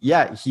good,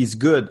 yeah, he's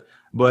good.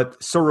 But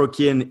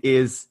Sorokin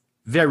is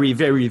very,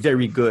 very,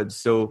 very good.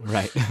 So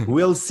right.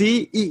 We'll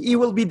see. He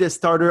will be the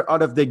starter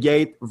out of the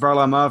gate,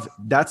 Varlamov,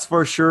 that's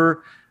for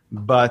sure.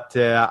 But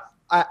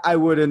I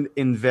wouldn't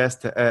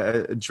invest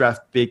a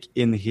draft pick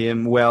in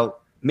him.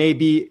 Well,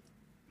 maybe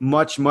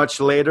much, much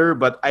later,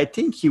 but I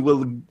think he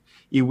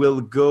will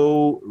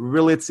go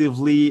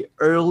relatively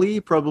early,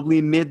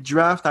 probably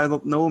mid-draft. I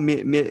don't know,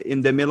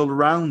 in the middle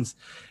rounds.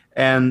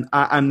 And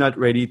I'm not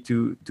ready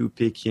to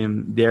pick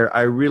him there.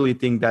 I really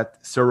think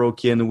that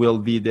Sorokin will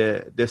be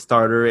the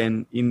starter,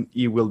 and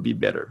he will be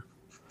better.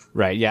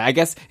 Right, yeah. I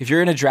guess if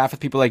you're in a draft with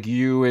people like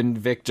you and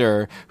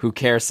Victor who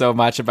care so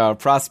much about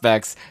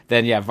prospects,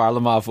 then yeah,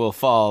 Varlamov will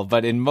fall.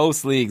 But in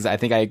most leagues, I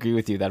think I agree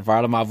with you that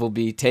Varlamov will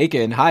be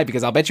taken high,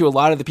 because I'll bet you a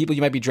lot of the people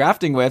you might be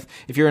drafting with,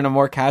 if you're in a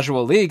more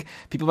casual league,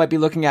 people might be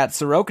looking at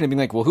Sorokin and being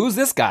like, well, who's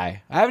this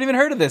guy? I haven't even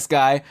heard of this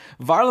guy.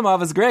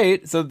 Varlamov is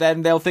great. So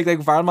then they'll think like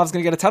Varlamov's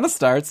going to get a ton of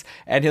starts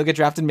and he'll get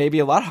drafted maybe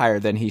a lot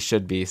higher than he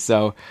should be.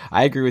 So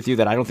I agree with you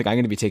that I don't think I'm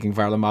going to be taking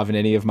Varlamov in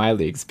any of my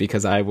leagues,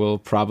 because I will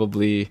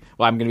probably,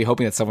 I'm going to be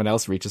hoping that someone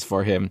else reaches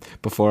for him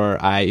before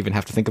I even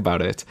have to think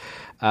about it.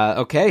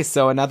 Okay,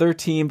 so another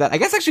team that I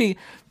guess actually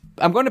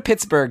I'm going to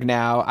Pittsburgh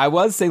now. I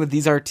was saying that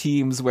these are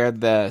teams where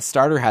the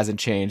starter hasn't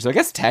changed. So I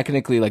guess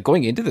technically, like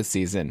going into the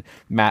season,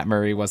 Matt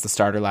Murray was the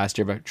starter last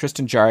year, but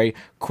Tristan Jarry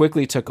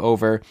quickly took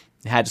over.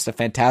 Had just a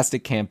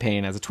fantastic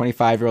campaign as a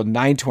 25-year-old,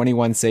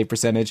 .921 save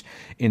percentage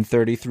in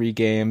 33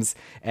 games.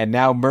 And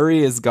now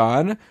Murray is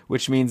gone,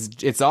 which means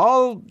it's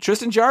all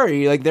Tristan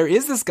Jarry. Like, there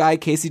is this guy,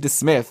 Casey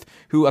DeSmith,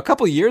 who a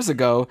couple years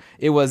ago,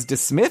 it was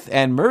DeSmith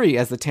and Murray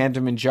as the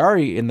tandem in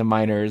Jarry in the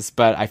minors.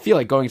 But I feel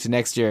like going to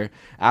next year,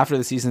 after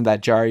the season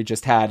that Jarry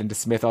just had, and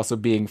DeSmith also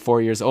being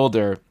 4 years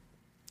older,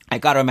 I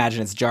got to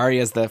imagine it's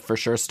Jarry as the for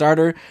sure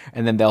starter,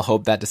 and then they'll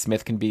hope that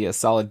DeSmith can be a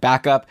solid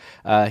backup.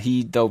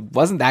 He, though,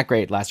 wasn't that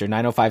great last year.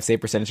 .905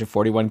 save percentage in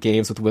 41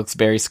 games with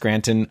Wilkes-Barre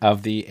Scranton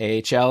of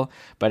the AHL,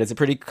 but it's a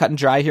pretty cut and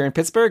dry here in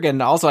Pittsburgh.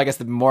 And also, I guess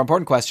the more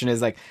important question is,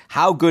 like,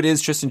 how good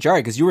is Tristan Jarry?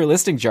 Because you were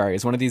listing Jarry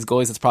as one of these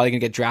goalies that's probably going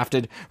to get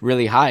drafted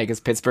really high, because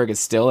Pittsburgh is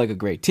still like a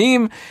great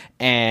team,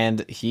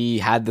 and he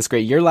had this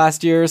great year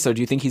last year. So do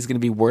you think he's going to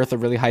be worth a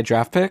really high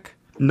draft pick?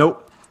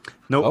 Nope.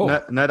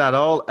 No, not at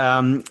all.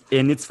 And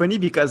it's funny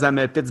because I'm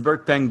a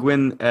Pittsburgh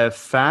Penguins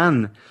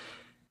fan,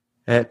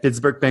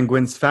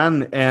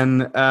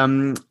 and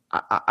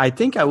I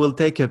think I will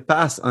take a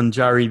pass on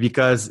Jarry,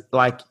 because,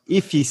 like,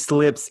 if he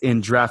slips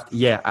in draft,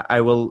 yeah,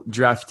 I will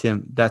draft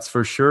him. That's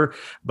for sure.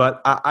 But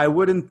I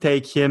wouldn't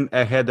take him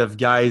ahead of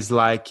guys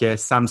like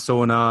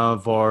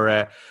Samsonov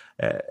or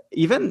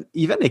even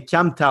a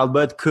Cam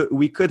Talbot.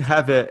 We could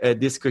have a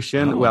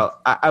discussion. Well,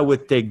 I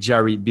would take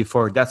Jarry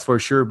before, that's for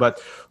sure. But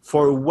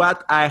for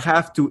what I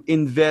have to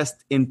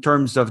invest in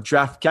terms of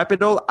draft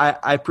capital,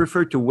 I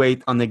prefer to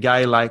wait on a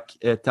guy like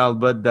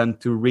Talbot than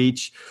to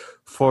reach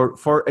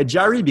for a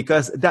Jarry,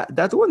 because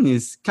that one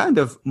is kind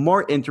of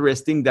more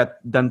interesting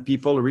than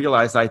people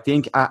realize. I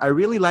think I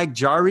really like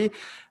Jarry.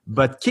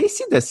 But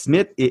Casey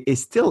DeSmith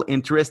is still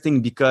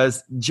interesting,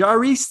 because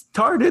Jarry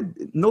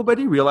started,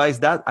 nobody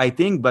realized that, I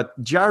think, but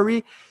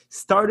Jarry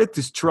started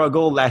to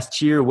struggle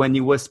last year when he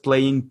was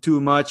playing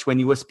too much, when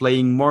he was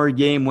playing more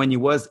game, when he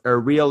was a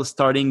real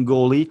starting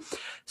goalie.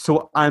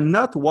 So I'm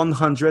not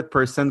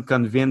 100%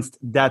 convinced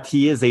that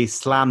he is a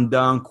slam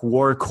dunk,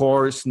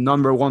 workhorse,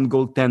 number one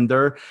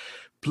goaltender.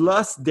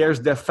 Plus,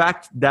 there's the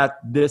fact that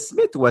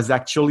DeSmith was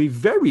actually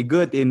very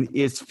good in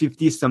his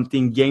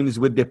 50-something games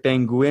with the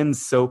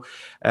Penguins. So,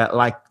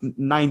 like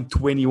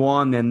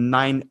 921 and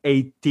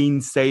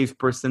 918 save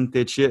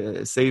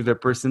percentages,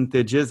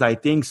 I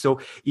think.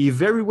 So, he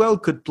very well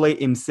could play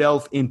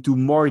himself into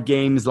more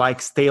games like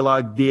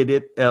Stalock did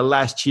it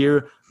last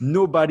year.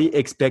 Nobody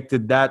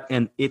expected that,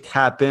 and it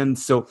happened.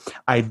 So,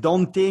 I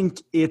don't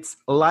think it's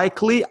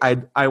likely.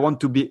 I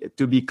want to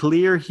be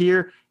clear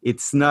here.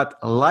 It's not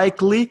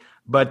likely,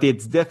 but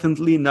it's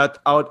definitely not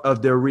out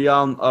of the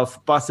realm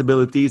of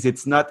possibilities.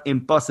 It's not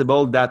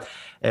impossible that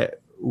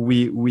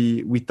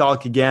we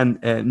talk again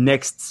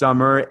next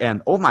summer.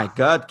 And oh my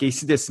God,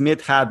 Casey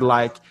DeSmith had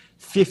like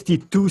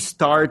 52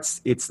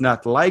 starts. It's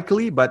not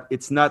likely, but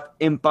it's not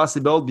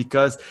impossible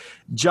because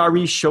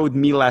Jarry showed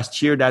me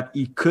last year that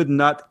he could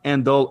not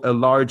handle a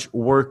large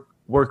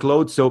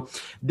workload. So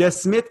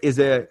DeSmith is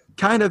a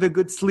kind of a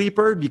good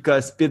sleeper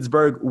because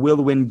Pittsburgh will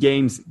win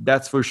games.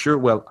 That's for sure.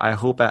 Well, I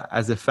hope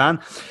as a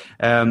fan.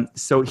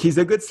 So he's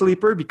a good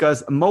sleeper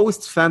because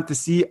most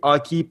fantasy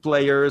hockey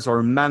players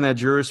or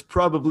managers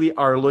probably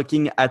are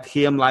looking at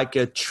him like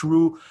a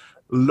true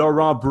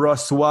Laurent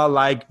Brossoit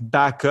like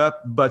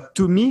backup, but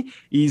to me,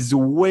 he's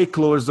way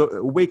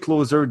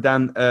closer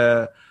than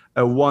a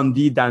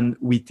 1D than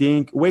we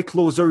think, way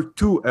closer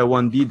to a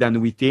 1D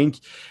than we think.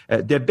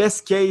 The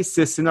best case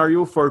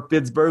scenario for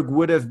Pittsburgh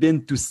would have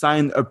been to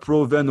sign a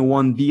proven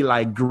 1D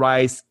like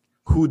Greiss,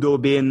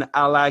 Hudobin,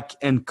 Alak,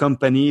 and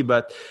company,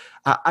 but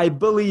I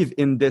believe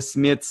in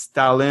DeSmith's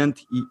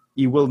talent.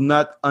 He will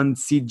not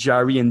unseat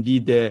Jarry and be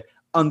the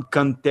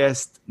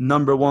uncontested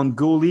number one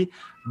goalie,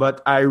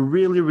 but I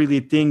really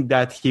think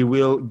that he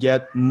will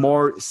get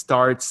more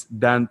starts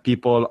than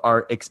people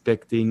are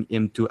expecting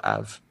him to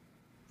have.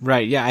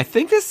 Right. Yeah. I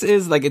think this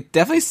is like, it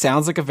definitely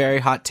sounds like a very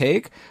hot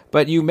take,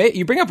 but you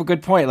bring up a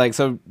good point. Like,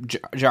 so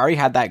Jarry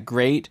had that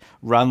great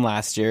run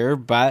last year,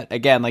 but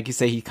again, like you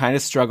say, he kind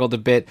of struggled a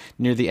bit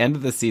near the end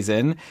of the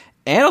season.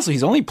 And also,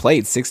 he's only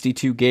played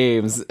 62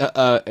 games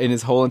in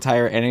his whole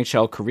entire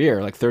NHL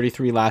career, like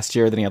 33 last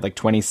year. Then he had like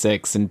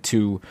 26 and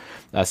 2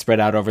 spread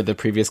out over the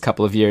previous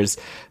couple of years.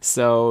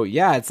 So,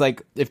 yeah, it's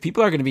like if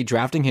people are going to be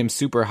drafting him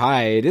super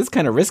high, it is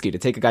kind of risky to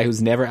take a guy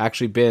who's never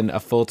actually been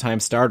a full-time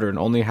starter and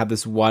only had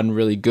this one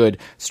really good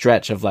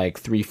stretch of like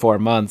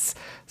 3-4 months.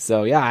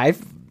 So, yeah,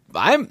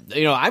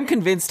 I'm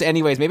convinced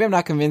anyways. Maybe I'm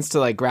not convinced to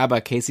like grab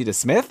a Casey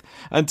DeSmith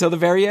until the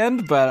very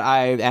end, but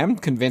I am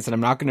convinced that I'm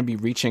not going to be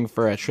reaching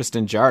for a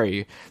Tristan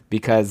Jarry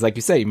because, like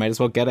you say, you might as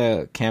well get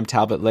a Cam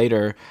Talbot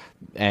later,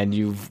 and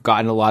you've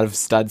gotten a lot of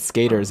stud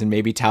skaters, and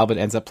maybe Talbot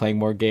ends up playing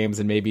more games,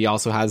 and maybe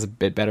also has a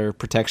bit better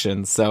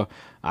protection. So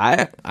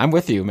I'm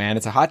with you, man.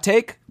 It's a hot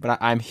take, but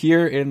I'm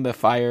here in the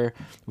fire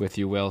with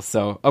you, Will.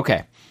 So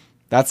okay,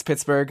 that's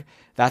Pittsburgh.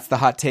 That's the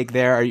hot take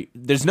there.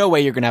 There's no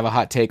way you're going to have a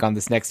hot take on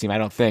this next team, I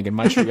don't think, in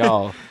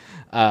Montreal.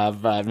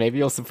 But maybe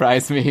you'll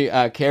surprise me.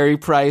 Carey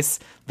Price,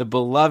 the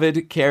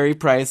beloved Carey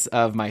Price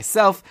of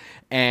myself.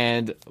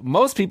 And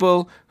most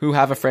people who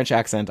have a French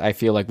accent, I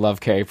feel like,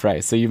 love Carey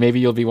Price. So maybe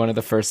you'll be one of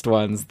the first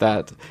ones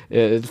that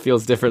it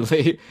feels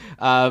differently.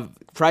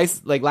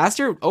 Price, like last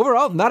year,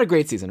 overall, not a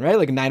great season, right?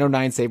 Like a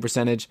 909 save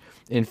percentage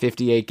in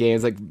 58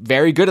 games, like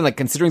very good. And like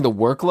considering the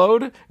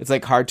workload, it's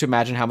like hard to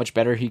imagine how much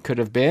better he could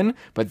have been.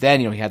 But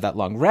then, he had that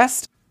long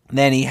rest.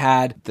 Then he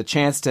had the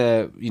chance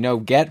to,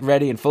 get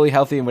ready and fully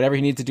healthy and whatever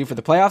he needed to do for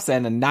the playoffs.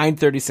 And a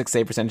 936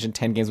 save percentage in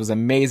 10 games was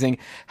amazing.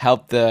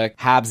 Helped the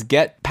Habs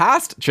get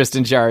past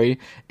Tristan Jarry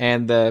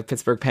and the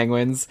Pittsburgh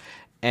Penguins.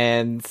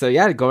 And so,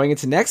 yeah, going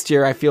into next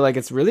year, I feel like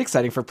it's really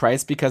exciting for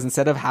Price because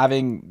instead of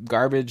having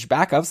garbage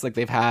backups like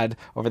they've had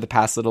over the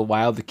past little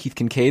while, the Keith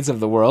Kincaids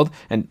of the world,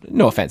 and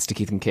no offense to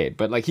Keith Kincaid,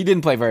 but like he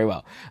didn't play very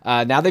well.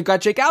 Now they've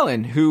got Jake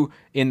Allen, who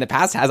in the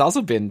past has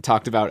also been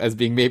talked about as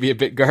being maybe a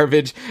bit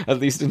garbage, at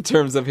least in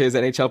terms of his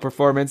NHL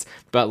performance.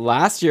 But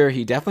last year,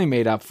 he definitely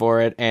made up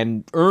for it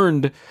and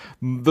earned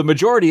the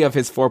majority of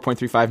his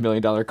 $4.35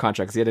 million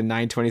contract. He had a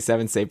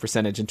 927 save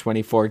percentage in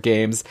 24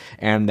 games.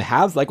 And the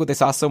Habs like what they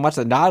saw so much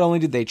that not only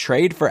did they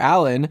trade for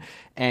Allen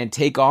and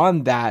take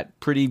on that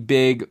pretty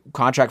big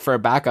contract for a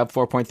backup,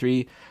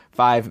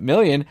 $4.35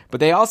 million, but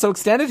they also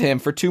extended him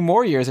for 2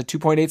 more years at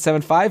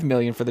 $2.875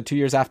 million for the 2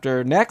 years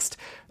after next.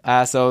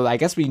 So I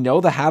guess we know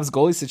the Habs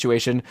goalie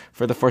situation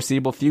for the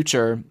foreseeable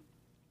future.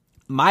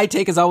 My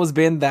take has always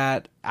been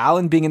that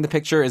Allen being in the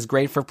picture is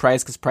great for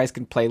Price because Price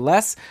can play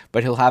less,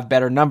 but he'll have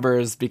better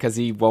numbers because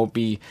he won't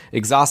be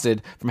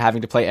exhausted from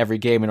having to play every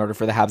game in order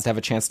for the Habs to have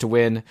a chance to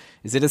win.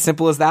 Is it as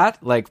simple as that?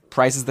 Like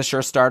Price is the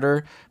sure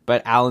starter,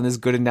 but Allen is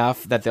good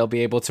enough that they'll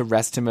be able to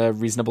rest him a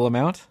reasonable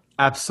amount?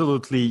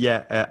 Absolutely,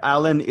 yeah.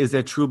 Allen is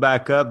a true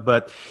backup,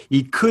 but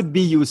he could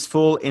be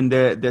useful in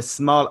the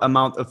small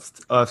amount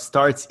of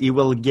starts he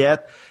will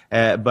get.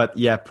 But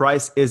yeah,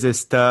 Price is a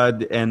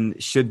stud and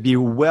should be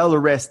well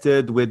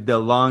rested with the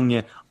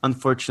long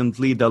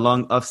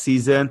off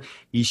season.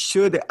 He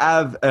should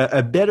have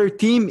a better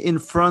team in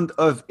front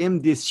of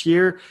him this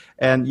year.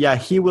 And yeah,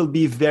 he will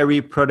be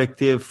very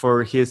productive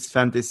for his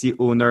fantasy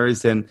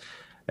owners. And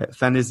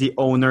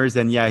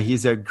yeah,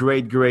 he's a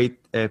great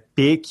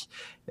pick.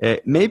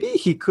 Maybe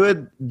he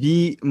could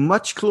be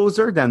much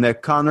closer than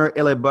Connor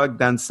Hellebuyck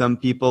than some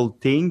people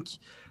think.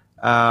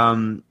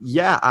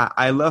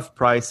 I love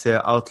Price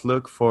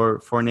outlook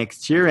for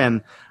next year,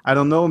 and I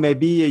don't know,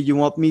 maybe you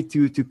want me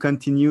to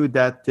continue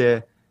that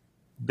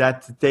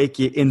take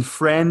in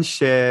French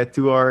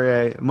to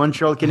our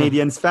Montreal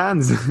Canadiens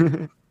fans.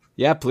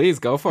 Yeah, please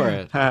go for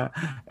it.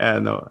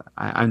 No,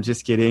 I'm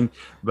just kidding.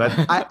 But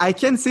I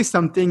can say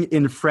something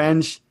in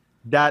French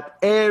that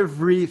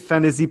every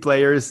fantasy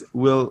players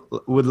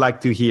would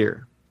like to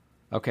hear.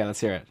 Okay, let's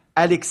hear it.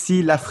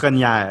 Alexis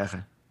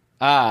Lafrenière.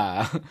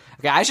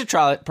 Okay, I should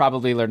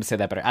probably learn to say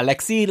that better.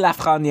 Alexis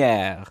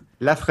Lafrenière.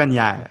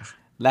 Lafrenière.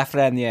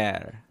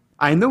 Lafrenière.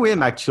 I know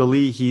him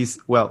actually. He's,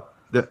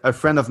 a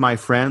friend of my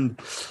friend.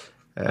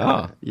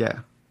 Yeah.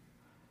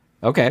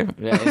 Okay.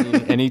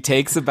 Any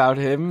takes about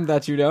him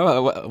that you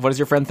know? What does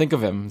your friend think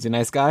of him? Is he a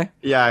nice guy?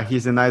 Yeah,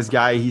 he's a nice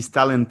guy. He's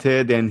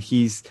talented, and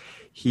his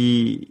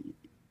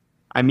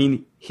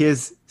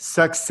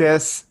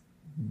success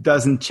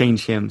doesn't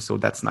change him, so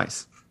that's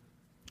nice.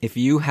 If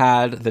you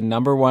had the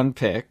number one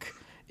pick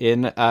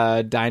in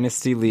a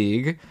dynasty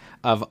league,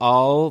 of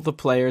all the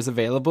players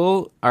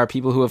available are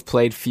people who have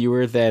played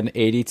fewer than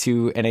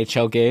 82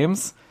 NHL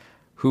games,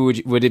 who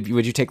would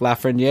you take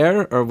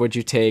Lafrenière, or would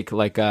you take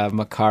like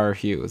Makar or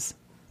Hughes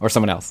or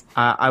someone else?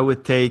 I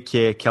would take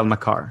Kel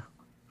Makar.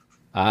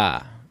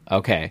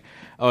 Okay.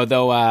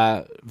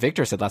 Although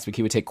Victor said last week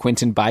he would take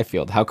Quinton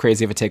Byfield. How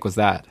crazy of a take was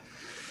that?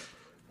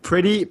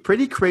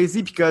 Pretty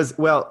crazy because,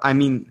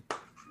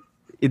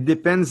 it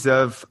depends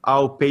of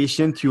how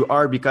patient you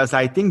are, because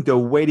I think the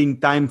waiting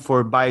time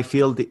for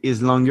Byfield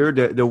is longer,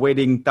 the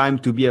waiting time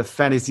to be a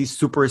fantasy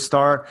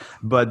superstar,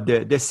 but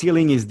the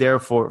ceiling is there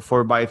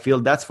for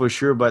Byfield, that's for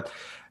sure. But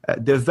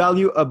the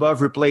value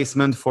above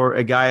replacement for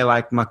a guy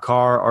like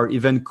Makar or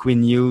even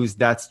Quinn Hughes,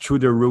 that's through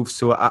the roof.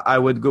 So I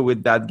would go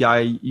with that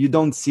guy. You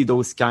don't see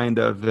those kind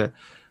of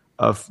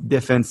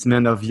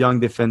defensemen, of young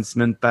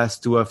defensemen pass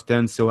too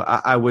often. So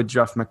I would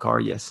draft Makar,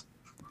 yes.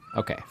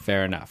 Okay,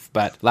 fair enough.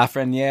 But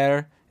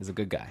Lafrenière is a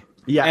good guy.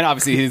 Yeah. And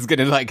obviously he's going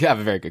to have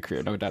a very good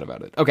career, no doubt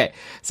about it. Okay,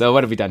 so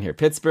what have we done here?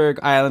 Pittsburgh,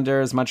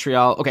 Islanders,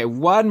 Montreal. Okay,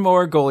 one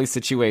more goalie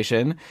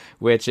situation,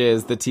 which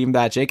is the team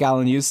that Jake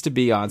Allen used to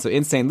be on. So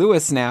in St.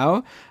 Louis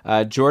now,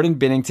 Jordan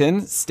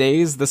Binnington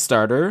stays the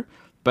starter,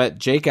 but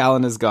Jake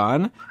Allen is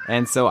gone.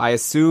 And so I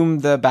assume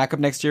the backup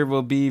next year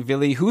will be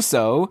Ville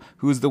Husso,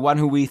 who's the one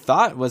who we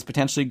thought was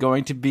potentially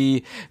going to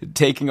be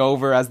taking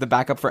over as the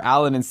backup for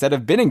Allen instead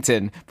of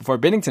Binnington before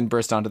Binnington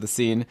burst onto the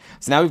scene.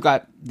 So now we've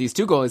got these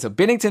two goalies. So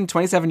Binnington,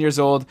 27 years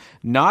old,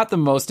 not the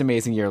most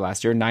amazing year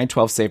last year,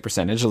 912 save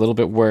percentage, a little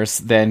bit worse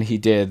than he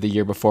did the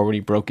year before when he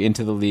broke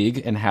into the league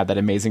and had that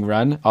amazing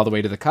run all the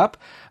way to the Cup.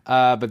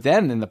 But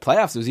then in the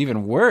playoffs, it was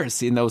even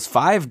worse. In those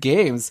 5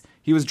 games,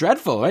 he was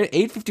dreadful, right?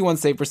 851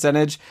 save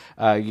percentage.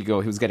 He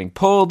was getting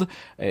pulled.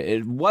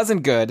 It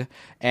wasn't good.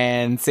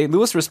 And St.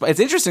 Louis, it's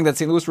interesting that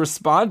St. Louis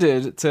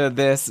responded to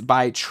this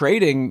by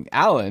trading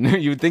Allen.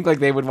 You would think like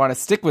they would want to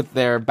stick with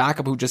their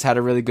backup who just had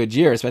a really good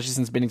year, especially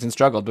since Binnington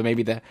struggled. But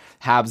maybe the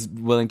Habs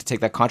willing to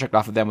take that contract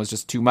off of them was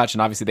just too much.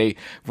 And obviously they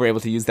were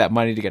able to use that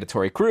money to get a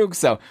Torrey Krug.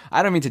 So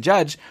I don't mean to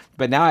judge,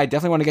 but now I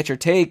definitely want to get your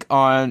take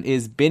on,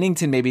 is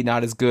Binnington maybe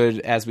not as good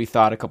as we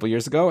thought a couple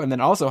years ago? And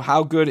then also,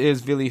 how good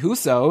is Ville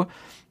Husso?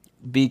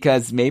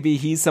 Because maybe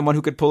he's someone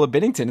who could pull a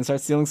Binnington and start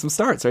stealing some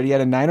starts, right? He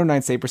had a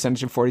 909 save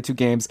percentage in 42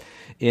 games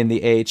in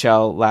the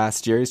AHL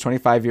last year. He's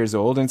 25 years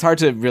old, and it's hard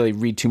to really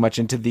read too much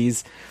into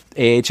these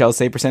AHL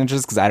save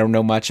percentages because I don't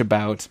know much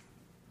about,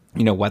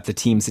 what the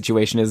team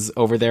situation is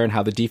over there and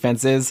how the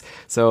defense is.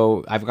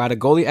 So I've got a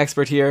goalie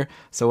expert here.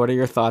 So what are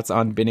your thoughts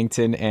on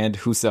Binnington and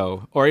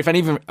Husso? Or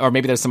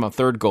maybe there's some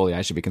third goalie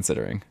I should be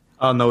considering.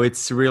 Oh, no,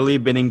 it's really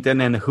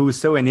Binnington and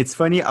Husso. And it's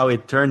funny how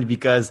it turned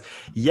because,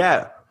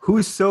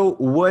 Husso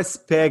was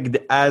pegged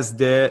as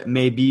the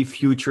maybe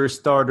future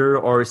starter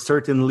or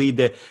certainly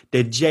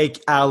the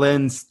Jake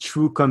Allen's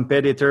true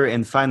competitor.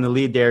 And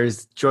finally,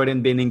 there's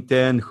Jordan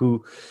Binnington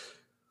who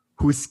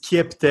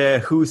skipped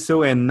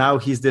Husso, and now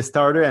he's the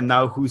starter, and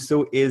now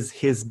Husso is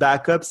his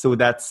backup. So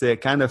that's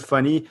kind of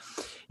funny.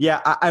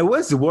 Yeah, I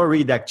was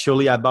worried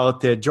actually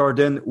about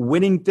Jordan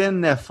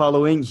Binnington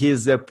following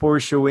his poor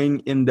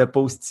showing in the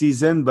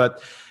postseason,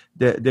 but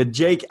the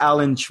Jake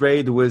Allen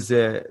trade was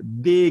a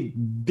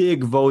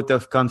big vote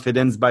of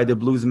confidence by the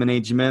Blues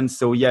management.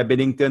 So yeah,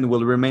 Binnington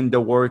will remain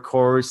the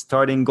workhorse,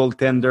 starting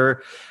goaltender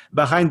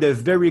behind a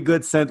very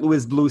good St.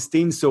 Louis Blues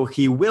team. So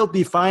he will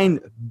be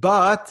fine.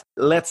 But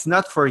let's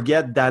not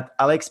forget that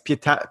Alex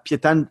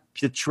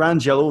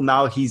Pietrangelo,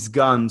 now he's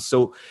gone.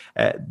 So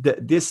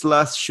this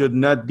loss should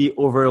not be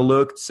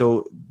overlooked.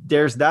 So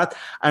there's that.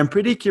 I'm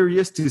pretty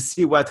curious to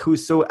see what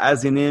Husso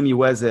has in him. He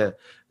was a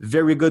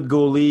very good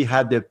goalie,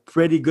 had a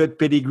pretty good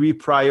pedigree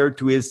prior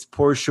to his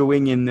poor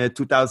showing in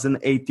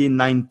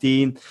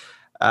 2018-19.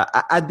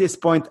 At this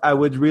point, I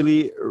would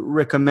really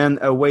recommend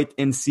a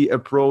wait-and-see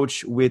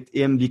approach with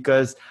him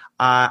because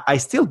I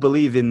still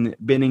believe in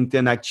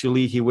Binnington,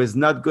 actually. He was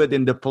not good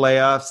in the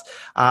playoffs.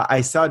 I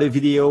saw the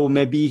video.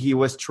 Maybe he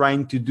was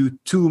trying to do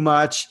too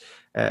much.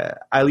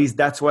 At least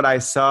that's what I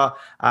saw.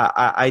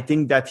 I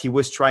think that he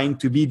was trying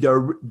to be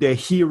the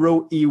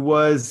hero he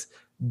was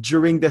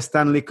during the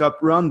Stanley Cup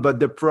run. But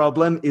the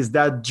problem is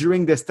that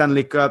during the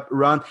Stanley Cup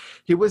run,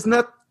 he was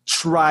not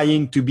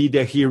trying to be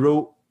the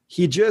hero.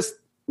 He just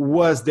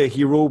was the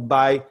hero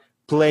by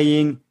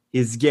playing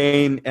his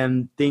game,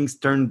 and things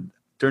turned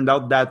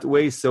out that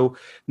way. So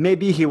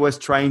maybe he was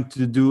trying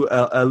to do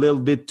a little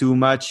bit too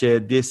much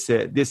this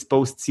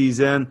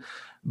postseason.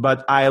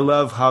 but I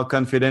love how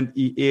confident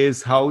he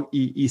is, how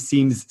he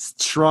seems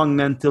strong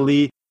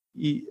mentally.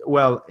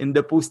 Well, in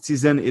the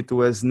postseason, it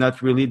was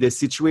not really the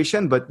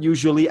situation, but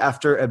usually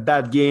after a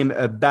bad game,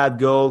 a bad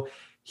goal,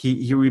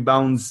 he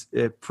rebounds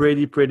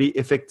pretty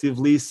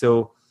effectively.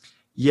 So,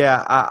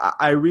 yeah,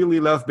 I really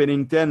love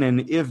Binnington,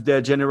 and if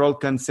the general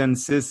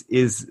consensus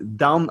is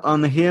down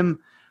on him,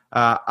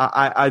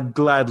 I'd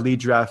gladly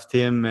draft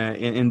him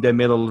in the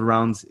middle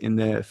rounds in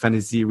the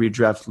fantasy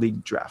redraft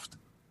league draft.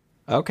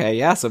 Okay,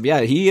 yeah. So,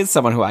 yeah, he is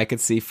someone who I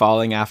could see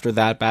falling after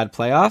that bad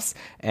playoffs.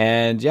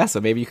 And, yeah, so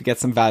maybe you could get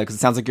some value because it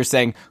sounds like you're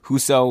saying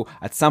Husso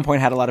at some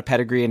point had a lot of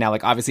pedigree, and now,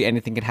 like, obviously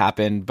anything could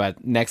happen.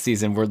 But next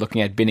season, we're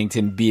looking at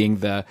Binnington being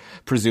the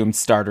presumed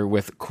starter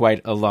with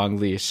quite a long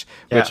leash,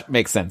 which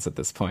makes sense at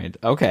this point.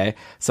 Okay,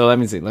 so let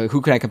me see.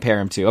 Who can I compare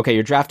him to? Okay,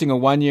 you're drafting a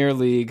one-year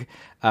league.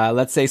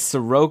 Let's say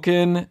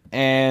Sorokin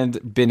and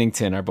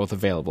Binnington are both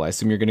available. I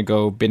assume you're going to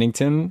go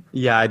Binnington?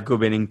 Yeah, I'd go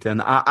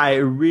Binnington. I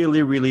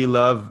really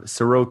love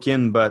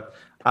Sorokin, but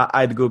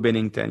I'd go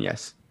Binnington,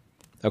 yes.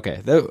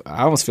 Okay,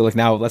 I almost feel like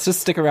now let's just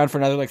stick around for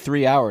another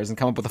 3 hours and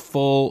come up with a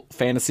full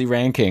fantasy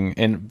ranking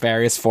in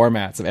various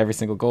formats of every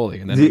single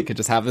goalie, and then we could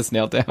just have this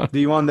nailed down. Do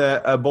you want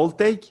a bold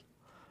take?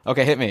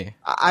 Okay, hit me.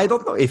 I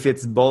don't know if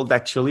it's bold,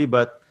 actually,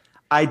 but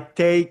I'd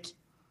take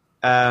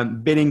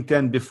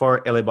Binnington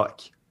before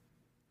Hellebuyck.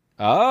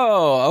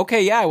 Oh,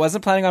 okay, yeah, I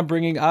wasn't planning on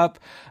bringing up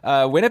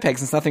Winnipeg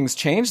since nothing's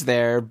changed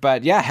there,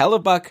 but yeah,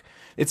 Hellebuyck,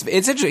 it's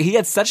interesting. He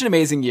had such an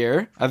amazing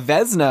year, a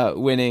Vezina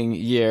winning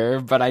year,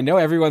 but I know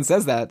everyone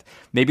says that.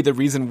 Maybe the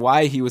reason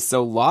why he was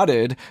so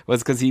lauded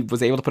was because he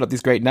was able to put up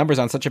these great numbers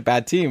on such a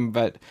bad team,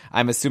 but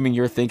I'm assuming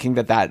you're thinking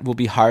that will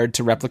be hard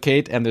to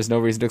replicate, and there's no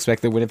reason to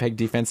expect the Winnipeg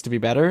defense to be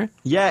better?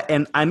 Yeah,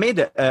 and I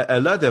made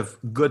a lot of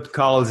good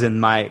calls in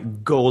my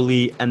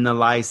goalie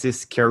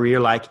analysis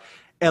career, like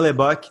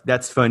Hellebuyck,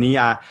 that's funny.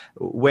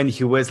 When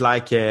he was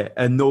like a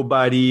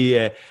nobody,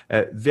 a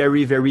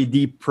very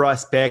deep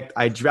prospect,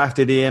 I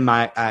drafted him.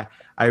 I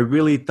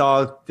really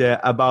thought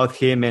about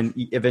him, and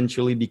he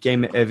eventually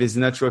became a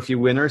Vezina Trophy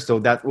winner. So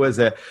that was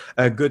a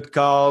good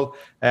call.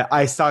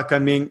 I saw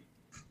coming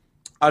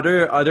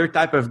other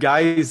type of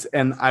guys,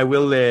 and I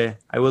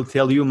will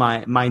tell you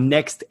my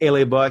next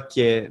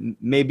Hellebuyck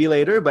maybe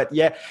later. But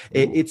yeah,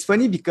 it's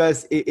funny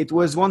because it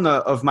was one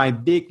of my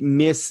big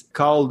miss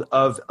called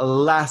of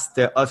last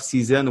off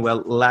season,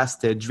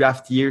 last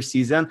draft year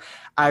season.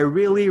 I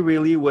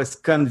really was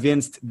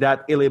convinced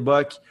that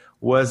Hellebuyck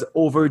was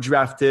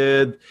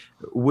overdrafted,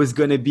 was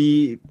going to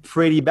be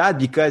pretty bad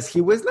because he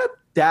was not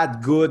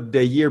that good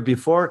the year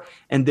before,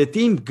 and the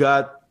team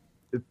got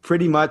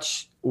pretty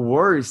much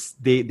worse.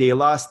 They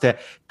lost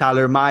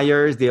Tyler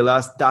Myers, they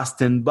lost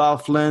Dustin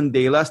Byfuglien,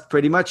 they lost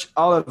pretty much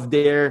all of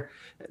their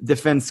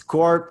defense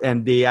corps,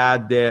 and they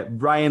had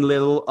Brian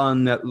Little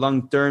on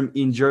long-term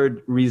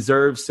injured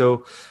reserve.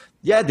 So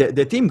yeah,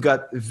 the team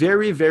got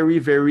very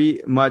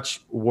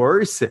much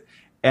worse.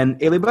 And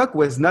Hellebuyck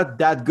was not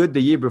that good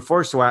the year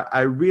before, so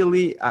I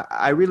really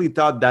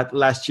thought that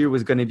last year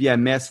was going to be a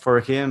mess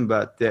for him,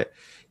 but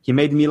he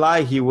made me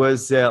lie. He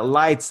was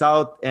lights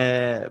out,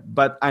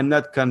 but I'm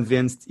not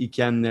convinced he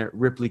can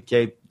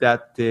replicate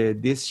that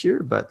this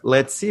year. But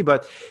let's see.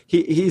 But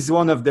he's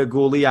one of the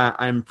goalie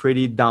I'm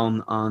pretty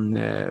down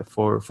on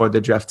for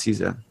the draft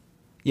season.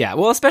 Yeah,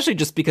 well, especially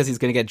just because he's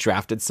going to get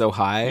drafted so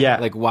high. Yeah.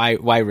 Like,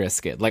 why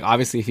risk it? Like,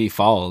 obviously, if he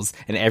falls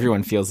and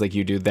everyone feels like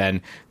you do,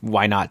 then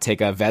why not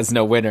take a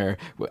Vezina winner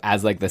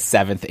as like the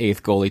 7th,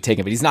 8th goalie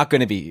taken? But he's not going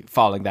to be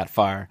falling that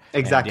far.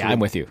 Exactly. And, yeah, I'm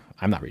with you.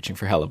 I'm not reaching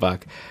for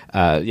Hellebuyck.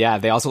 Yeah,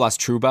 they also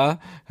lost Trouba.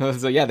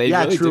 So, yeah, they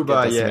really did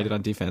get decimated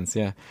on defense.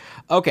 Yeah.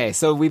 Okay,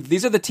 so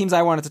these are the teams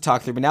I wanted to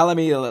talk through. But now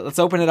let's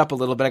open it up a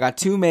little bit. I got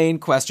 2 main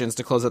questions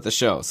to close out the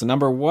show. So,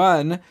 number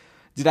 1...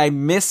 did I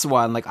miss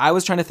one? Like, I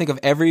was trying to think of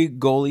every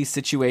goalie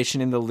situation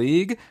in the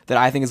league that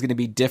I think is going to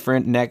be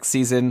different next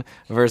season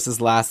versus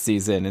last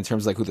season in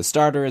terms of like who the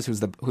starter is,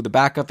 who the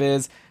backup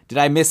is. Did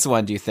I miss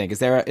one, do you think? Is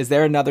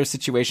there another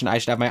situation I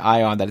should have my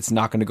eye on that it's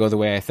not going to go the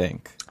way I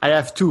think? I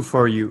have 2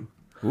 for you.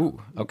 Ooh,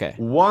 okay.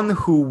 One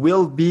who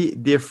will be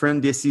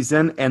different this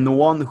season and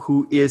one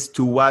who is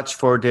to watch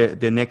for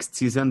the next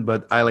season,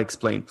 but I'll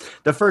explain.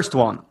 The first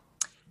one,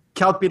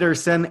 Cal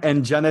Petersen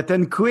and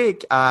Jonathan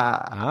Quick.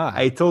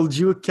 I told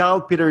you Cal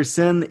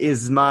Petersen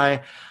is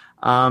my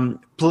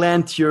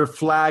plant your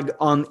flag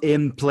on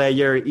him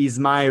player. He's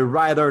my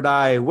ride or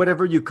die,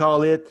 whatever you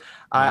call it.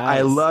 Nice.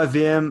 I love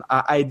him.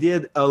 I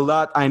did a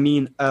lot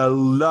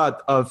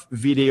of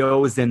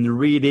videos and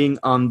reading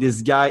on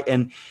this guy,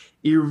 and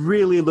he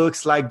really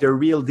looks like the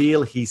real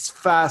deal. He's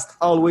fast,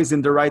 always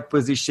in the right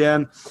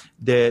position.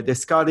 The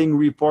scouting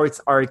reports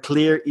are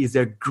clear. He's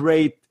a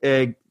great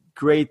kid,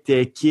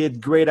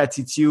 great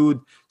attitude,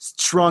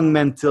 strong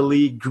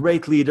mentally,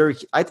 great leader.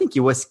 I think he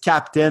was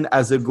captain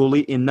as a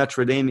goalie in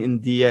Notre Dame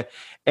in the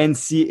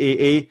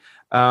NCAA.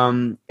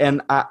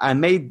 And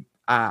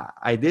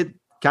I did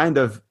kind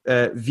of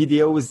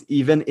videos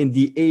even in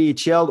the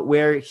AHL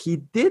where he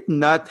did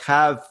not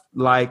have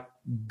like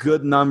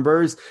good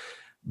numbers,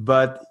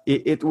 but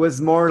it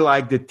was more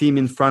like the team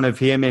in front of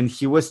him, and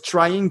he was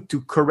trying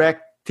to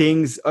correct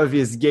things of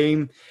his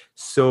game.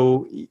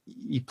 So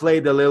he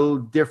played a little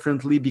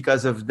differently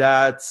because of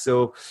that.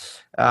 So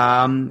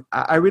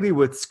I really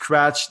would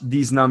scratch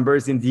these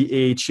numbers in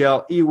the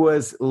AHL. He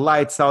was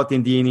lights out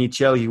in the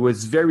NHL. He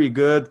was very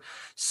good.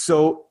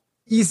 So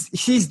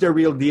he's the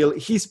real deal.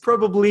 He's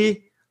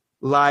probably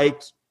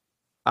like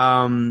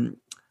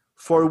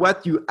for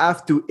what you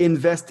have to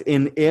invest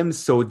in him,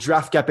 so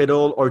draft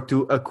capital or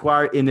to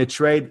acquire in a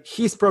trade,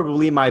 he's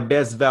probably my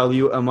best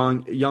value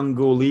among young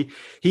goalie.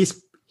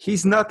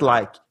 He's not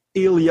like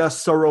Ilya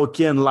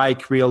Sorokin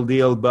like real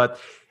deal, but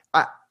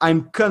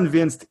I'm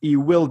convinced he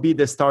will be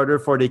the starter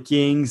for the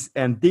Kings,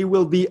 and they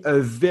will be a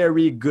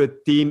very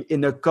good team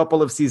in a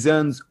couple of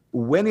seasons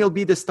when he'll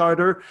be the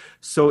starter.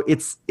 So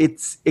it's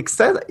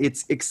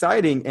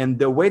exciting, and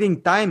the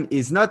waiting time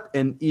is not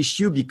an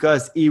issue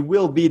because he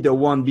will be the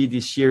 1B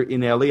this year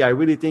in LA. I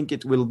really think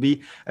it will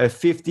be a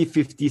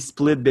 50-50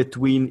 split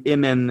between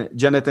him and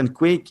Jonathan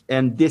Quick,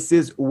 and this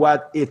is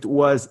what it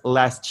was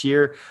last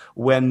year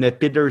when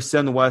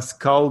Peterson was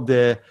called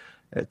to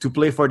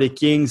play for the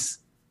Kings.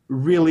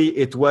 Really,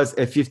 it was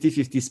a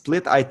 50-50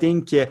 split. I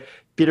think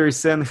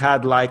Peterson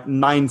had like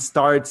 9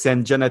 starts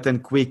and Jonathan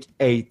Quick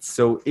 8.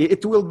 So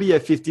it will be a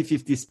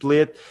 50-50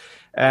 split.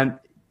 And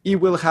he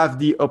will have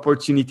the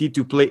opportunity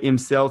to play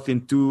himself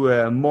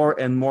into more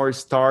and more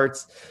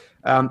starts.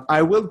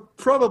 I will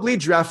probably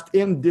draft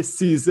him this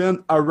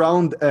season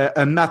around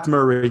a Matt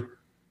Murray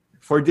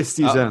for this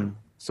season.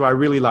 So I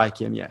really like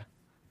him, yeah.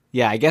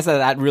 Yeah, I guess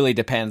that really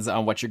depends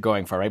on what you're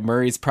going for, right?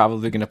 Murray's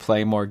probably going to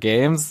play more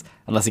games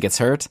unless he gets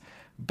hurt.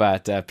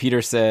 But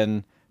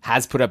Peterson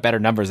has put up better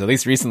numbers, at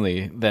least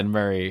recently, than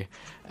Murray.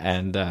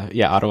 And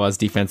Ottawa's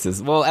defense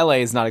is, well, LA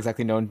is not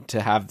exactly known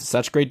to have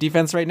such great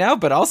defense right now.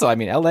 But also, I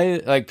mean, LA,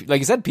 like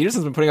you said,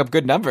 Peterson's been putting up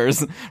good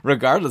numbers,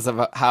 regardless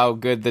of how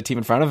good the team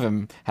in front of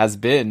him has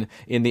been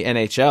in the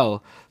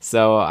NHL.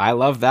 So I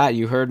love that.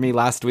 You heard me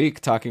last week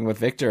talking with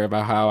Victor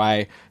about how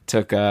I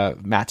took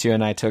Matthew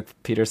and I took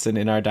Peterson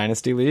in our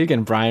Dynasty League,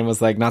 and Brian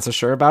was like not so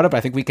sure about it, but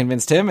I think we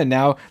convinced him, and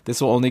now this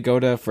will only go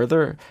to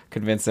further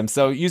convince him.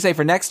 So you say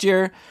for next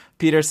year,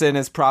 Peterson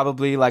is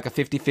probably like a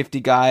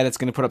 50-50 guy that's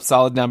going to put up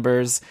solid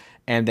numbers,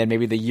 and then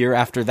maybe the year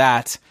after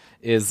that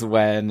is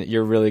when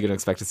you're really going to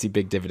expect to see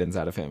big dividends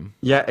out of him.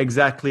 Yeah,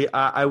 exactly.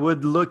 I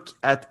would look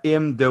at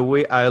him the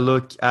way I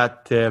look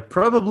at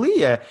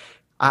probably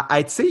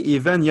I'd say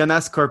even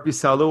Jonas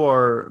Korpisalo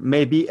or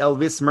maybe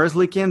Elvis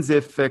Merzlikins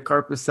if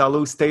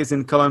Korpisalo stays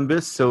in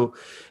Columbus. So,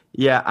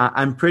 yeah,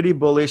 I'm pretty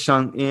bullish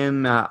on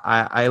him.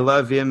 I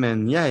love him.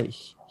 And, yeah,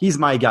 he's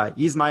my guy.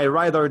 He's my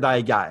ride or die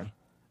guy.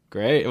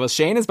 Great. Well,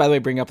 Shane is, by the way,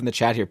 bringing up in the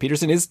chat here.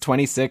 Peterson is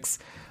 26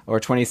 or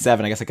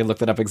 27. I guess I could look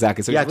that up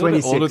exactly. So yeah, he's a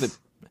little 26. bit older than...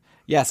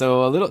 Yeah,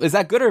 so is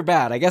that good or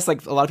bad? I guess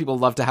like a lot of people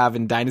love to have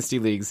in dynasty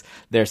leagues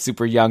their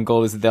super young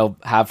goalies that they'll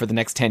have for the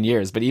next 10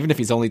 years. But even if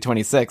he's only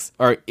 26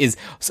 or is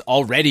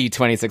already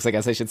 26, I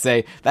guess I should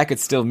say, that could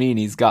still mean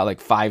he's got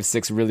like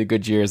 5-6 really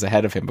good years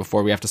ahead of him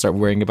before we have to start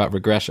worrying about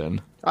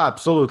regression.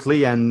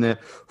 Absolutely. And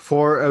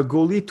for a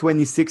goalie,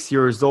 26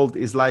 years old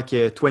is like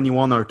a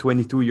 21 or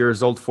 22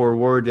 years old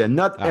forward. And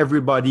not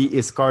everybody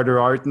is Carter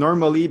Hart.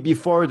 Normally,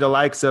 before the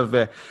likes of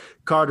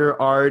Carter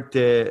Hart,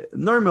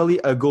 normally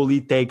a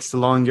goalie takes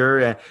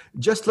longer.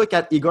 Just look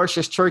at Igor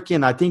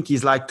Shesterkin. I think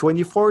he's like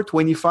 24,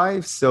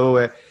 25.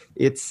 So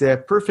it's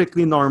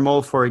perfectly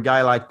normal for a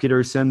guy like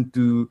Peterson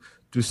to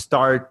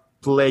start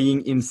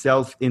playing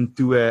himself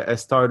into a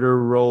starter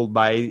role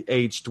by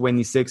age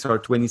 26 or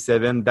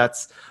 27.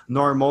 That's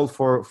normal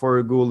for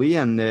a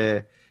goalie.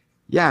 And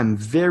I'm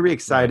very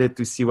excited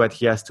to see what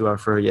he has to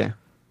offer. Yeah.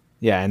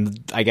 Yeah, and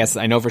I guess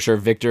I know for sure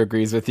Victor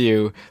agrees with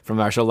you from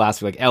our show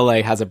last week. Like,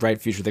 LA has a bright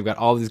future. They've got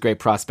all these great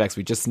prospects.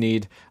 We just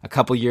need a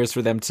couple years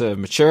for them to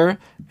mature,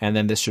 and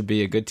then this should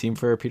be a good team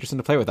for Peterson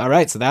to play with. All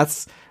right, so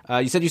that's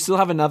you said you still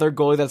have another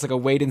goalie that's like a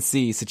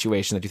wait-and-see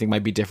situation that you think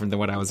might be different than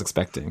what I was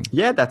expecting.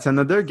 Yeah, that's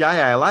another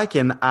guy I like,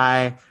 and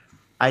I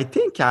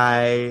think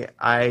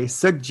I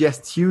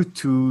suggest you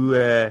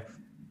to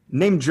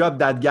name drop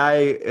that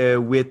guy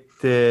with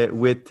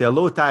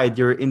Low Tide,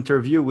 your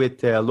interview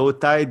with Low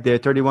Tide, the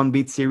 31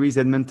 Beat Series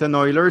Edmonton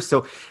Oilers.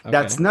 So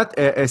that's not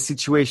a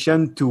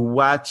situation to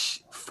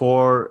watch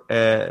for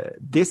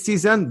this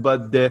season,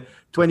 but the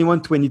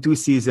 21-22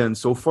 season.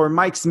 So for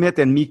Mike Smith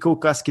and Mikko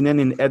Koskinen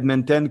in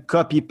Edmonton,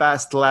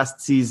 copy-paste last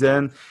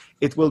season,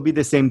 it will be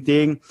the same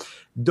thing.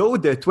 Though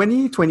the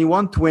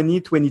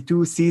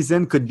 2021-2022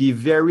 season could be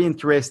very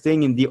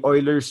interesting in the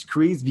Oilers'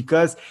 crease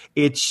because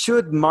it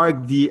should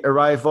mark the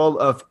arrival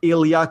of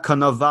Ilya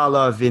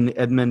Konovalov in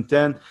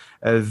Edmonton,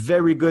 a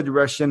very good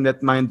Russian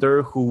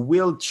netminder who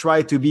will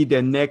try to be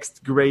the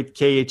next great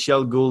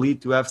KHL goalie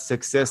to have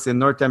success in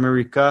North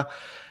America.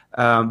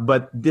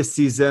 But this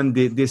season,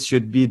 this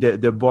should be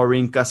the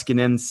boring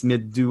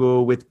Koskinen-Smith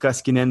duo, with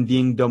Koskinen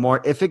being the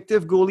more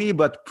effective goalie,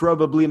 but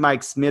probably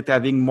Mike Smith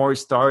having more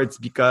starts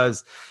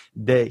because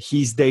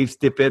he's Dave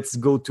Tippett's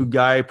go-to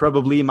guy.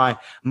 Probably my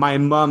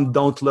mom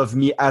don't love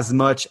me as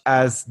much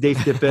as Dave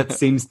Tippett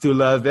seems to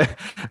love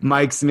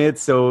Mike Smith.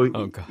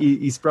 So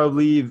he's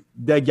probably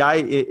the guy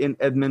in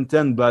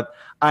Edmonton. But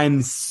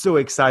I'm so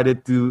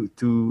excited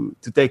to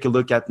take a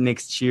look at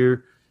next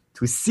year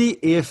to see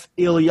if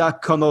Ilya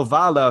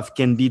Konovalov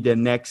can be the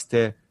next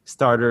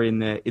starter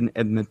in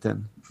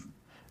Edmonton.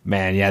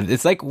 Man, yeah,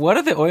 it's like, what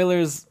are the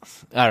Oilers?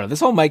 I don't know.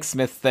 This whole Mike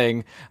Smith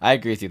thing, I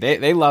agree with you.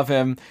 They love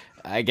him,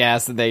 I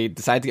guess. They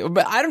decided to,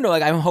 but I don't know.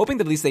 Like, I'm hoping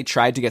that at least they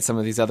tried to get some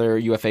of these other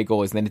UFA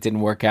goalies, and then it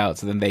didn't work out.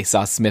 So then they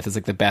saw Smith as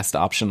like the best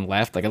option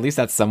left. Like, at least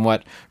that's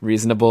somewhat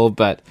reasonable.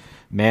 But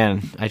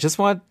man, I just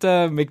want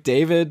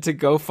McDavid to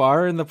go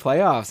far in the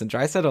playoffs and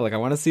Draisaitl. Like, I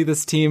want to see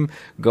this team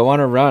go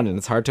on a run, and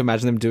it's hard to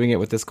imagine them doing it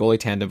with this goalie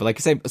tandem. But like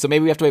you say, so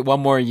maybe we have to wait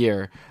one more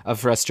year of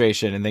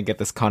frustration and then get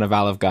this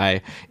Konovalov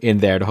guy in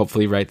there to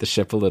hopefully right the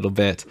ship a little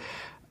bit.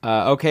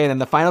 Okay, and then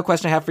the final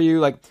question I have for you,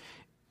 like,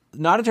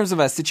 not in terms of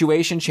a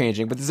situation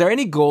changing, but is there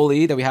any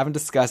goalie that we haven't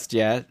discussed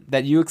yet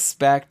that you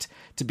expect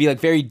to be like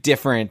very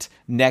different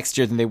next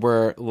year than they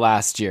were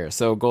last year?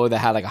 So a goalie that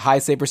had like a high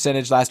save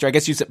percentage last year. I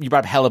guess you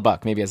brought up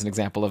Hellebuck maybe as an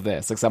example of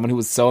this, like someone who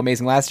was so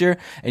amazing last year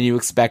and you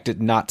expect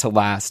it not to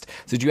last.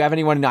 So do you have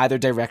anyone in either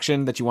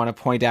direction that you want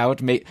to point out,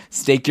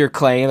 stake your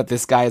claim that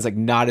this guy is like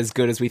not as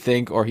good as we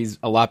think, or he's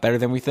a lot better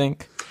than we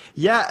think?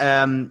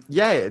 Yeah,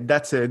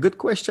 that's a good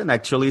question,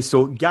 actually.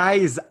 So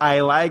guys I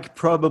like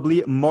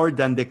probably more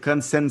than the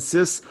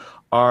consensus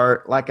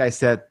are, like I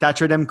said,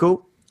 Thatcher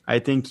Demko. I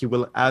think he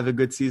will have a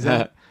good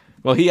season.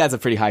 Well, he has a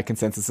pretty high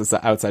consensus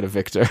outside of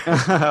Victor.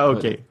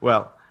 Okay,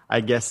 well,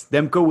 I guess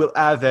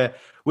Demko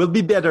will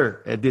be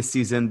better this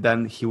season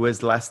than he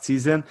was last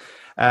season.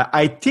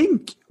 I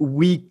think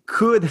we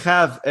could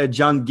have a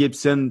John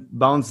Gibson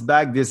bounce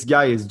back. This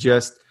guy is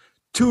just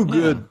too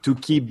good to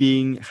keep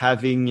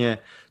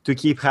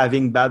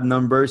having bad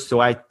numbers.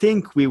 So I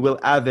think we will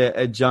have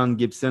a John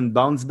Gibson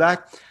bounce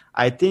back.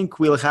 I think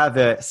we'll have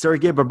a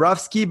Sergei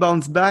Bobrovsky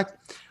bounce back.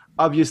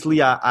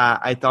 Obviously,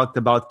 I talked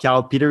about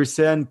Cal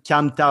Peterson,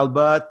 Cam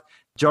Talbot,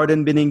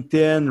 Jordan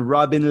Binnington,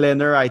 Robin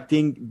Lehner. I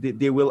think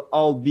they will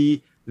all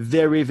be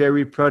very,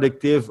 very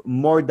productive,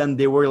 more than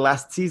they were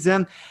last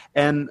season.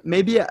 And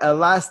maybe a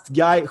last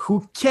guy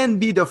who can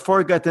be the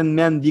forgotten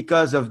man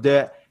because of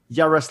the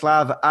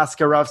Yaroslav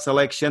Askarov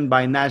selection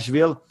by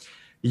Nashville.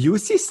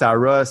 Juuse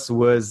Saros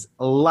was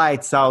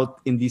lights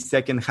out in the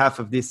second half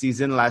of this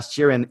season last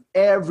year, and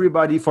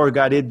everybody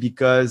forgot it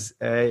because,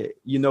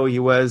 he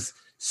was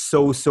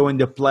so in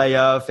the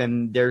playoff,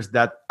 and there's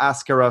that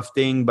Askarov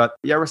thing. But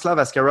Yaroslav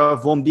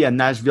Askarov won't be a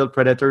Nashville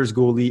Predators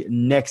goalie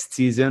next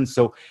season.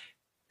 So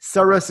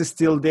Saros is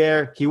still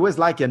there. He was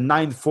like a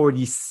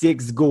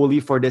 946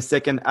 goalie for the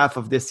second half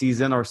of the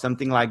season or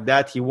something like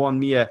that. He won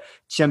me a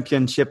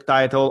championship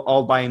title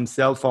all by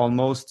himself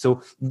almost.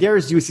 So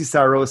there's Juuse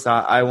Saros.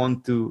 I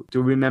want to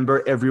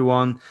remember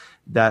everyone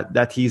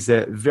that he's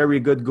a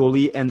very good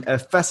goalie and a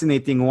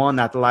fascinating one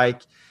at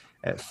like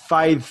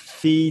 5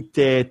 feet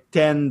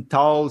 10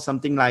 tall,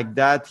 something like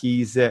that.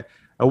 He's a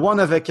one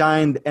of a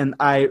kind, and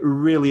I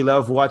really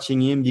love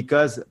watching him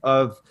because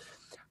of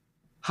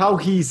how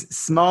he's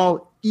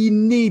small. He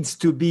needs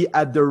to be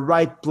at the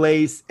right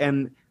place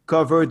and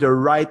cover the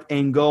right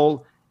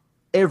angle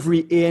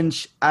every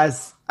inch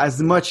as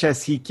much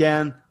as he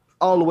can,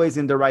 always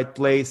in the right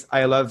place.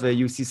 I love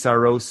Juuse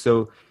Saros,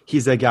 so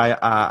he's a guy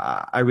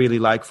I really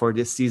like for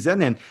this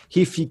season. And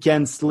if he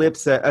can slip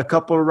a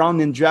couple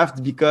rounds in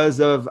draft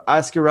because of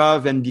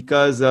Askarov and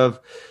because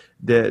of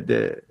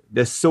the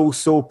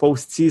so-so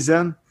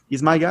postseason,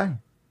 he's my guy.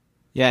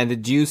 Yeah, and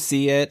did you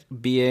see it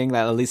being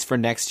that, at least for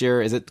next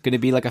year, is it going to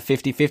be like a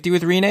 50-50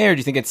 with Rinne, or do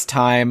you think it's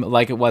time,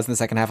 like it was in the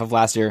second half of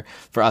last year,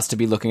 for us to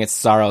be looking at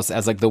Saros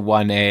as like the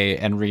 1A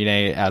and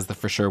Rinne as the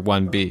for sure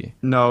 1B?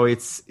 No,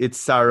 it's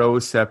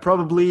Saros.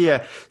 Probably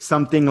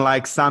something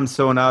like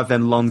Samsonov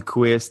and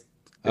Lundqvist.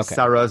 Okay.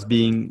 Saros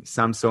being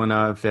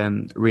Samsonov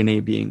and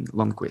Rinne being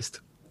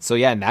Lundqvist. So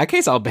yeah, in that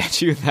case, I'll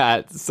bet you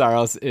that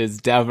Saros is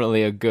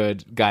definitely a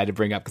good guy to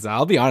bring up, because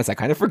I'll be honest, I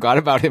kind of forgot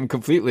about him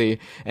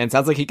completely, and it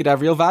sounds like he could have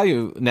real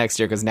value next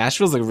year because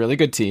Nashville's a really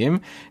good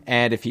team,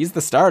 and if he's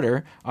the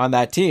starter on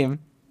that team,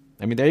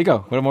 I mean, there you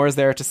go. What more is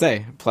there to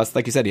say? Plus,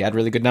 like you said, he had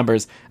really good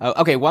numbers.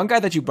 Okay, one guy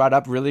that you brought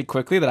up really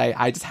quickly that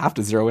I just have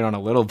to zero in on a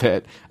little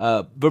bit.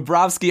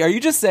 Bobrovsky, are you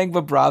just saying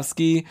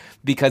Bobrovsky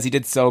because he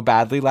did so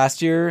badly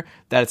last year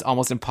that it's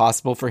almost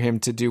impossible for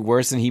him to do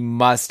worse and he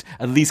must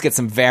at least get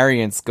some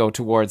variance go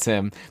towards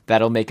him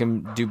that'll make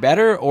him do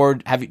better? Or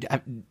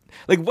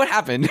what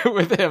happened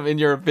with him, in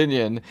your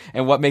opinion,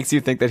 and what makes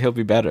you think that he'll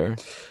be better?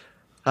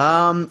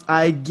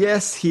 I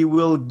guess he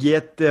will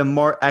get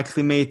more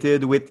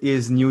acclimated with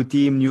his new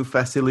team, new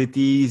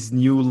facilities,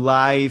 new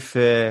life.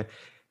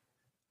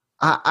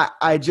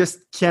 I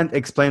just can't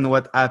explain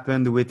what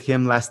happened with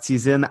him last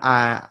season.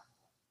 I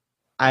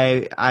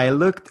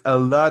looked a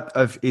lot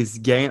of his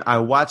game. I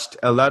watched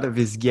a lot of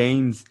his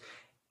games,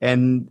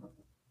 and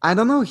I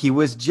don't know, he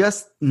was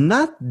just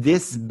not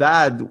this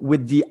bad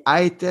with the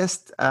eye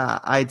test.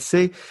 I'd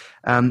say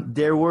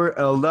there were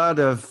a lot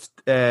of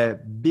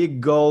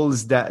big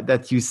goals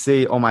that you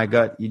say, oh my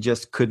God, you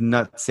just could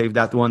not save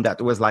that one.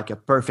 That was like a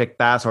perfect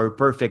pass or a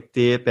perfect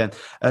tip, and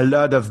a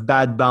lot of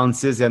bad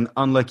bounces and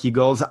unlucky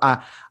goals.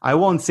 I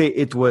won't say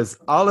it was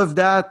all of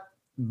that,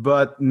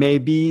 but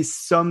maybe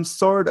some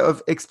sort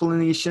of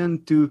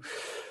explanation to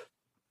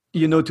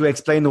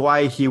explain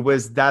why he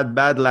was that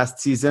bad last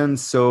season.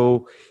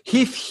 So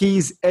if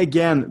he's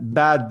again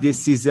bad this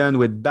season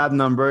with bad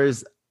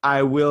numbers,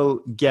 I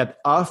will get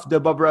off the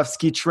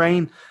Bobrovsky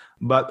train.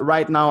 But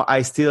right now,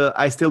 I still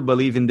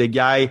believe in the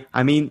guy.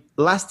 I mean,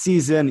 last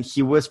season,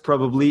 he was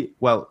probably,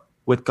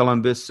 with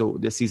Columbus, so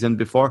the season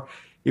before,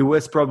 he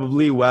was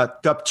probably,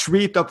 top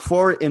 3, top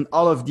 4 in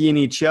all of the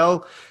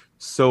NHL.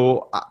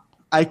 So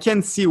I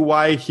can see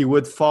why he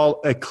would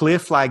fall a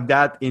cliff like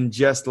that in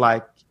just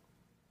like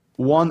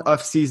one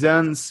off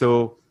season.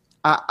 So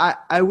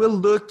I will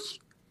look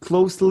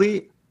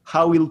closely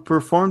how he'll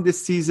perform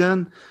this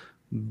season.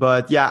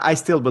 But yeah, I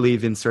still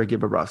believe in Sergei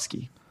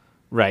Bobrovsky.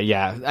 Right,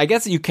 yeah. I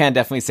guess you can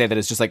definitely say that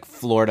it's just like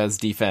Florida's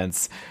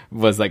defense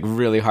was like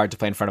really hard to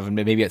play in front of him.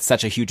 Maybe it's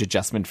such a huge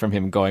adjustment from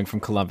him going from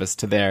Columbus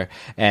to there.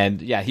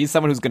 And yeah, he's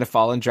someone who's going to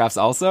fall in drafts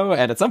also.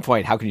 And at some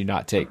point, how can you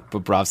not take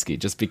Bobrovsky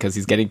just because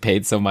he's getting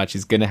paid so much?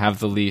 He's going to have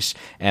the leash.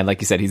 And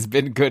like you said, he's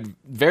been good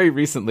very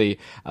recently.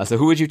 So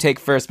who would you take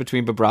first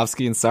between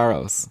Bobrovsky and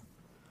Saros?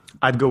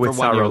 I'd go with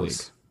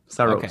Saros.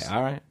 Okay,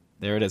 all right.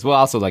 There it is. Well,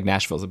 also, like,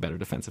 Nashville's a better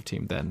defensive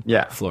team than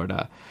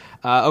Florida.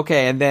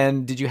 Okay, and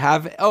then did you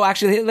have... Oh,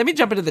 actually, let me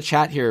jump into the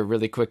chat here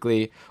really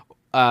quickly.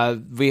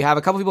 We have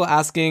a couple people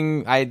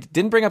asking... I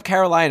didn't bring up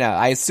Carolina.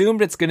 I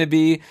assumed it's going to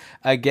be,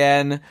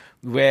 again,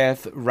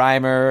 with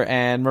Reimer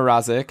and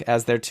Mrazek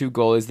as their two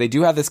goalies. They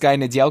do have this guy,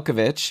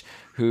 Nedeljkovic,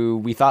 who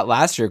we thought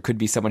last year could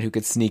be someone who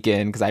could sneak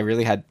in, because I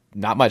really had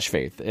not much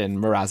faith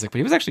in Mrazek, but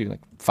he was actually, like,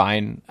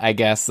 fine, I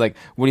guess. Like,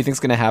 what do you think's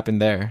going to happen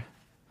there?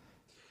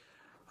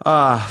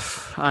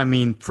 I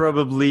mean,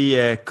 probably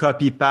a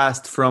copy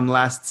paste from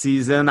last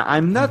season.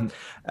 I'm not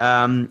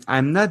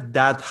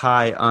that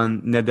high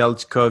on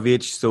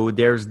Nedeljkovic, so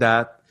there's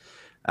that.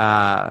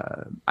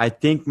 I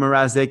think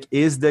Mrazek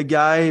is the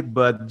guy,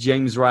 but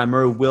James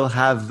Reimer will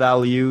have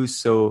value.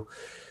 So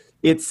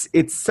it's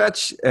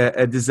such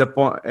a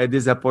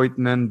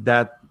disappointment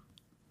that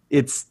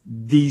it's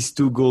these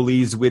two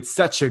goalies with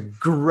such a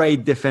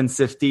great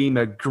defensive team,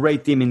 a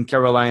great team in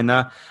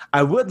Carolina.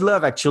 I would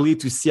love actually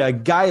to see a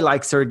guy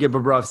like Sergei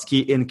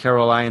Bobrovsky in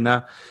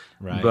Carolina.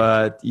 Right.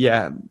 But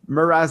yeah,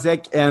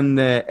 Mrazek and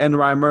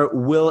Reimer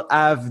will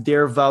have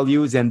their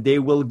values and they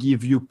will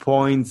give you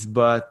points.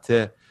 But,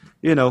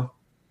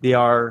 they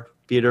are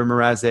Peter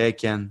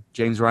Mrazek and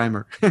James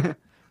Reimer.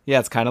 Yeah,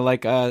 it's kind of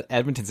like a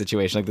Edmonton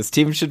situation. Like, this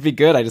team should be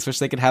good. I just wish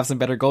they could have some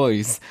better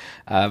goalies.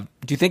 Do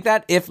you think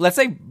that if, let's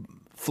say,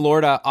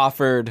 Florida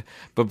offered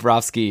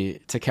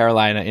Bobrovsky to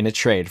Carolina in a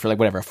trade for, like,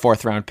 whatever, a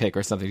 4th round pick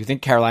or something, do you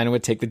think Carolina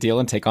would take the deal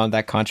and take on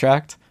that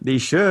contract? They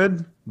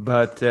should,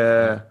 but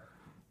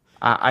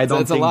I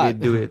don't think they'd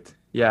do it.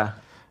 Yeah.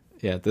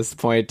 Yeah, at this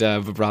point,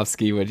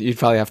 Bobrovsky you'd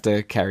probably have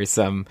to carry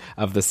some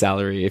of the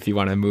salary if you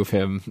want to move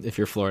him if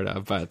you're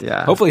Florida. But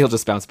hopefully he'll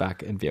just bounce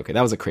back and be okay.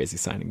 That was a crazy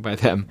signing by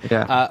them.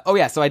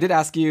 Yeah. So I did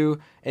ask you,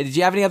 did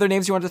you have any other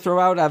names you wanted to throw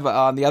out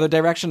on the other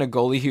direction? A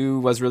goalie who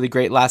was really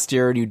great last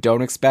year and you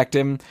don't expect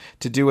him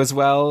to do as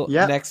well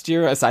next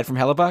year, aside from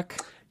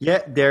Hellebuck?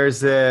 Yeah,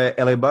 there's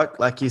Hellebuck,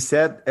 like you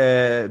said.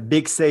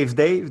 Big save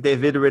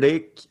David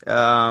Rittich.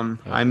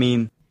 I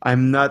mean...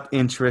 I'm not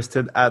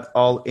interested at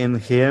all in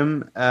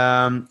him.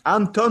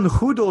 Anton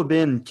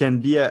Khudobin can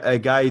be a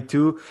guy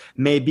too.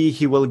 Maybe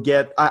he will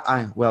get,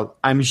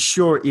 I'm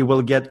sure he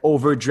will get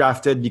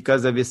overdrafted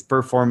because of his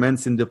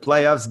performance in the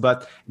playoffs.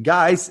 But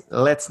guys,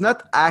 let's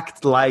not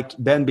act like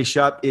Ben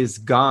Bishop is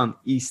gone.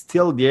 He's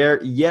still there.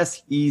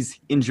 Yes, he's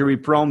injury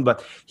prone,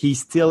 but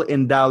he's still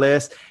in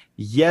Dallas.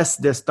 Yes,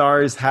 the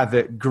Stars have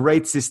a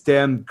great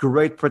system,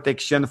 great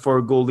protection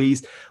for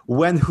goalies.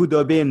 When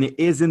Khudobin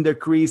is in the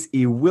crease,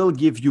 he will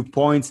give you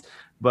points,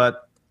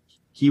 but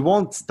he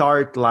won't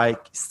start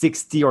like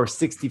 60 or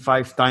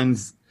 65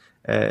 times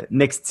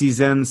next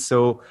season.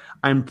 So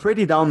I'm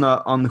pretty down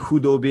on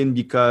Khudobin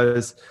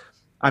because,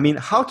 I mean,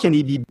 how can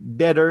he be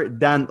better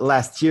than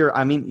last year?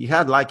 I mean, he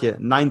had like a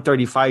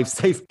 935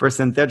 save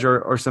percentage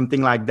or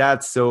something like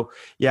that. So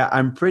yeah,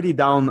 I'm pretty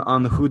down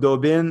on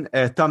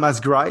Khudobin. Thomas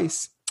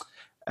Greiss.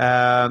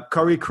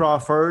 Corey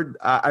Crawford,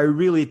 I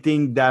really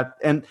think that,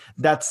 and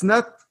it's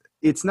not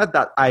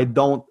that I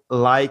don't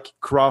like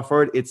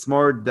Crawford, it's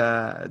more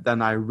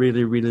than I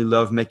really, really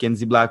love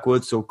Mackenzie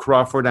Blackwood. So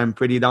Crawford, I'm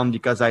pretty down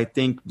because I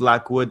think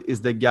Blackwood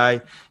is the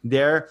guy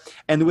there.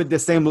 And with the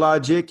same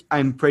logic,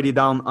 I'm pretty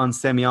down on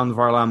Semyon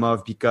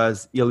Varlamov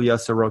because Ilya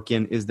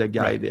Sorokin is the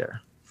guy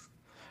there.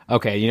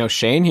 Okay,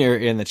 Shane here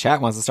in the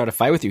chat wants to start a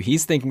fight with you.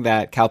 He's thinking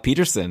that Cal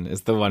Peterson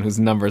is the one whose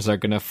numbers are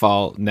going to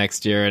fall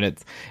next year, and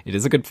it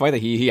is a good point that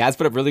he has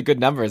put up really good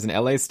numbers, and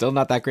LA is still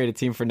not that great a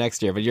team for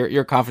next year. But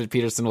you're confident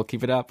Peterson will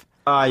keep it up?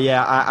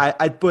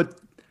 I'd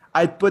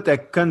put a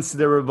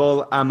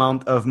considerable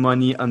amount of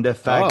money on the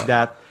fact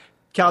that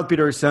Cal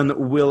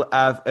Peterson will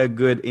have a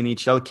good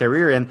NHL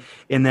career. And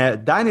in a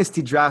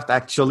dynasty draft,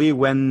 actually,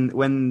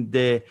 when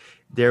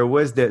there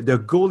was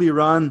the goalie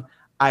run,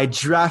 I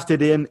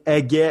drafted him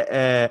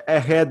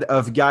ahead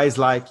of guys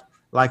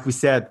like we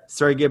said,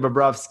 Sergei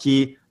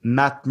Bobrovsky,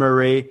 Matt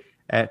Murray,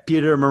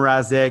 Peter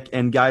Mrazek,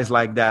 and guys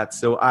like that.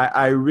 So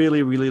I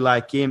really, really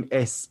like him,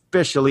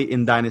 especially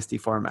in dynasty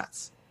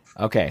formats.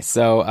 Okay,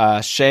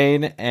 so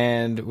Shane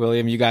and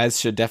William, you guys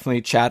should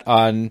definitely chat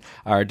on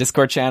our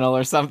Discord channel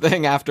or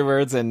something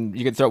afterwards, and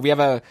you can throw. We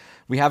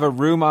have a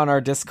room on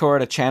our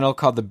Discord, a channel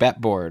called the Bet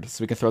Board,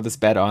 so we can throw this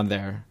bet on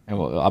there, and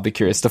I'll be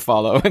curious to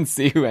follow and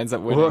see who ends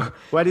up winning.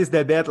 What is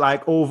the bet,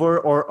 like over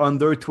or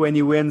under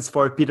 20 wins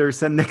for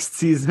Peterson next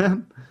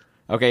season?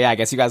 Okay, yeah, I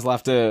guess you guys will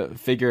have to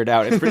figure it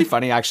out. It's pretty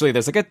funny, actually.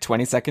 There's like a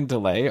 20-second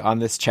delay on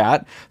this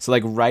chat. So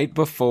like right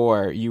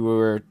before you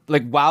were,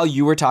 like while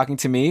you were talking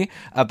to me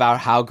about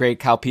how great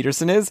Cal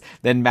Peterson is,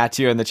 then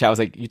Mathieu in the chat was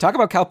like, you talk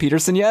about Cal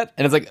Peterson yet?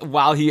 And it's like,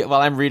 while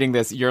I'm reading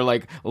this, you're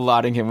like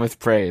lauding him with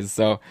praise.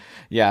 So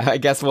yeah, I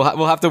guess we'll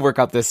have to work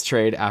out this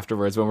trade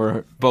afterwards when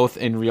we're both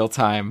in real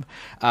time.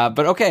 But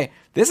okay.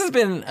 This has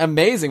been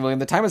amazing, William.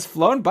 The time has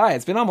flown by.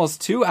 It's been almost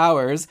 2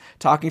 hours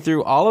talking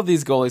through all of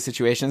these goalie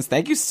situations.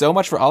 Thank you so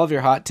much for all of your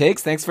hot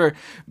takes. Thanks for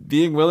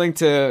being willing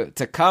to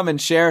come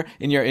and share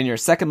in your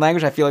second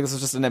language. I feel like this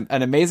was just an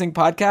amazing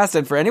podcast.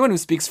 And for anyone who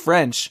speaks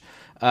French,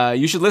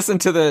 you should listen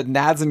to the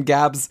Nads and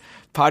Gabs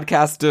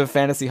podcast of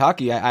fantasy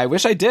hockey. I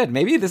wish I did.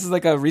 Maybe this is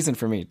like a reason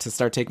for me to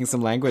start taking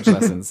some language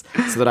lessons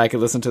so that I could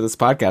listen to this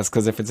podcast.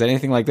 Because if it's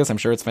anything like this, I'm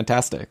sure it's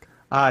fantastic.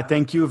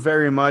 Thank you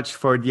very much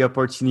for the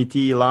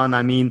opportunity, Elon.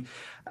 I mean,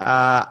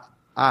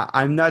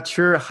 I'm not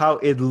sure how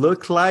it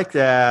looked like.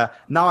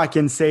 Now I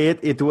can say it.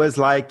 It was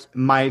like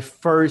my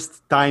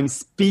first time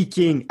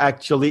speaking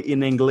actually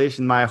in English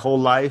in my whole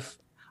life,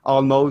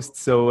 almost.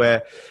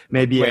 So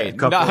maybe a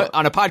couple. Not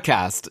on a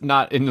podcast,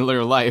 not in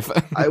real life.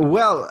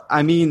 Well,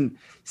 I mean,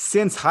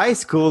 since high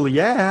school,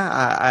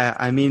 yeah.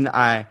 I mean,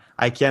 I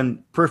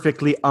can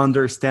perfectly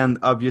understand,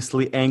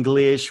 obviously,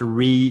 English,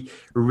 read,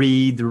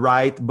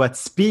 write, but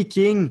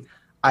speaking,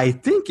 I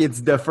think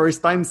it's the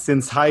first time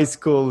since high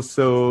school.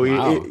 So,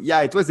 wow.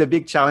 It was a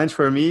big challenge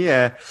for me.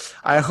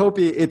 I hope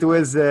it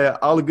was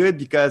all good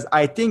because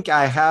I think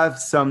I have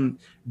some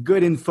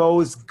good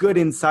infos, good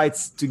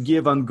insights to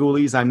give on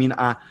goalies. I mean,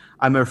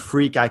 I'm a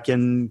freak. I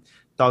can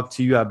talk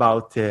to you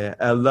about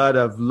a lot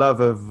of love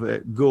of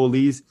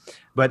goalies,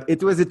 but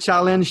it was a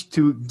challenge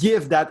to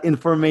give that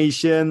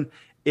information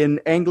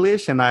in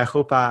English, and I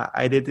hope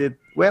I did it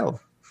well.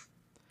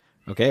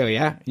 Okay, well,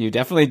 yeah, you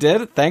definitely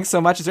did. Thanks so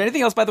much. Is there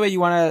anything else, by the way, you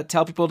want to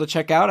tell people to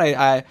check out?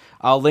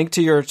 I'll link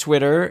to your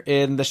Twitter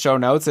in the show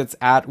notes. It's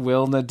at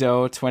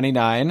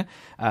WillNadeau29,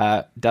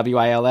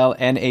 WILLNADEAU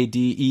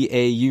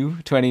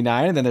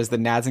 29. And then there's the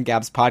Nads and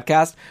Gabs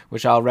podcast,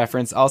 which I'll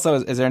reference also.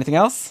 Is there anything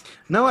else?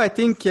 No, I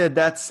think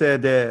that's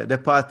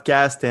the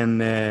podcast,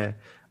 and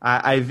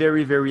I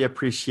very, very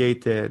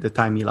appreciate the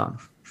time, Elon.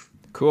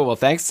 Cool. Well,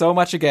 thanks so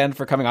much again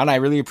for coming on. I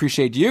really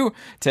appreciate you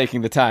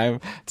taking the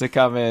time to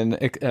come and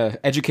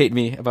educate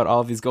me about all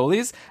of these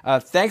goalies.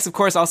 Thanks, of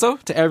course, also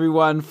to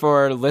everyone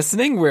for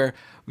listening. We're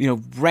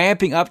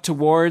ramping up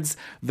towards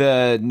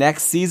the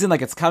next season,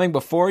 like it's coming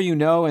before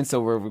and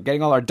so we're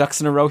getting all our ducks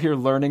in a row here,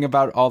 learning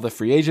about all the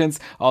free agents,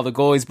 all the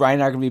goalies. Brian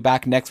and I are going to be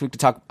back next week to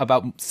talk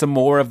about some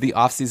more of the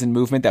offseason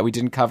movement that we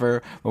didn't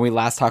cover when we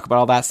last talked about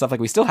all that stuff. Like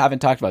we still haven't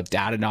talked about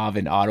Dadonov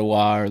in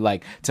Ottawa or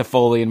like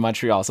Toffoli in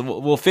Montreal. So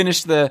we'll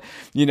finish the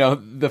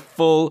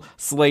full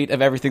slate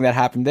of everything that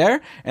happened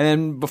there. And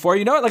then before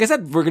you know it, like I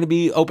said, we're going to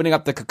be opening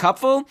up the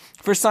Cupful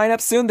for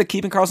sign-ups soon, the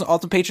Keeping Karlsson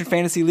Ultimate Patron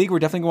Fantasy League. We're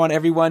definitely going to want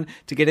everyone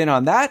to get in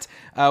on that.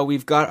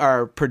 We've got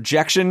our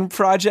projection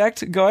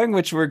project going,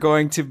 which we're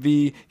going to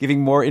be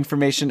giving more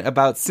information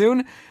about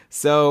soon.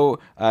 So,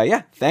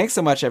 thanks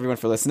so much, everyone,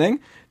 for listening.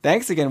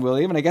 Thanks again,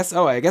 William. And I guess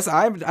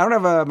I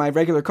don't have my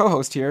regular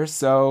co-host here.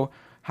 So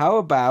how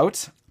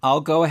about I'll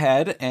go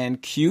ahead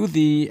and cue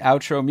the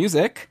outro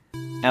music,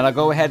 and I'll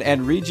go ahead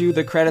and read you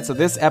the credits. So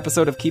this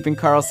episode of Keeping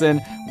Karlsson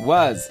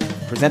was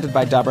presented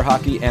by Dobber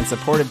Hockey and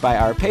supported by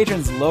our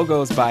patrons.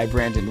 Logos by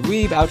Brandon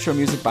Weeb, outro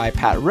music by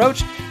Pat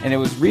Roach, and it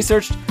was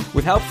researched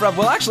with help from,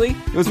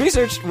 it was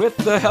researched with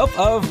the help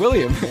of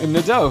William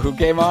Nadeau, who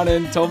came on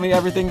and told me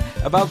everything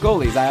about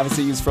goalies. I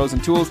obviously use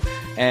Frozen Tools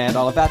and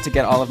all of that to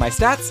get all of my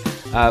stats,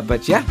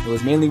 but yeah, it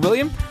was mainly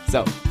William.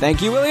 So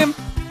thank you, William.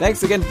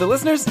 Thanks again to the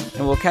listeners,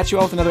 and we'll catch you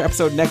all with another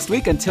episode next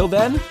week. Until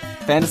then,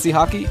 fantasy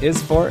hockey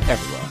is for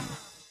everyone.